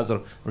science and other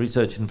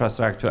research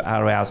infrastructure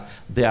areas,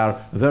 they are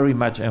very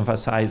much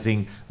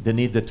emphasizing the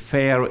need that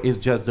FAIR is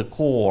just the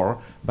core,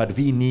 but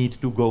we need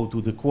to go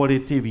to the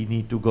quality, we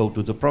need to go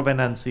to the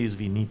provenances,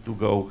 we need to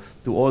go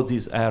to all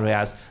these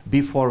areas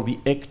before we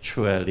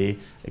actually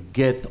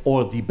get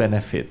all the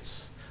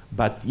benefits.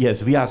 But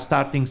yes, we are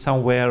starting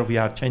somewhere, we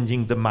are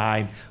changing the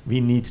mind, we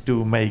need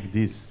to make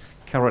this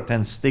carrot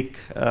and stick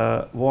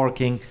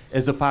working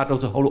as a part of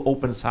the whole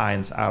open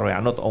science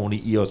area, not only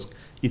EOSC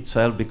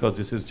itself, because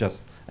this is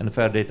just, and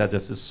fair data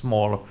just a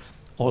small,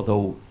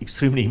 although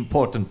extremely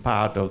important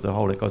part of the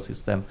whole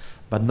ecosystem,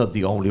 but not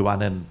the only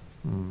one and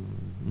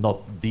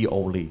not the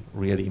only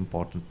really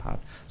important part.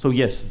 So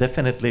yes,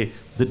 definitely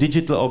the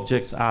digital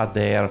objects are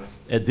there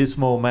at this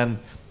moment.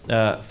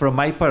 From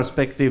my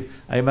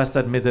perspective, I must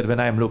admit that when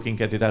I'm looking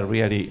at it, I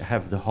really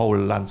have the whole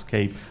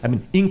landscape, I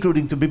mean,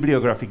 including the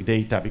bibliographic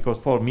data, because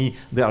for me,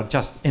 they are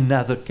just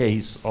another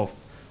case of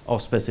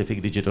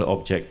specific digital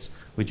objects,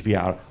 which we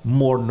are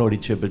more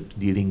knowledgeable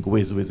dealing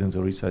with within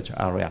the research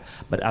area.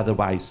 But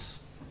otherwise,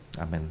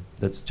 I mean,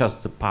 that's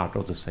just a part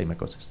of the same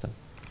ecosystem.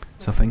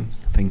 So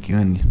thank you.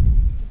 And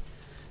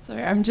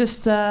sorry, I'm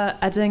just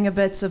adding a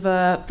bit of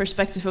a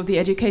perspective of the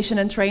education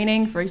and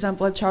training. For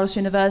example, at Charles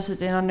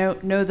University, and I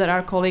know that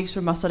our colleagues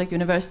from Masaryk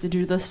University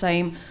do the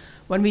same.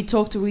 When we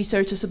talk to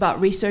researchers about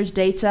research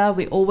data,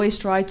 we always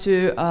try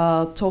to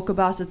talk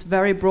about it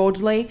very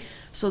broadly,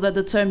 so that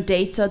the term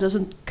data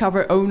doesn't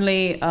cover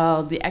only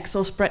the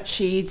Excel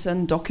spreadsheets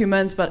and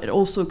documents, but it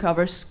also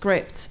covers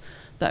script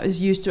that is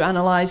used to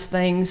analyze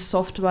things,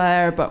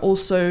 software, but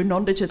also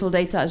non-digital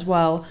data as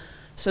well,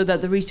 so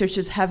that the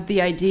researchers have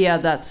the idea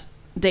that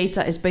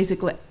data is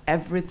basically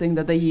everything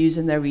that they use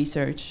in their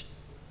research.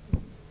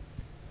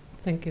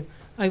 Thank you.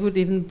 I would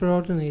even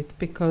broaden it,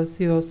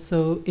 because you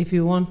also, if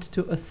you want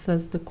to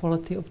assess the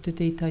quality of the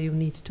data, you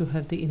need to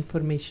have the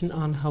information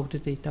on how the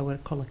data were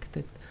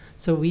collected.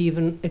 So we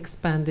even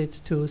expanded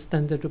to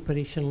standard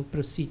operational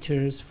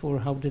procedures for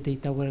how the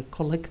data were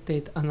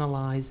collected,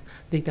 analyzed,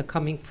 data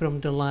coming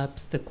from the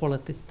labs, the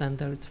quality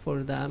standards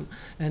for them.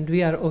 And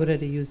we are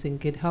already using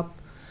GitHub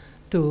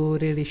to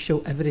really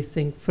show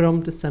everything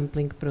from the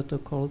sampling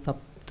protocols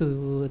up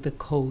to the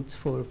codes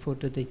for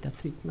the data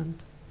treatment.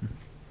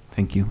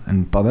 Thank you.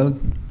 And Pavel,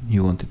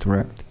 you wanted to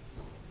react?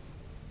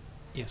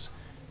 Yes.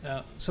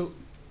 So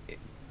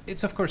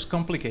it's of course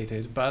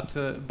complicated, but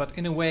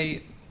in a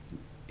way,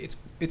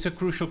 it's a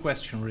crucial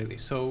question, really.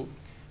 So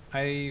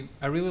I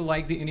really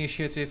like the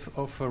initiative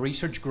of a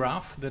research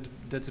graph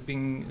that's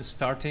been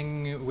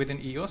starting within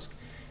EOSC,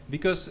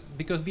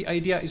 because the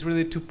idea is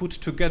really to put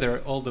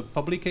together all the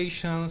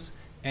publications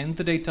and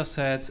the data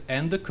sets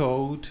and the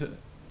code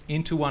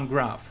into one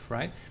graph,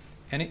 right?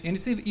 And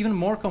it's even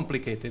more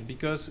complicated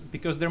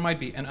because there might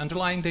be an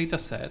underlying data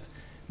set,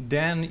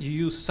 then you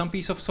use some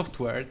piece of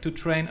software to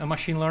train a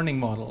machine learning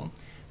model,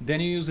 then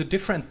you use a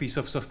different piece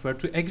of software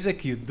to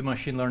execute the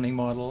machine learning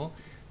model,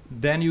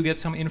 then you get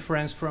some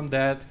inference from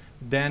that,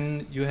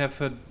 then you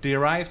have a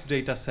derived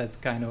data set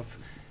kind of,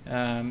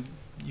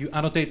 you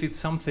annotated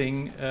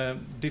something,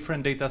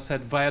 different data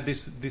set via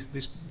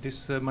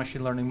this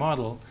machine learning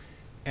model,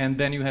 and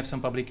then you have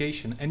some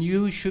publication. And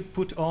you should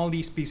put all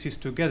these pieces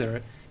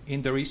together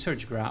in the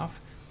research graph.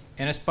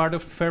 And as part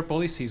of fair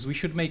policies, we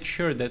should make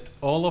sure that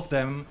all of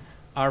them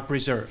are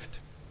preserved.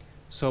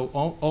 So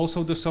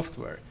also the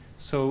software.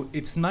 So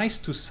it's nice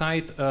to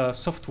cite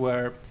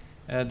software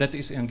that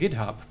is in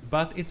GitHub,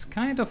 but it's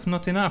kind of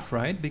not enough,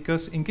 right?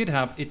 Because in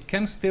GitHub, it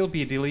can still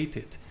be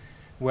deleted.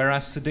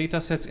 Whereas the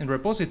data sets in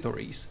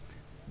repositories,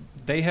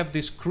 they have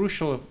this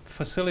crucial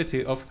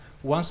facility of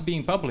once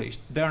being published,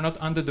 they are not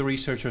under the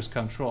researcher's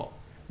control.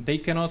 They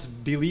cannot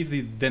delete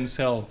it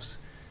themselves.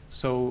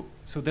 So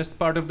that's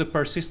part of the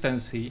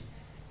persistency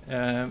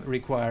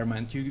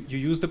requirement. You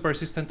use the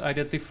persistent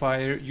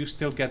identifier, you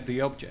still get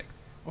the object.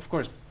 Of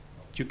course,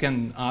 you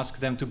can ask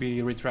them to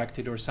be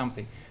retracted or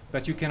something,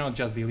 but you cannot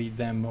just delete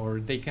them, or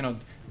they cannot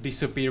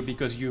disappear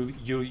because you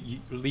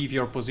leave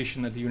your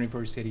position at the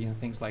university and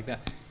things like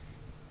that.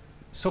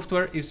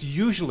 Software is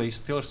usually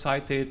still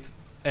cited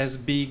as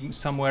being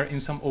somewhere in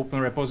some open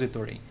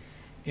repository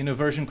in a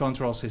version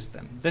control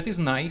system. That is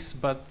nice,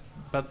 but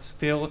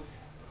still,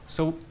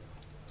 so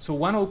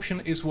one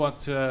option is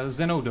what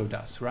Zenodo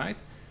does, right?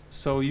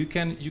 So you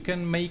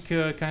can make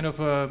a kind of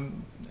a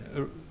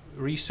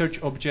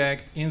research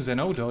object in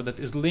Zenodo that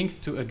is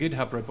linked to a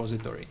GitHub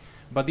repository.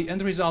 But the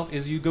end result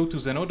is you go to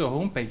Zenodo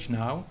homepage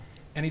now,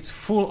 and it's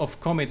full of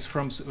commits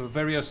from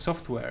various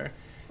software,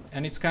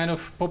 and it's kind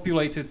of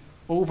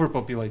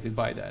overpopulated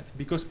by that,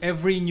 because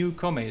every new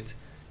commit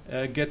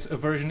gets a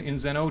version in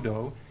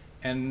Zenodo,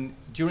 and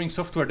during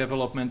software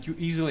development, you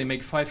easily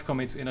make 5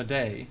 commits in a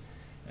day.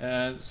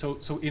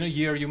 So in a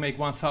year, you make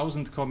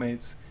 1,000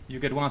 commits, you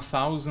get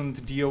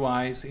 1,000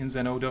 DOIs in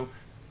Zenodo.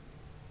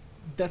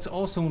 That's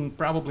also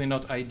probably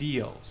not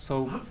ideal.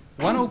 So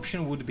one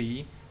option would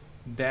be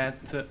that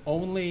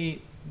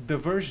only the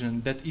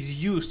version that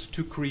is used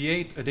to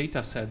create a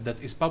data set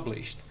that is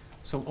published,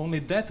 so only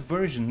that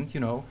version,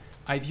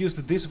 I've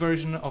used this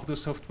version of the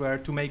software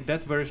to make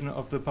that version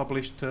of the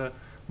published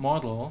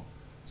model.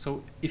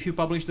 So if you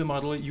publish the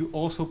model, you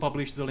also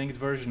publish the linked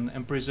version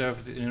and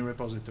preserve it in a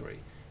repository.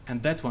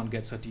 And that one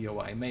gets a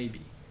DOI,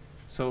 maybe.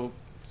 So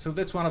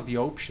that's one of the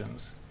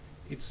options.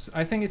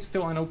 I think it's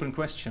still an open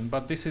question,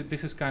 but this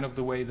is kind of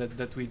the way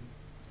that we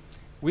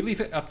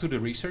leave it up to the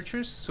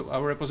researchers. So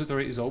our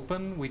repository is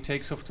open, we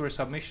take software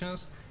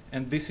submissions,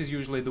 and this is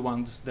usually the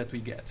ones that we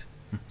get.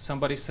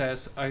 Somebody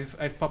says,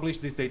 I've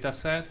published this data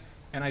set,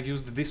 and I've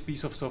used this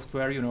piece of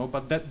software,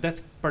 but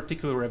that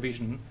particular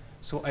revision,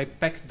 so I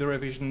packed the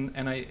revision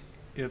and I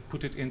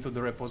put it into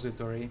the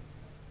repository,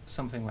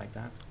 something like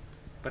that.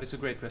 But it's a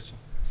great question.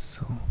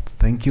 So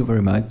thank you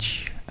very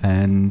much.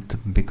 And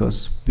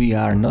because we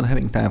are not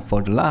having time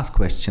for the last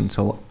question,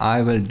 so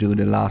I will do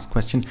the last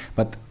question,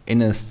 but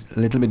in a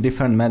little bit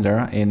different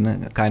manner,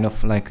 in kind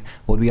of like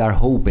what we are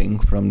hoping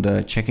from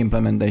the Czech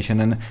implementation.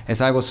 And as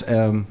I was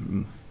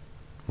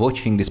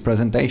watching this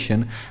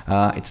presentation,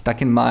 it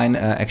stuck in mind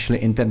actually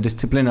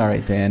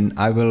interdisciplinarity, and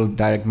I will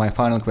direct my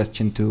final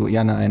question to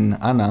Jana and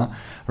Anna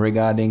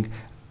regarding,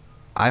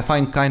 I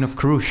find kind of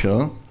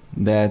crucial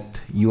that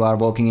you are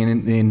working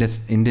in the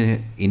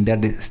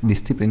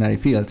interdisciplinary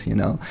fields,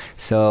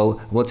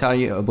 So what are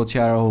your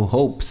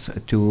hopes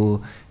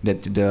to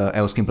that the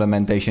EOSC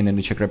implementation in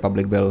the Czech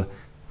Republic will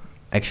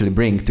actually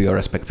bring to your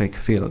respective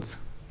fields?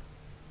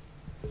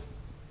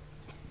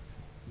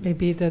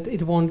 Maybe that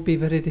it won't be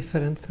very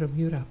different from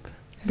Europe,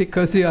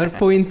 because you are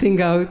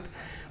pointing out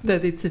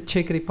that it's a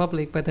Czech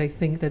Republic, but I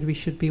think that we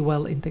should be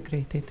well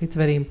integrated. It's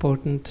very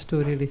important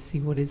to really see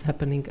what is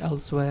happening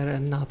elsewhere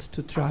and not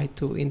to try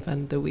to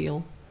invent the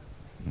wheel.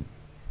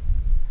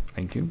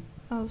 Thank you.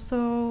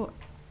 So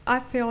I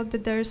feel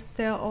that there's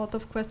still a lot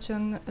of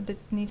questions that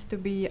needs to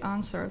be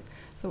answered.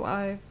 So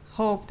I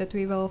hope that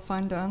we will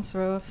find the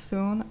answer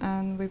soon,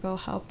 and we will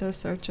help the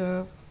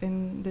researcher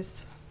in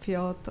this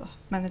field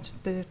manage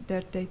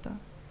their data.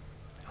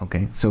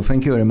 Okay, so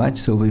thank you very much.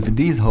 So with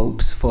these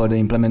hopes for the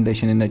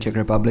implementation in the Czech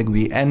Republic,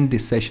 we end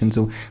this session.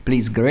 So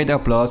please, great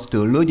applause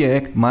to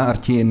Luděk,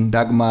 Martin,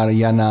 Dagmar,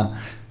 Jana,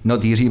 not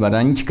Jiří, but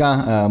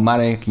Anička,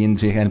 Marek,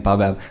 Jindřich, and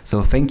Pavel.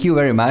 So thank you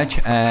very much,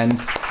 and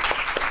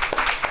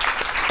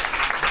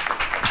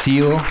see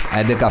you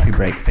at the coffee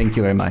break. Thank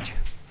you very much.